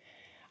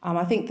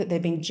 I think that there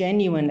have been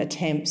genuine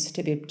attempts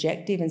to be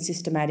objective and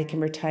systematic in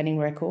retaining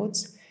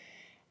records.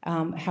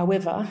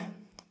 However,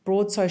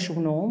 broad social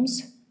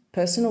norms,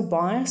 personal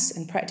bias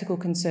and practical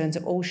concerns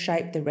have all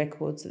shaped the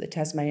records that the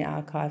Tasmanian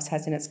Archives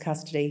has in its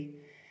custody.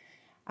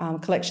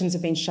 Collections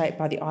have been shaped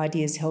by the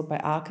ideas held by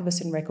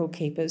archivists and record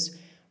keepers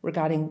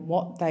regarding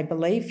what they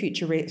believe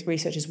future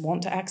researchers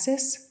want to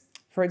access.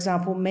 For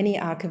example, many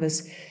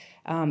archivists,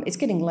 it's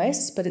getting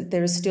less, but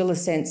there is still a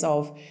sense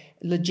of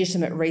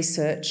legitimate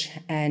research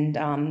and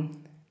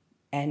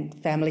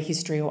family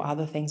history or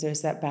other things.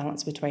 There's that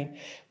balance between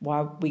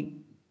why we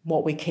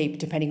what we keep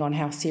depending on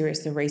how serious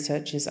the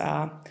researchers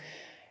are.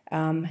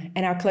 And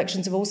our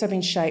collections have also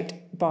been shaped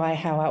by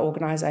how our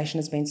organisation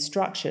has been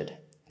structured,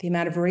 the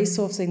amount of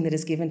resourcing that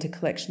is given to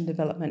collection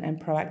development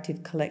and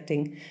proactive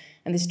collecting,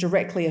 and this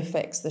directly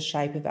affects the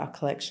shape of our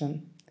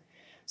collection.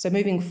 So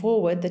moving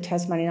forward, the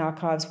Tasmanian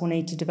Archives will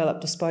need to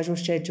develop disposal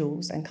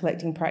schedules and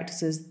collecting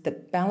practices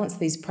that balance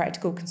these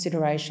practical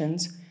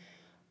considerations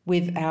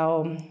with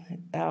our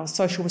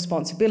social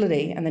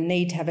responsibility and the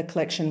need to have a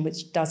collection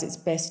which does its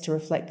best to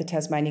reflect the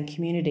Tasmanian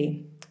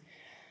community.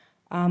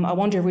 I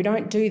wonder if we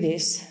don't do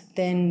this,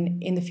 then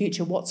in the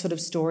future, what sort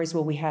of stories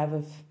will we have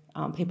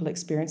of people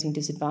experiencing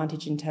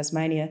disadvantage in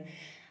Tasmania?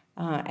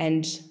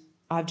 And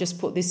I've just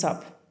put this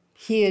up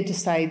here to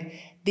say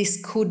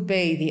this could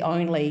be the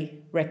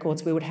only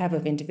records we would have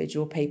of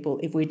individual people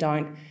if we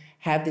don't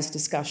have this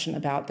discussion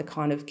about the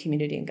kind of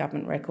community and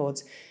government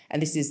records.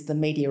 And this is the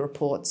media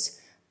reports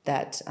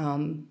that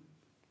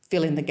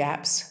fill in the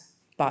gaps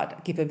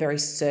but give a very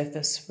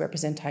surface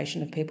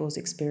representation of people's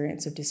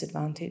experience of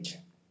disadvantage.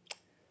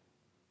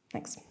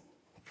 Thanks.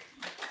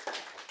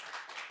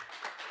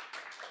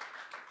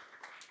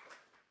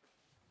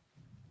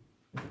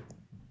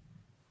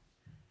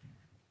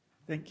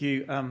 Thank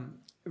you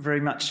very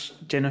much,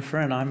 Jennifer.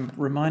 And I'm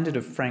reminded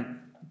of Frank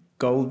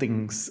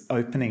Golding's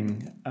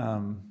opening,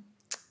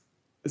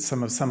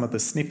 some of the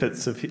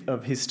snippets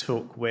of his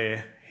talk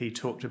where he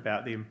talked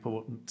about the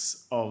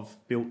importance of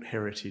built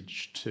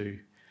heritage to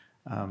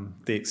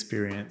the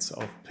experience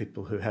of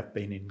people who have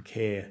been in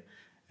care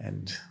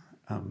and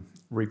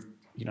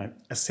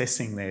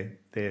assessing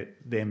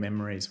their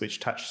memories, which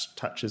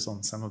touches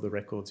on some of the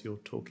records you're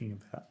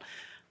talking about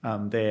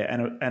there,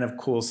 and of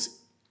course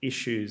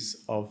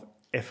issues of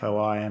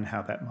FOI and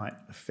how that might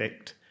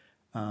affect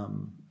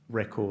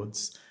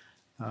records,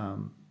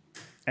 and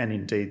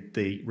indeed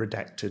the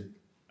redacted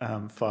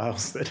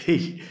files that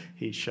he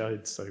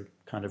showed so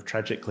kind of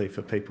tragically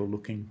for people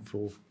looking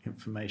for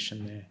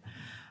information there.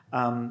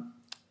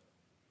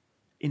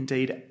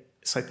 Indeed,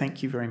 so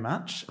thank you very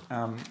much.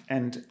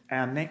 And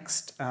our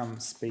next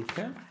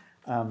speaker,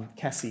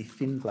 Cassie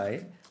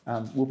Findlay,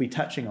 will be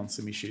touching on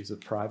some issues of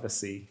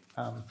privacy,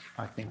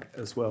 I think,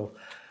 as well.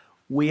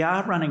 We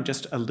are running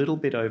just a little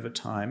bit over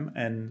time,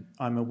 and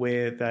I'm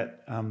aware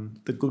that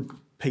the good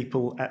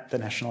people at the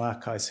National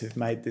Archives who've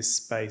made this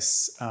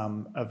space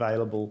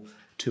available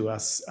to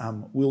us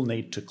will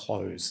need to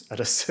close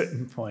at a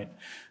certain point.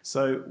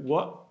 So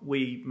what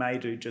we may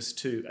do just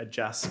to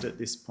adjust at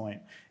this point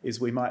is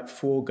we might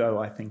forego,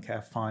 I think,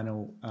 our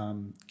final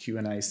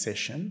Q&A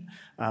session.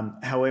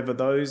 However,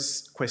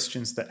 those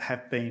questions that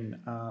have been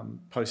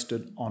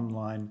posted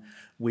online,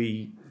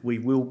 we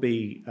will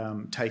be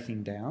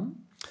taking down.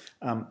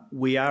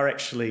 We are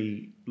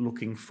actually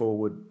looking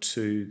forward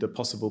to the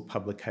possible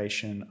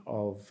publication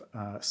of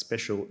a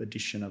special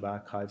edition of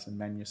archives and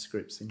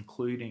manuscripts,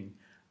 including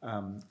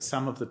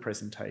some of the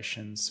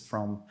presentations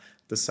from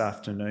this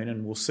afternoon,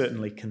 and we'll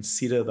certainly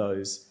consider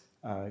those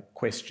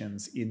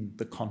questions in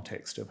the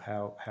context of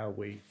how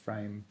we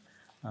frame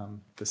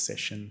the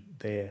session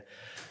there.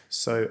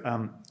 So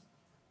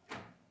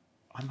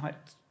I might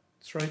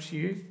throw to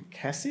you,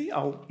 Cassie.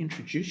 I'll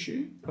introduce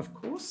you, of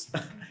course.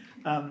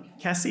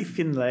 Cassie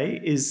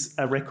Findlay is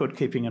a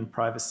record-keeping and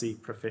privacy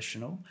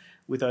professional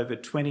with over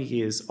 20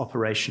 years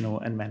operational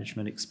and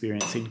management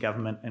experience in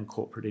government and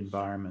corporate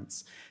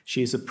environments.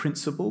 She is a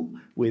principal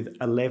with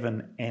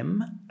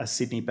 11M, a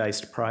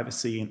Sydney-based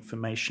privacy,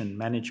 information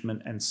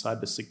management and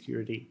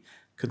cybersecurity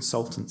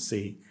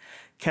consultancy.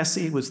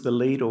 Cassie was the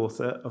lead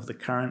author of the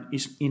current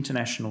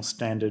International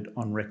Standard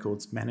on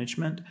Records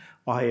Management,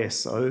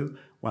 ISO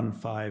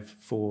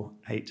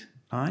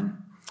 15489,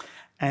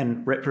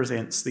 and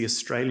represents the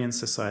Australian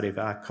Society of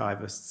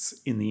Archivists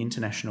in the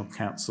International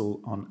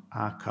Council on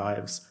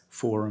Archives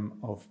Forum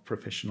of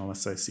Professional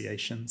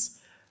Associations.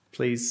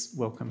 Please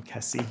welcome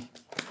Cassie.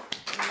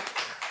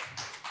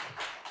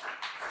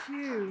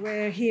 Phew,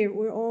 we're here.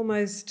 We're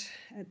almost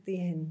at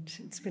the end.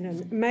 It's been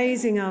an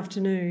amazing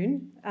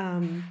afternoon,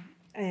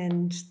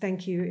 and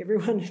thank you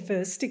everyone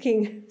for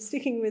sticking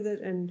with it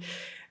and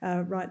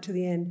right to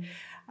the end.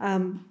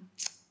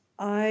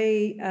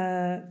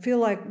 I feel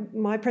like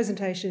my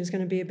presentation is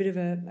going to be a bit of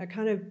a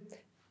kind of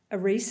a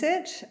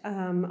reset.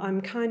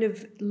 I'm kind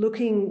of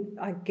looking,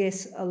 I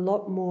guess, a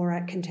lot more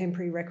at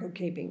contemporary record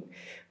keeping,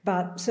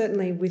 but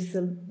certainly with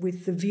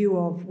the view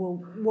of,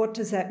 well, what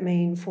does that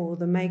mean for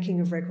the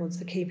making of records,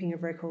 the keeping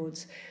of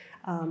records,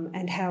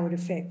 and how it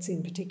affects,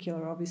 in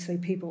particular, obviously,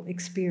 people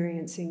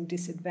experiencing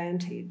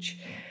disadvantage.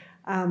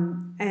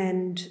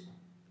 And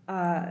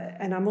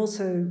I'm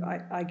also,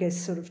 I guess,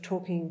 sort of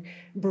talking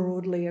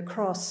broadly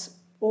across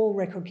all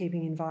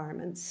record-keeping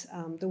environments.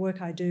 The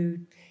work I do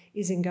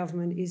is in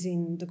government, is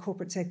in the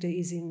corporate sector,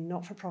 is in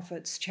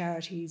not-for-profits,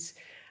 charities.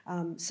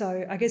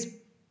 So I guess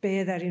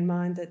bear that in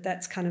mind, that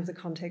that's kind of the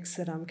context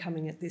that I'm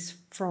coming at this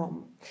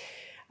from.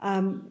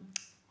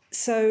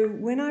 So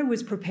when I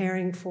was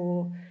preparing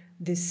for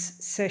this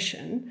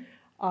session,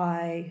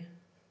 and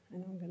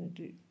I'm going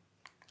to do,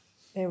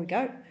 there we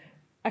go.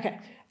 Okay.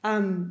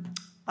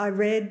 I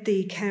read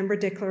the Canberra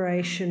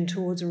Declaration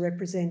towards a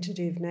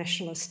representative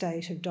national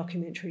estate of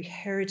documentary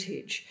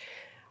heritage,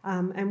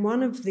 and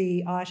one of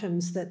the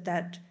items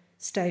that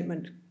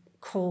statement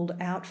called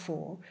out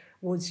for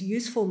was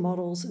useful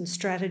models and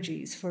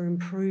strategies for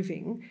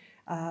improving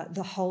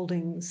the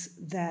holdings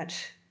that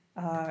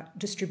are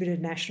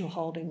distributed national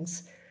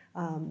holdings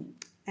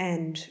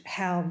and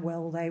how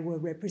well they were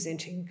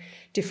representing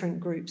different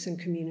groups and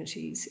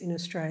communities in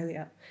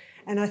Australia.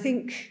 And I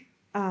think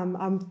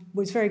I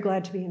was very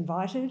glad to be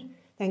invited.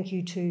 Thank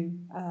you to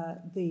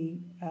the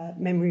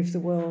Memory of the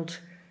World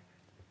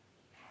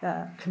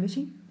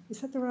Committee. Is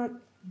that the right?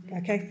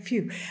 Okay,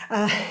 phew.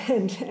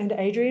 And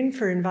Adrian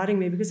for inviting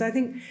me, because I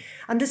think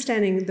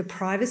understanding the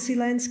privacy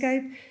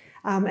landscape,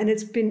 and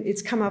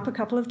it's come up a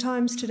couple of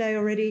times today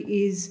already,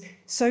 is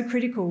so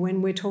critical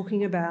when we're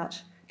talking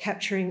about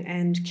capturing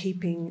and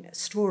keeping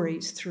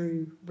stories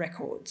through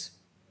records.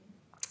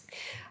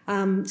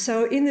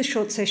 So in this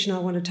short session, I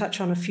want to touch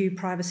on a few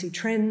privacy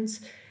trends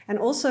and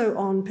also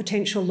on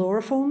potential law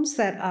reforms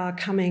that are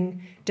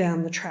coming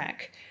down the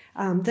track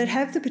that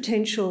have the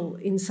potential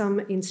in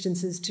some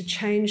instances to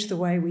change the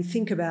way we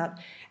think about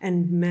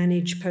and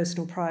manage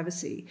personal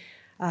privacy,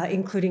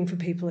 including for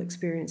people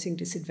experiencing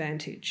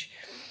disadvantage.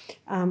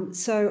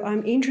 So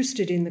I'm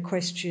interested in the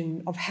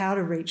question of how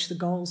to reach the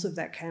goals of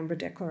that Canberra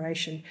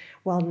Declaration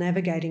while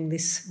navigating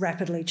this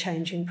rapidly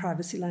changing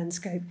privacy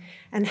landscape,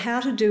 and how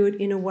to do it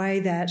in a way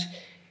that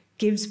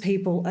gives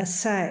people a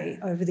say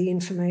over the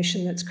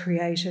information that's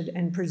created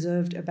and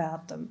preserved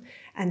about them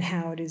and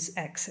how it is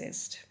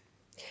accessed.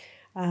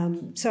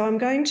 So I'm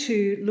going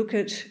to look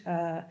at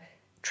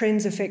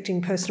trends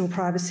affecting personal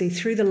privacy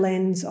through the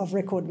lens of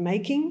record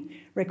making,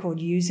 record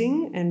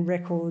using, and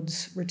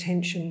records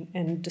retention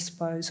and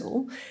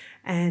disposal,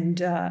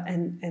 and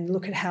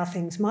look at how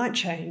things might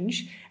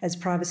change as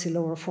privacy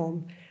law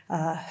reform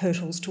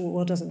hurtles toward,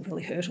 well, it doesn't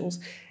really hurtles,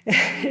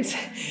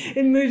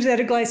 it moves at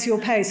a glacial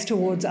pace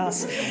towards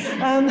us.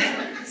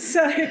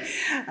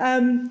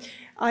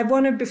 I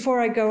want to,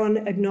 before I go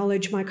on,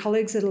 acknowledge my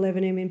colleagues at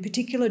 11M, in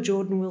particular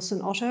Jordan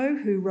Wilson-Otto,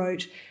 who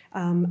wrote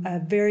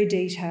a very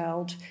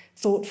detailed,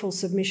 thoughtful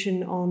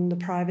submission on the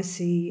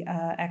Privacy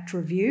Act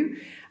review,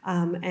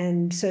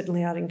 and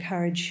certainly I'd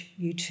encourage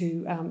you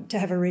to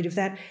have a read of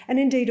that, and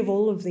indeed of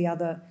all of the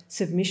other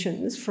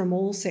submissions from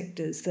all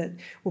sectors that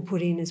were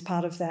put in as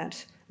part of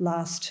that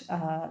last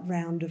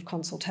round of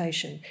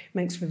consultation.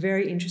 Makes for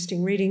very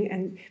interesting reading,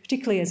 and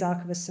particularly as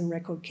archivists and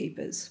record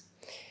keepers.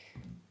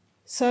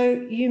 So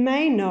you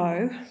may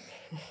know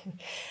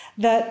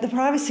that the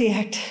Privacy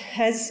Act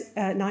has,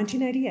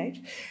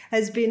 1988,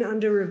 has been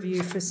under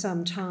review for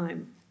some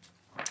time.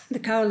 The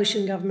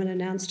Coalition Government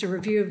announced a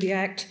review of the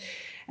Act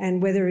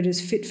and whether it is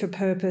fit for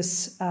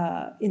purpose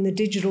in the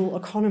digital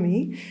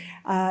economy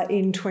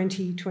in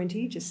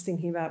 2020, just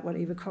thinking about what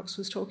Eva Cox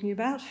was talking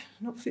about,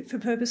 not fit for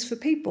purpose for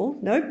people,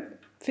 nope,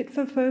 fit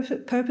for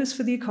purpose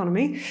for the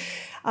economy,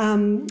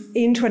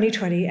 in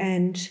 2020,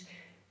 and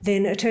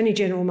then Attorney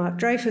General Mark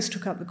Dreyfus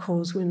took up the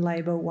cause when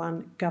Labor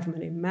won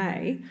government in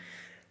May.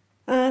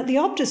 The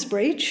Optus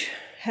breach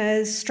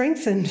has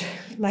strengthened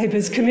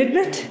Labor's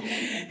commitment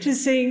to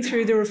seeing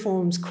through the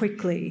reforms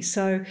quickly.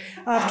 So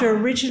after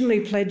originally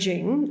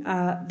pledging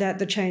that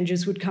the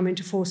changes would come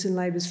into force in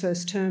Labor's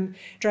first term,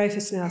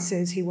 Dreyfus now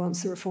says he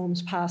wants the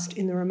reforms passed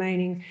in the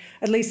remaining,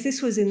 at least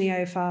this was in the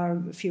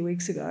AFR a few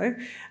weeks ago,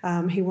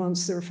 he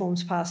wants the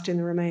reforms passed in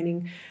the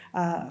remaining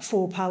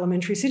 4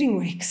 parliamentary sitting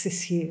weeks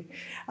this year.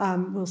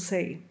 We'll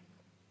see.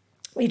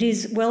 It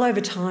is well over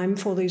time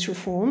for these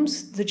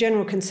reforms. The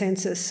general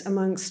consensus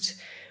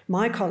amongst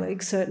my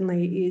colleagues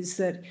certainly is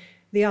that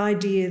the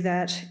idea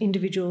that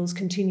individuals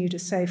continue to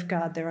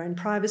safeguard their own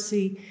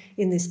privacy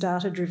in this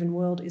data-driven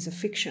world is a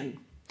fiction.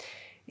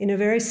 In a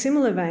very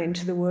similar vein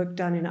to the work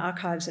done in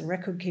archives and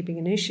record-keeping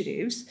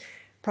initiatives,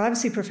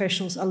 privacy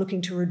professionals are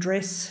looking to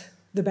redress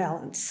the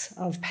balance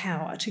of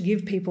power, to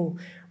give people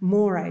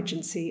more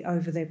agency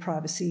over their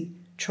privacy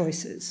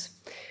choices.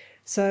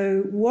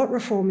 So what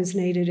reform is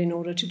needed in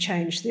order to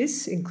change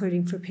this,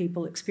 including for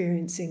people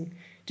experiencing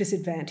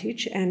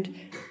disadvantage, and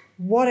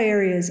what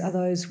areas are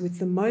those with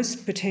the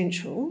most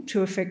potential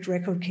to affect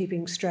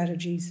record-keeping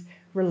strategies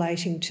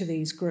relating to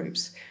these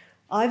groups?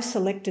 I've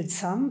selected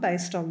some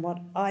based on what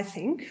I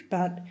think,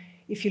 but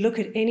if you look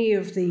at any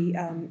of the,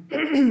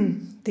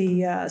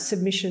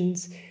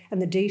 submissions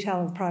and the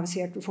detail of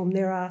Privacy Act reform,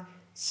 there are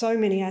so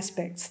many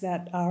aspects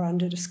that are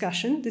under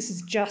discussion. This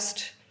is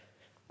just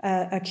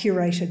a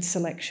curated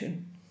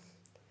selection.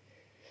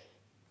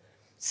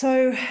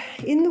 So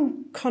in the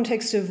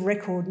context of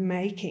record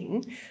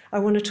making, I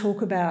want to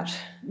talk about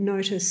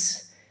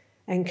notice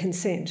and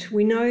consent.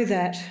 We know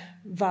that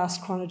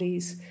vast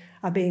quantities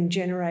are being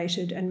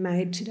generated and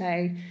made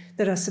today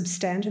that are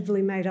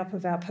substantively made up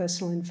of our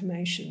personal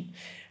information.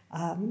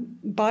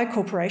 By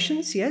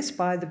corporations, yes,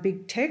 by the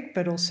big tech,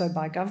 but also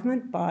by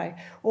government, by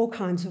all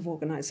kinds of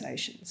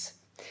organisations.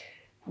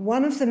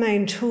 One of the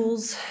main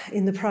tools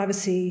in the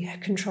Privacy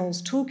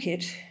Controls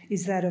Toolkit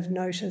is that of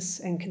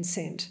notice and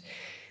consent.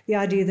 The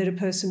idea that a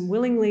person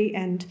willingly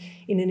and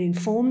in an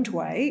informed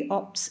way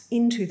opts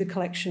into the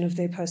collection of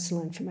their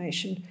personal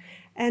information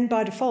and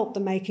by default the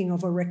making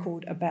of a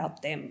record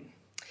about them.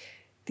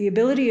 The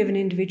ability of an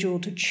individual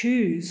to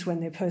choose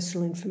when their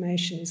personal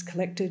information is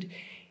collected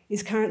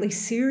is currently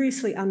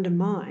seriously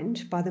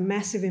undermined by the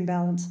massive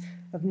imbalance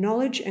of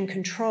knowledge and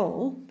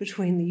control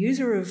between the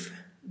user of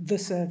the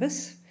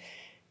service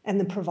and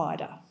the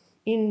provider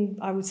in,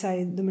 I would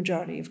say, the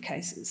majority of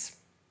cases.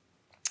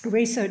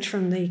 Research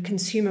from the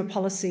Consumer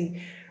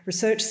Policy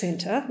Research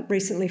Centre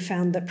recently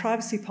found that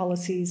privacy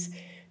policies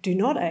do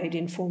not aid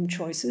informed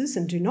choices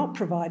and do not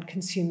provide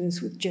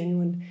consumers with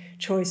genuine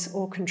choice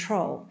or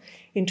control.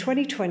 In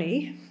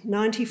 2020,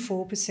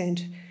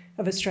 94%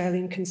 of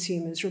Australian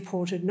consumers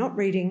reported not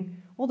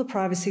reading all the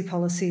privacy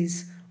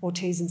policies or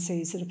T's and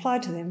C's that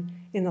applied to them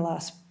in the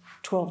last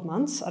 12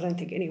 months. I don't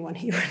think anyone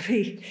here would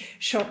be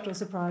shocked or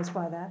surprised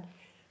by that.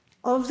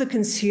 Of the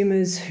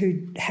consumers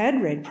who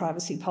had read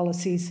privacy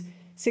policies,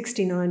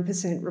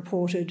 69%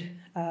 reported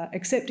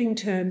accepting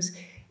terms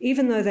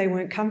even though they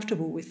weren't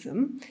comfortable with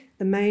them.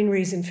 The main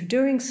reason for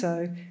doing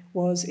so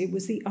was it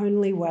was the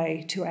only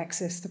way to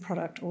access the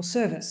product or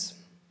service.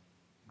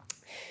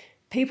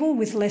 People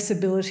with less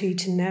ability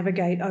to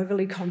navigate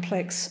overly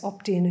complex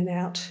opt-in and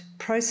out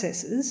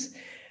processes,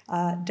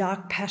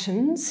 dark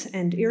patterns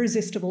and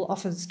irresistible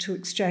offers to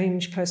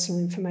exchange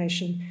personal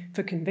information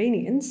for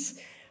convenience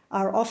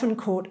are often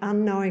caught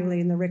unknowingly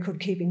in the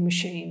record-keeping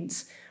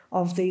machines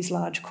of these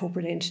large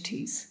corporate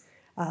entities,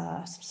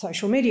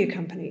 social media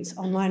companies,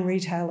 online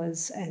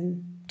retailers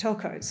and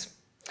telcos.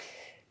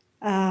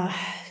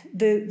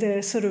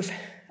 The sort of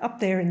up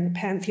there in the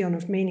pantheon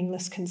of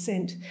meaningless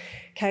consent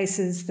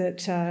cases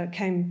that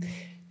came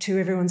to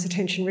everyone's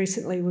attention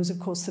recently was, of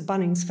course, the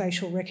Bunnings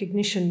facial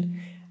recognition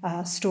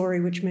story,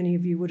 which many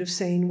of you would have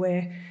seen,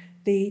 where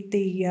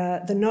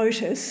the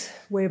notice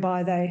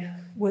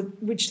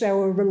which they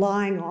were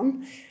relying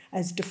on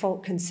as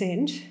default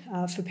consent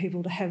for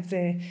people to have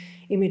their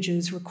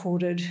images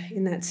recorded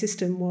in that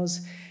system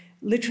was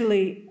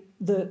literally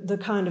the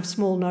kind of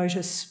small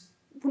notice,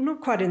 well,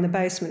 not quite in the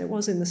basement, it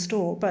was in the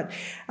store, but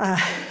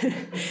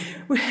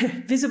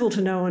visible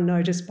to no one,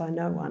 noticed by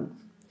no one.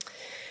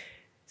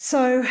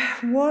 So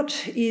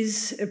what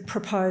is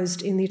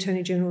proposed in the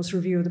Attorney-General's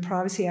review of the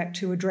Privacy Act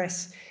to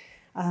address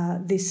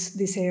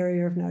this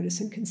area of notice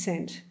and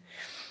consent?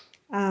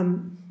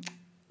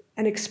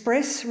 An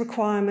express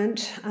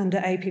requirement under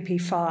APP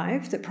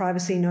 5 that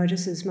privacy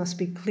notices must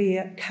be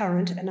clear,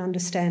 current and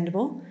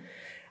understandable.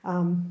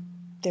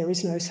 There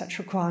is no such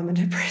requirement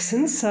at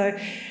present, so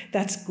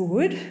that's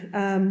good.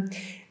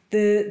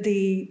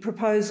 The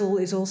proposal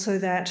is also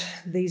that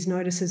these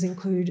notices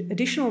include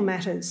additional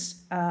matters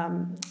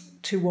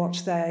to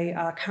what they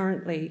are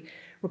currently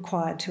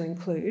required to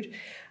include,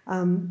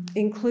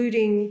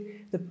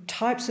 including the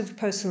types of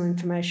personal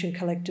information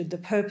collected, the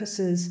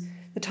purposes,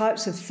 the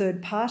types of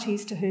third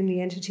parties to whom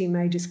the entity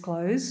may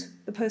disclose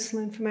the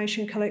personal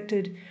information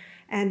collected,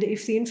 and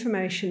if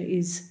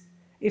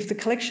the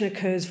collection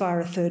occurs via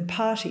a third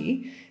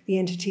party, the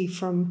entity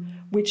from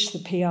which the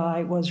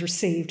PI was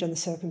received and the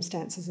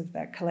circumstances of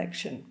that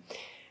collection.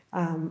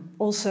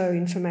 Also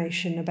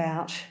information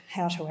about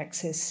how to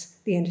access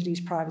the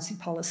entity's privacy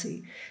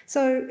policy.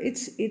 So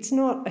it's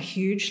not a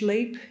huge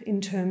leap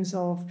in terms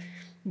of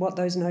what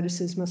those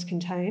notices must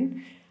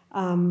contain.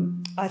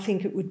 I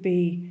think it would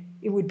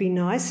be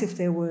nice if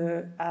there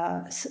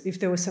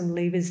were some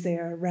levers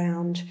there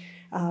around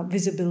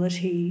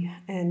visibility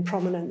and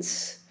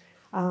prominence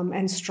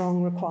and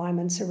strong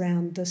requirements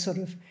around the sort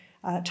of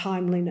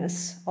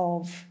timeliness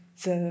of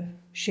the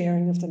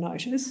sharing of the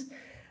notice.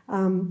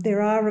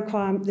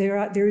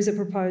 There is a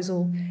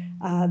proposal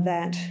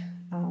that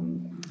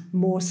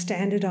more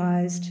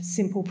standardised,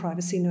 simple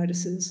privacy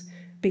notices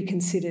be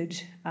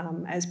considered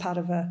as part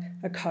of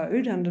a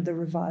code under the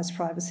revised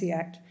Privacy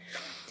Act,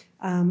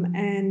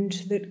 and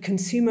that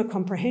consumer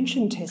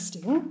comprehension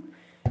testing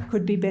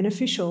could be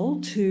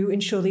beneficial to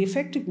ensure the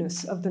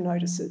effectiveness of the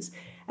notices.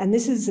 And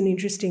this is an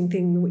interesting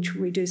thing which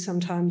we do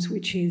sometimes,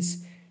 which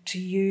is to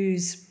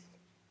use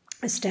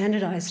a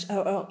standardised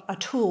a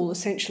tool,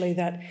 essentially,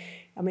 that,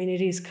 I mean,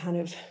 it is kind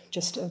of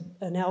just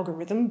an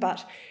algorithm,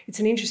 but it's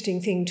an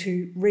interesting thing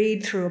to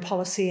read through a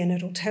policy and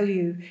it'll tell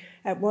you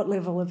at what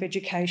level of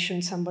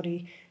education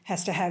somebody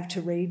has to have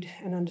to read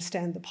and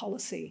understand the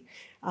policy.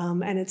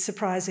 And it's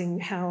surprising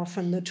how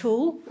often the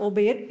tool,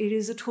 albeit it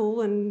is a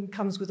tool and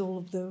comes with all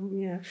of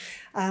the,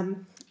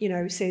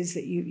 says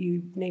that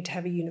you need to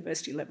have a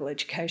university level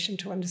education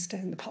to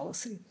understand the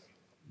policy.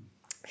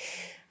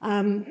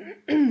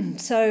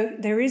 So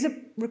there is a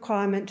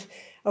requirement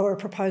or a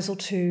proposal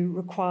to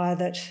require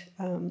that,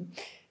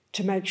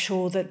 to make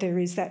sure that there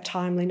is that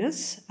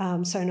timeliness,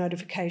 so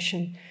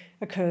notification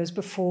occurs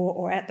before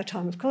or at the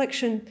time of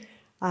collection,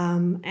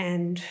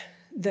 and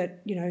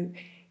that,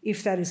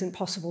 if that isn't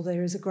possible,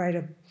 there is a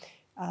greater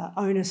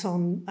onus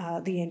on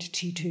the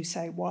entity to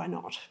say why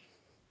not.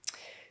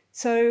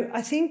 So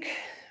I think,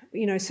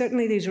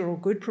 certainly these are all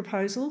good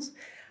proposals.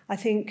 I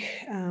think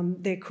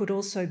there could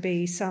also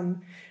be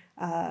some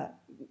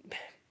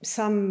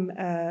some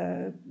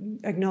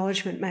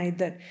acknowledgement made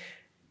that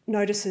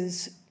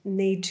notices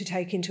need to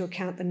take into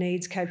account the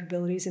needs,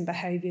 capabilities and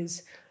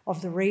behaviours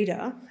of the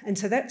reader. And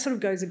so that sort of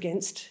goes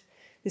against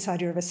this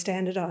idea of a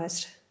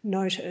standardised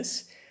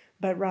notice,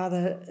 but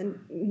rather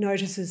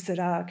notices that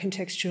are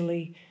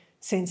contextually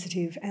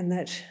sensitive and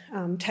that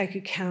take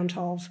account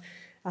of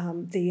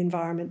the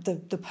environment,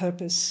 the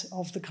purpose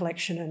of the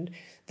collection and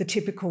the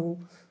typical,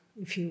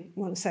 if you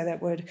want to say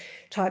that word,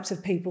 types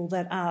of people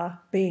that are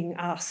being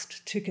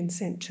asked to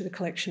consent to the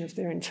collection of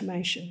their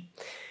information.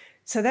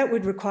 So that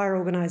would require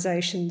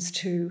organisations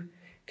to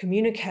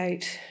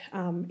communicate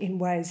in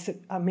ways that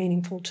are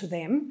meaningful to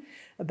them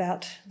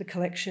about the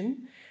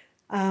collection.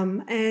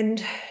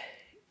 And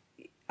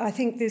I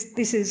think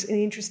this is an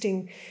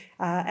interesting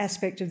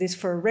aspect of this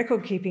for a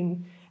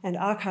record-keeping and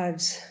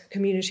archives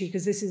community,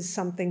 because this is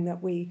something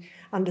that we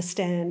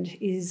understand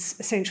is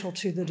essential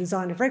to the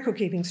design of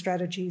record-keeping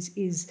strategies,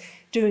 is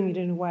doing it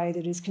in a way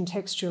that is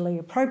contextually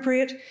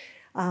appropriate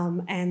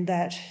and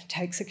that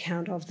takes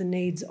account of the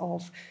needs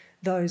of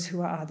those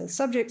who are either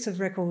subjects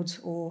of records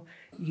or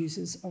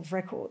users of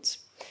records.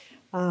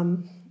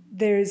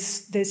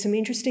 There's some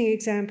interesting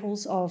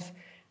examples of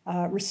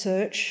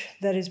research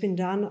that has been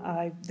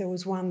done. There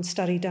was one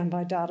study done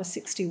by Data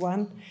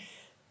 61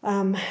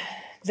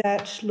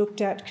 that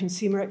looked at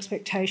consumer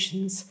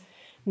expectations,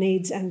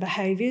 needs and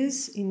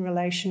behaviours in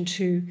relation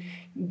to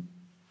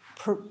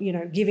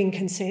giving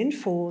consent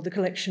for the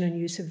collection and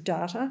use of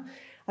data.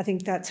 I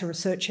think that's a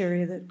research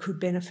area that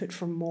could benefit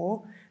from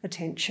more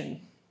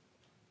attention.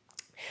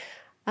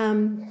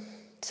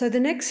 So the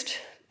next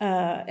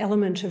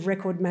element of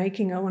record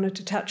making I wanted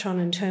to touch on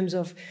in terms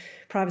of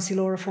privacy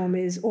law reform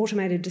is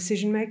automated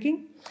decision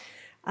making.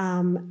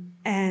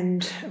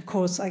 And of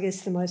course, I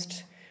guess the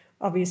most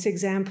obvious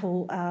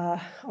example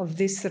of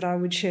this that I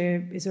would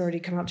share is already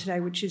come up today,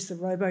 which is the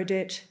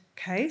Robodebt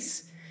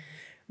case,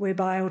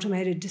 whereby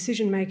automated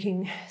decision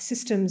making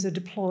systems are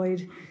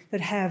deployed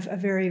that have a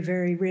very,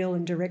 very real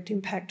and direct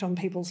impact on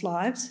people's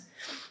lives.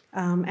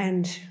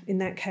 And in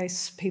that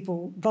case,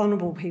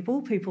 vulnerable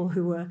people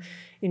who were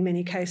in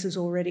many cases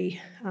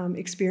already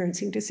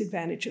experiencing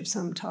disadvantage of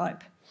some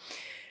type.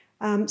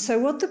 So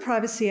what the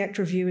Privacy Act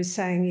review is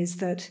saying is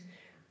that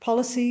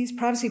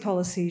privacy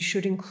policies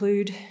should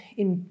include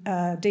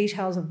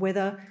details of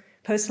whether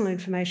personal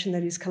information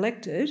that is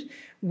collected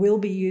will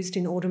be used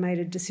in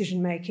automated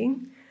decision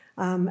making,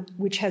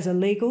 which has a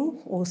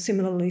legal or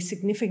similarly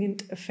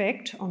significant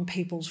effect on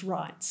people's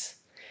rights.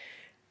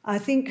 I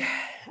think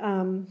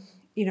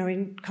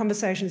in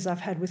conversations I've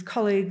had with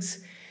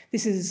colleagues,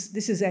 this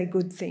is a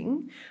good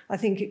thing. I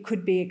think it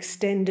could be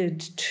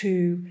extended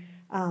to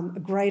a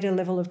greater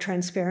level of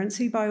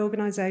transparency by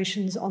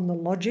organisations on the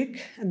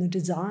logic and the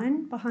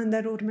design behind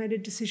that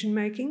automated decision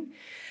making,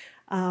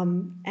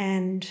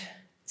 and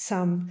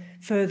some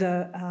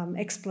further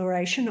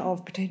exploration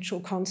of potential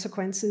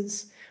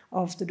consequences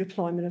of the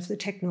deployment of the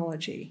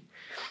technology.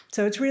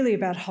 So it's really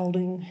about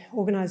holding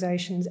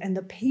organisations and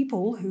the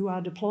people who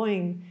are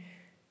deploying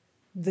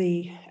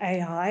the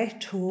AI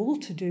tool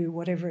to do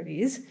whatever it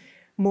is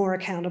more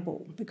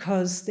accountable,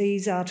 because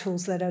these are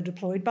tools that are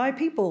deployed by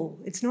people.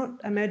 It's not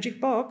a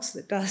magic box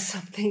that does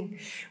something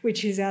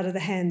which is out of the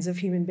hands of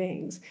human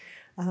beings.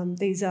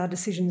 These are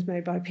decisions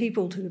made by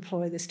people to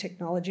deploy this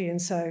technology,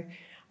 and so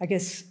I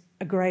guess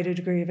a greater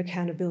degree of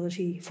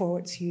accountability for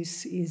its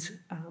use is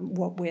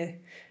what we're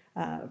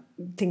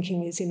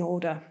thinking is in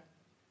order.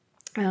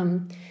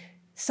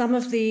 Some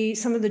of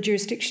the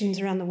jurisdictions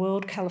around the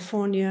world,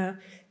 California,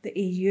 the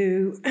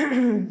EU,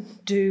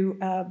 do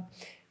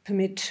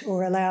permit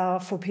or allow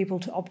for people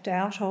to opt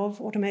out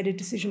of automated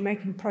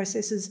decision-making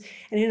processes,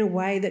 and in a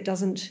way that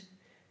doesn't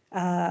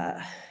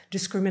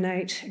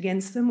discriminate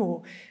against them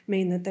or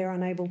mean that they're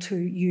unable to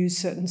use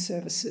certain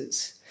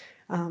services.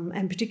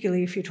 And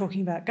particularly if you're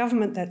talking about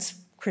government, that's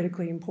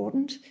critically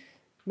important.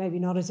 Maybe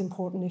not as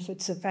important if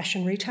it's a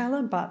fashion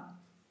retailer, but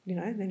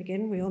then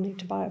again, we all need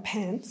to buy our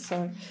pants,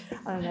 so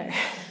I don't know.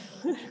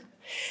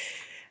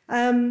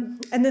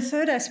 And the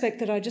third aspect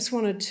that I just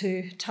wanted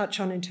to touch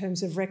on in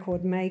terms of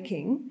record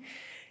making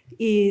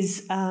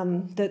is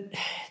that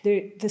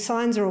the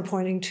signs are all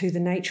pointing to the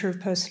nature of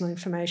personal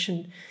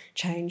information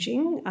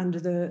changing under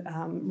the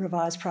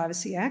revised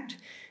Privacy Act.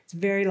 It's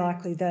very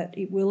likely that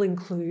it will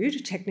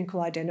include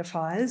technical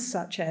identifiers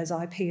such as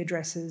IP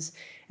addresses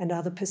and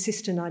other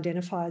persistent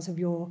identifiers of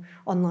your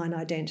online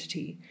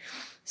identity.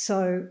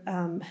 So,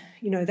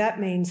 that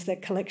means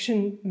that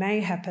collection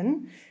may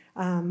happen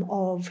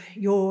of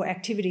your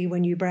activity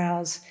when you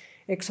browse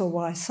X or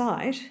Y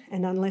site,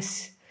 and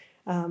unless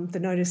the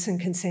notice and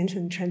consent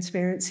and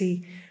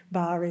transparency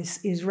bar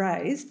is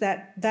raised,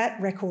 that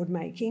record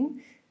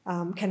making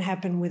can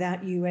happen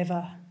without you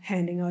ever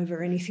handing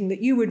over anything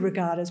that you would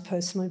regard as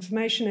personal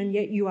information, and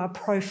yet you are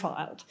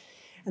profiled,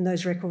 and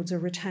those records are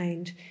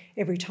retained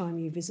every time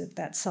you visit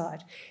that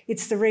site.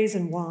 It's the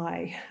reason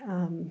why,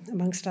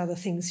 amongst other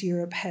things,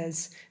 Europe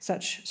has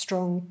such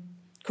strong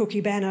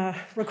cookie banner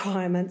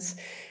requirements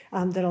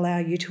that allow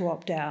you to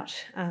opt out.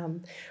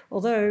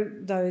 Although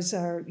those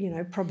are,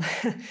 probably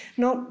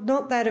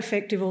not that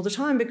effective all the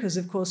time, because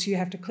of course you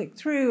have to click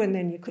through, and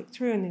then you click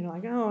through and then you're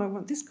like, oh, I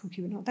want this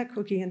cookie but not that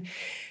cookie. And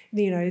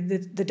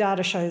the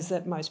data shows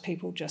that most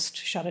people just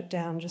shut it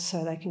down just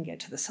so they can get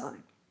to the site.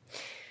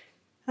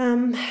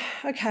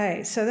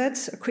 Okay, so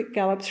that's a quick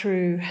gallop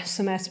through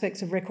some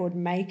aspects of record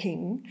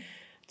making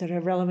that are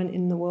relevant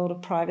in the world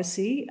of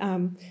privacy.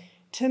 In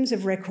terms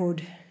of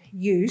record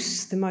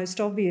use, the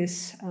most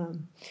obvious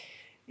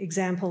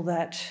example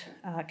that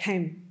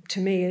came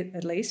to me,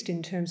 at least,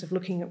 in terms of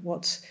looking at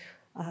what's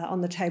on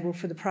the table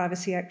for the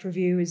Privacy Act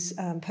review is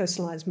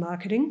personalised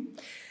marketing.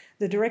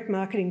 The direct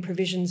marketing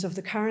provisions of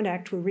the current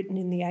Act were written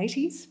in the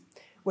 80s,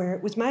 where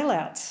it was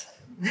mail-outs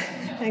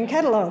and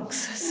catalogues.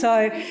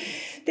 So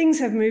things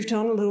have moved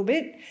on a little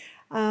bit.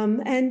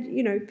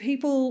 And,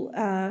 people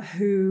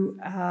who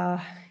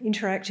are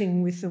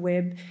interacting with the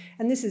web,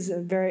 and this is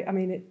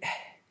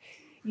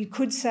you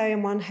could say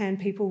on one hand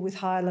people with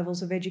higher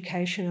levels of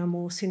education are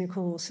more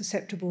cynical or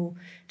susceptible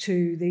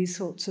to these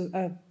sorts of,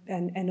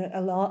 and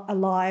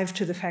alive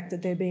to the fact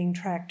that they're being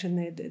tracked and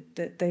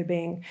that they're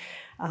being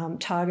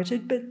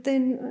targeted. But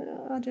then,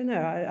 I don't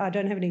know, I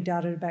don't have any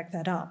data to back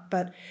that up.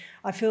 But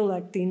I feel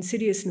like the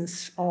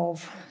insidiousness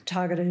of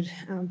targeted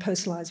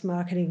personalised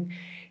marketing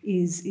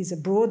is a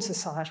broad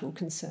societal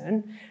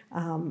concern,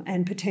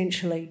 and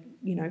potentially,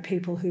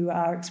 people who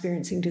are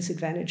experiencing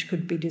disadvantage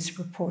could be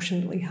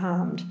disproportionately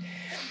harmed.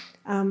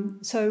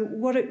 So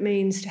what it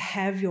means to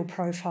have your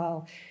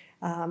profile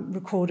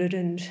recorded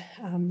and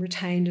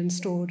retained and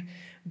stored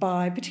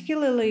by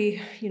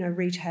particularly,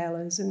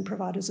 retailers and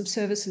providers of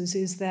services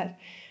is that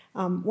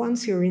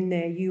once you're in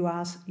there, you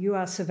are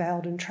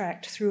surveilled and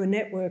tracked through a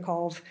network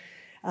of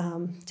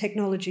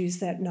technologies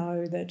that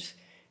know that,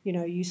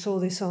 you saw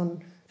this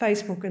on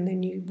Facebook and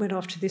then you went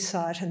off to this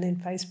site and then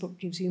Facebook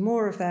gives you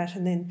more of that,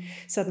 and then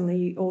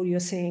suddenly all you're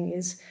seeing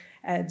is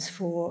ads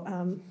for,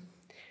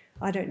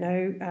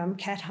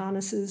 cat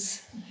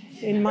harnesses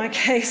in my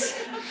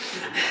case.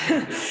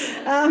 That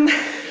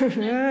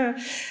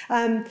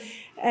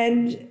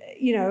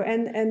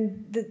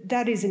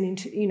is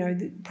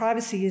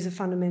privacy is a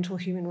fundamental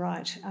human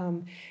right,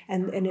 and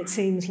it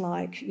seems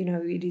like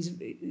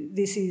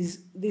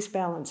this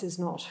balance is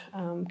not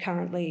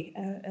currently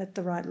at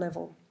the right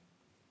level.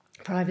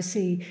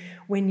 Privacy,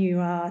 when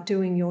you are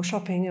doing your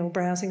shopping or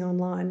browsing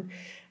online,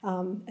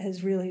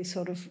 has really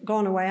sort of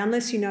gone away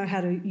unless you know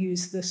how to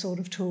use the sort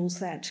of tools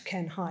that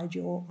can hide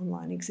your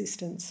online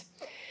existence.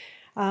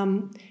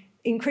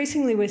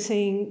 Increasingly, we're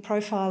seeing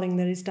profiling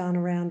that is done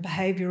around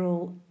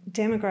behavioural,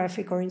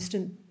 demographic or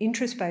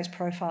interest-based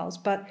profiles,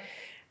 but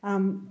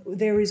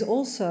there is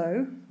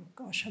also,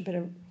 gosh, I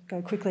better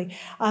go quickly,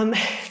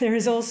 there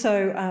is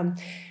also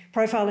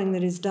profiling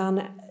that is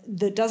done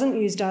that doesn't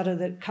use data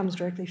that comes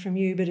directly from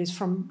you, but is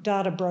from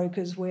data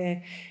brokers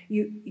where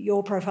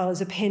your profile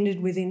is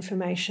appended with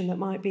information that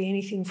might be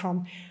anything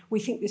from, we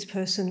think this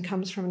person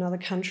comes from another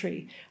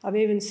country. I've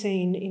even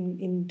seen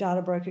in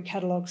data broker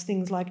catalogues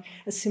things like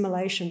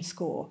assimilation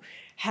score.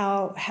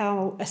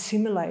 How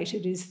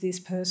assimilated is this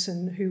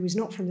person who is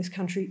not from this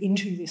country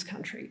into this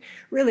country?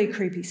 Really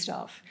creepy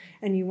stuff.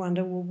 And you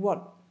wonder,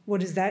 well,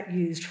 what is that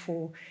used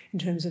for in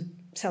terms of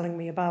selling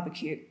me a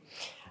barbecue?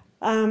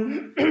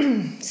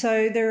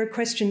 So there are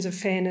questions of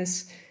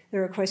fairness,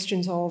 there are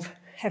questions of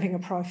having a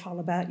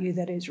profile about you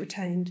that is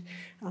retained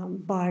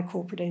by a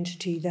corporate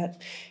entity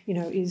that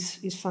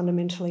is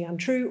fundamentally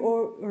untrue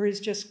or is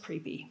just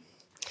creepy.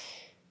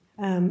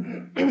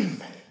 Oh, hang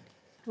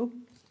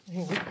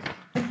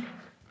on.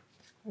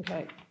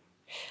 Okay.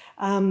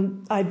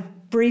 I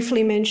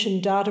briefly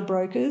mentioned data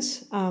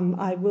brokers.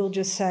 I will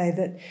just say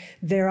that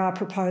there are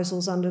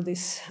proposals under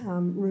this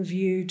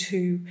review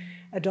to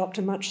adopt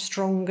a much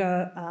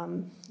stronger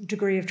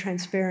degree of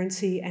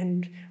transparency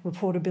and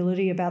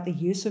reportability about the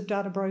use of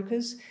data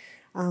brokers.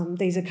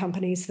 These are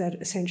companies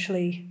that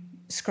essentially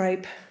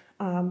scrape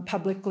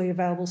publicly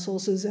available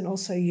sources and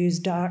also use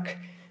dark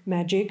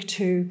magic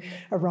to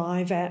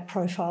arrive at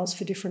profiles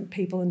for different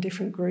people and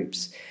different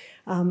groups.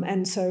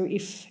 And so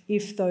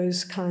if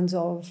those kinds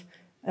of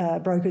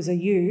brokers are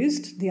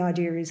used, the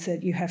idea is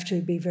that you have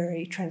to be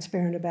very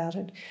transparent about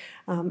it.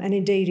 And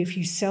indeed, if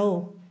you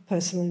sell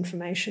personal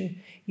information,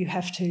 you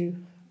have to,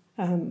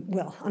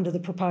 under the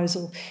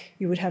proposal,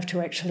 you would have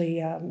to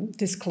actually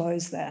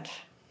disclose that.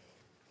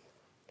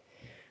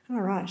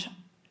 All right,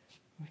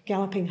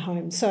 galloping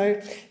home.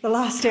 So the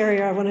last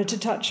area I wanted to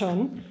touch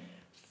on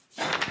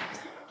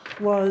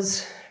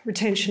was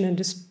retention and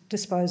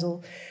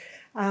disposal.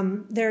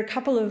 There are a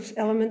couple of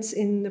elements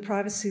in the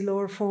privacy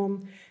law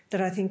reform that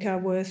I think are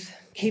worth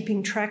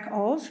keeping track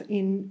of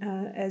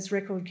as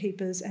record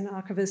keepers and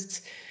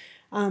archivists.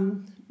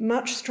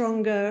 Much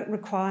stronger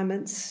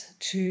requirements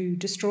to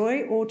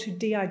destroy or to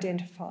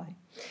de-identify.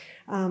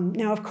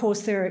 Now, of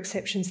course, there are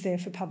exceptions there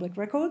for public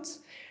records,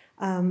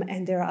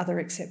 and there are other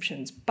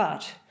exceptions,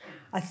 but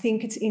I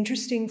think it's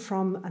interesting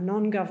from a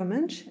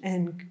non-government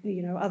and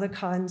other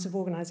kinds of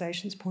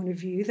organisations' point of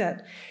view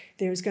that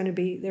there are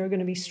going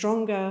to be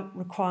stronger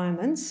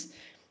requirements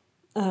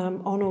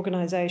on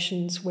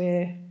organisations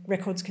where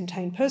records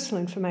contain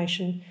personal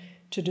information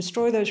to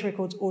destroy those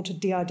records or to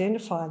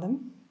de-identify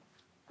them.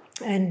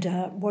 And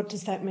what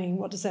does that mean?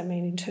 What does that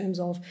mean in terms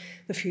of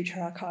the future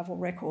archival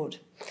record?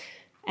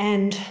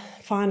 And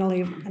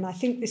finally, and I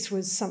think this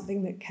was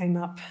something that came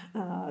up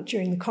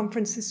during the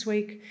conference this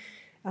week,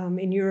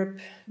 in Europe,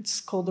 it's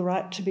called the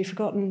right to be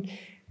forgotten.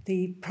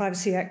 The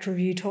Privacy Act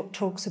review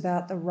talks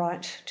about the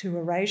right to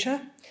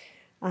erasure,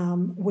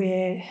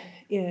 where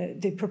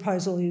the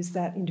proposal is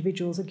that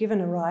individuals are given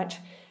a right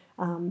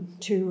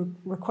to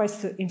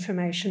request that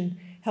information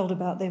held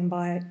about them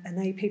by an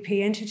APP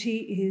entity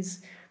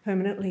is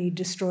permanently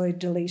destroyed,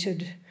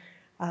 deleted,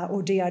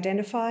 or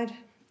de-identified.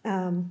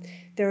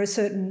 There are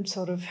certain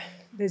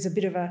there's a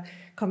bit of a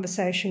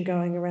conversation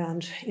going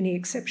around any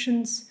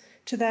exceptions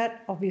to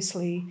that.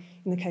 Obviously,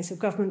 in the case of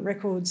government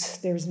records,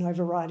 there is an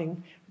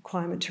overriding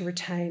requirement to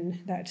retain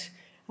that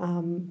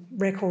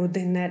record,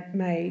 then that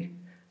may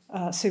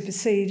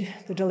supersede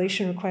the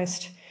deletion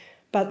request,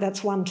 but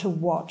that's one to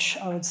watch,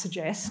 I would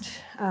suggest.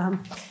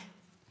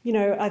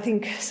 I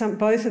think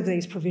both of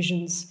these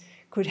provisions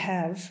could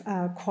have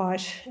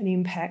quite an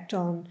impact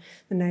on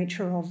the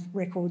nature of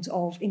records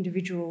of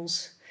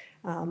individuals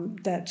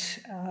that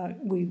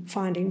we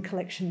find in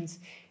collections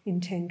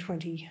in 10,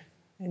 20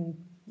 and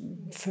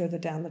further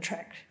down the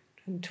track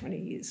in 20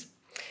 years.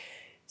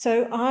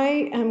 So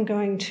I am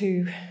going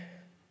to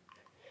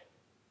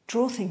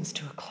draw things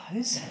to a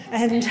close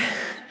and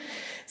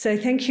so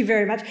thank you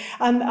very much.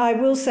 I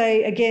will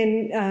say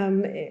again,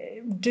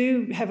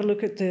 do have a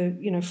look at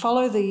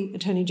follow the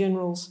Attorney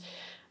General's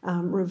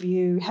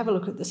review, have a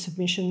look at the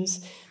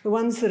submissions, the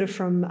ones that are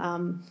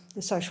from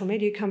the social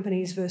media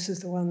companies versus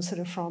the ones that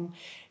are from,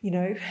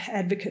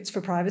 advocates for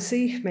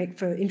privacy, make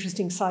for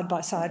interesting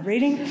side-by-side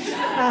reading.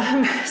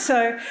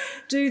 So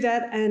do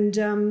that and,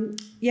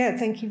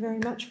 thank you very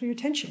much for your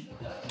attention.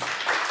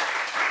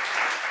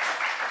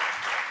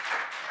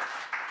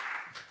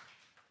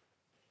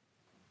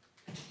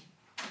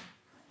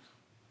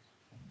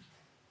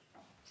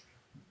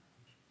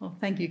 Well,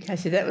 thank you,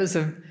 Cassie. That was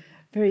a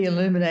very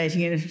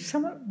illuminating and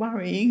somewhat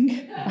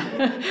worrying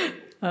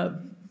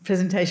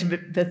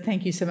presentation, but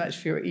thank you so much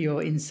for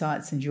your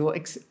insights and your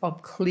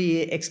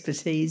clear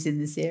expertise in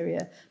this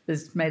area.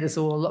 That's made us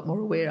all a lot more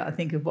aware, I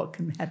think, of what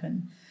can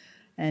happen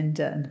and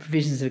the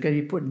provisions that are going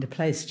to be put into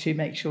place to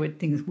make sure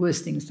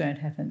worse things don't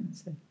happen.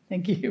 So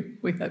thank you,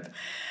 we hope.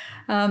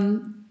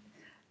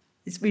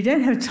 We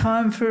don't have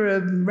time for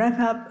a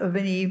wrap-up of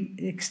any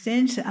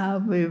extent.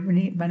 We're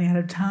running out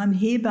of time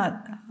here, but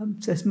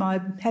it's my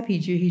happy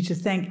duty to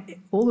thank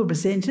all the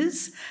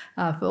presenters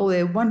for all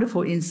their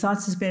wonderful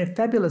insights. It's been a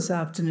fabulous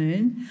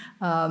afternoon.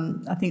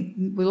 I think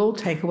we'll all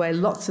take away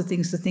lots of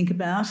things to think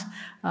about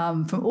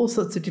from all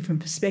sorts of different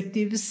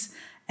perspectives.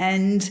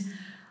 And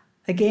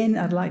again,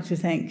 I'd like to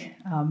thank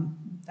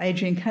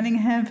Adrian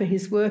Cunningham for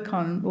his work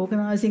on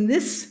organising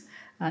this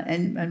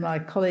and my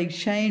colleague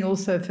Shane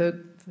also for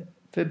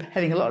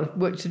having a lot of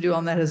work to do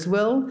on that as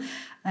well.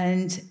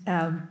 And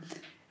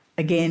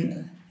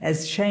again,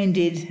 as Shane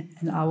did,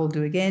 and I will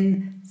do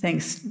again,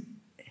 thanks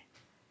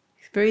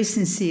very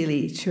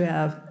sincerely to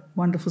our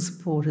wonderful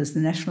supporters, the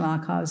National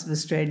Archives of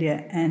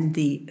Australia and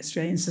the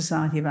Australian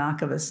Society of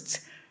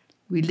Archivists.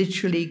 We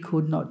literally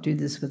could not do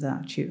this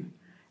without you.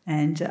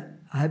 And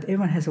I hope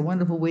everyone has a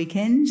wonderful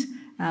weekend,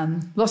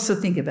 lots to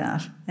think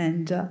about,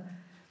 and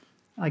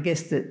I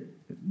guess that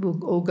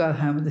we'll all go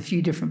home with a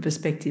few different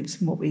perspectives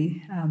from what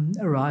we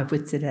arrived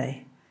with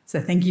today. So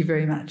thank you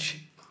very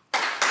much.